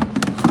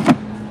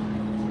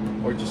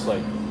 Or just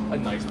like a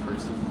nice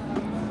person.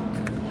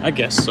 I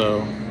guess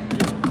so.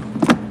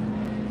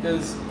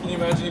 Because can you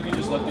imagine if you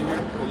just left it here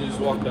and you just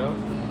walked out?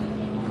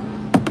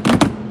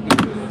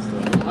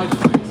 I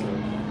just think so.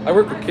 I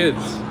work with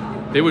kids.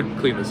 They would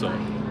clean this up.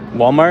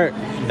 Walmart,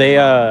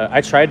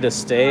 I tried to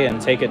stay and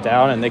take it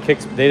down, and they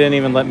didn't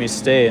even let me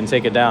stay and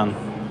take it down.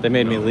 They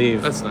made me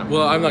leave. That's not.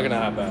 Well, I'm not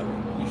gonna have that.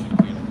 You should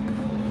clean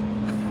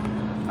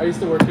it. I used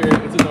to work here.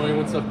 It's annoying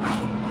when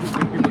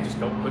people just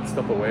don't put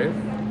stuff away,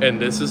 and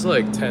this is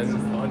like 10,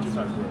 100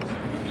 times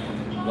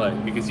worse.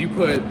 Like because you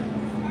put.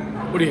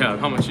 What do you have?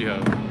 How much do you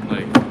have?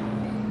 Like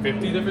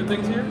 50 different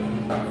things here?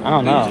 I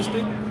don't know.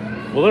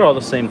 Well, they're all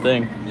the same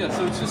thing. Yeah,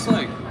 so it's just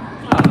like,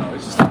 I don't know,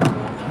 it's just not cool.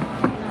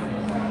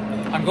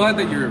 I'm glad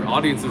that your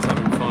audience is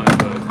having fun,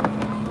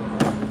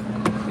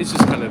 but it's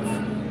just kind of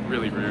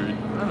really rude.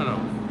 I don't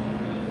know.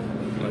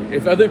 Like,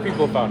 if other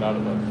people found out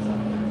about it.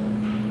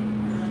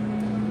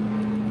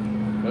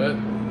 But,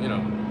 you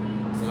know,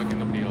 we're like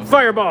nobody else.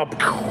 Fireball!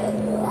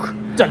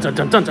 Dun dun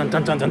dun dun dun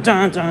dun dun dun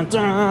dun dun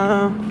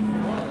dun.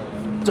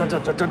 Dun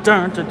dun dun dun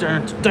dun dun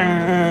dun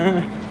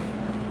dun.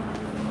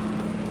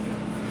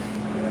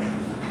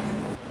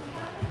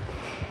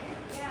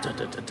 Dun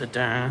dun dun dun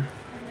dun.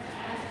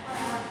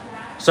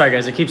 Sorry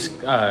guys, it keeps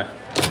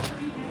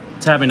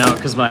tabbing out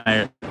because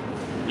my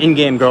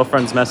in-game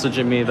girlfriend's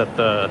messaging me that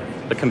the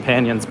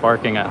companion's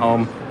barking at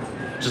home,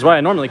 which is why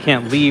I normally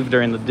can't leave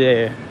during the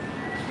day,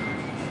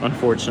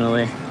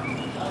 unfortunately.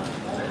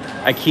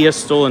 IKEA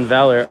stolen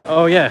valor.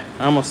 Oh yeah,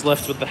 I almost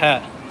left with the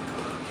hat.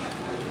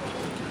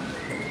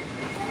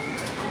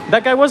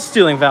 That guy was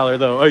stealing valor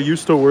though. I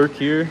used to work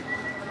here.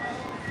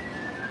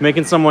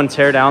 Making someone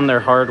tear down their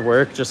hard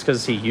work just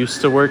because he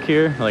used to work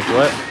here? Like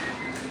what?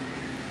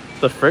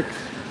 The frick?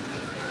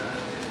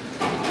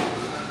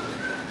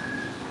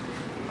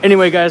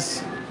 Anyway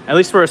guys, at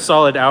least we're a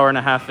solid hour and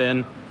a half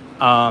in.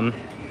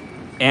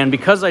 And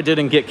because I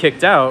didn't get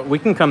kicked out, we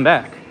can come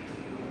back.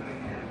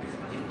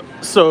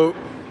 So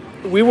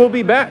we will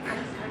be back.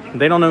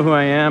 They don't know who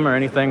I am or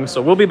anything,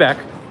 so we'll be back.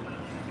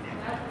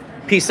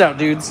 Peace out,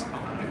 dudes.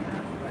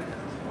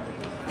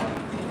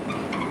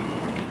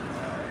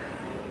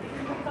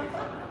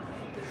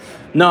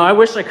 No, I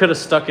wish I could have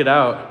stuck it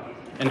out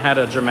and had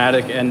a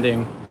dramatic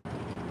ending.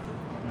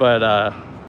 But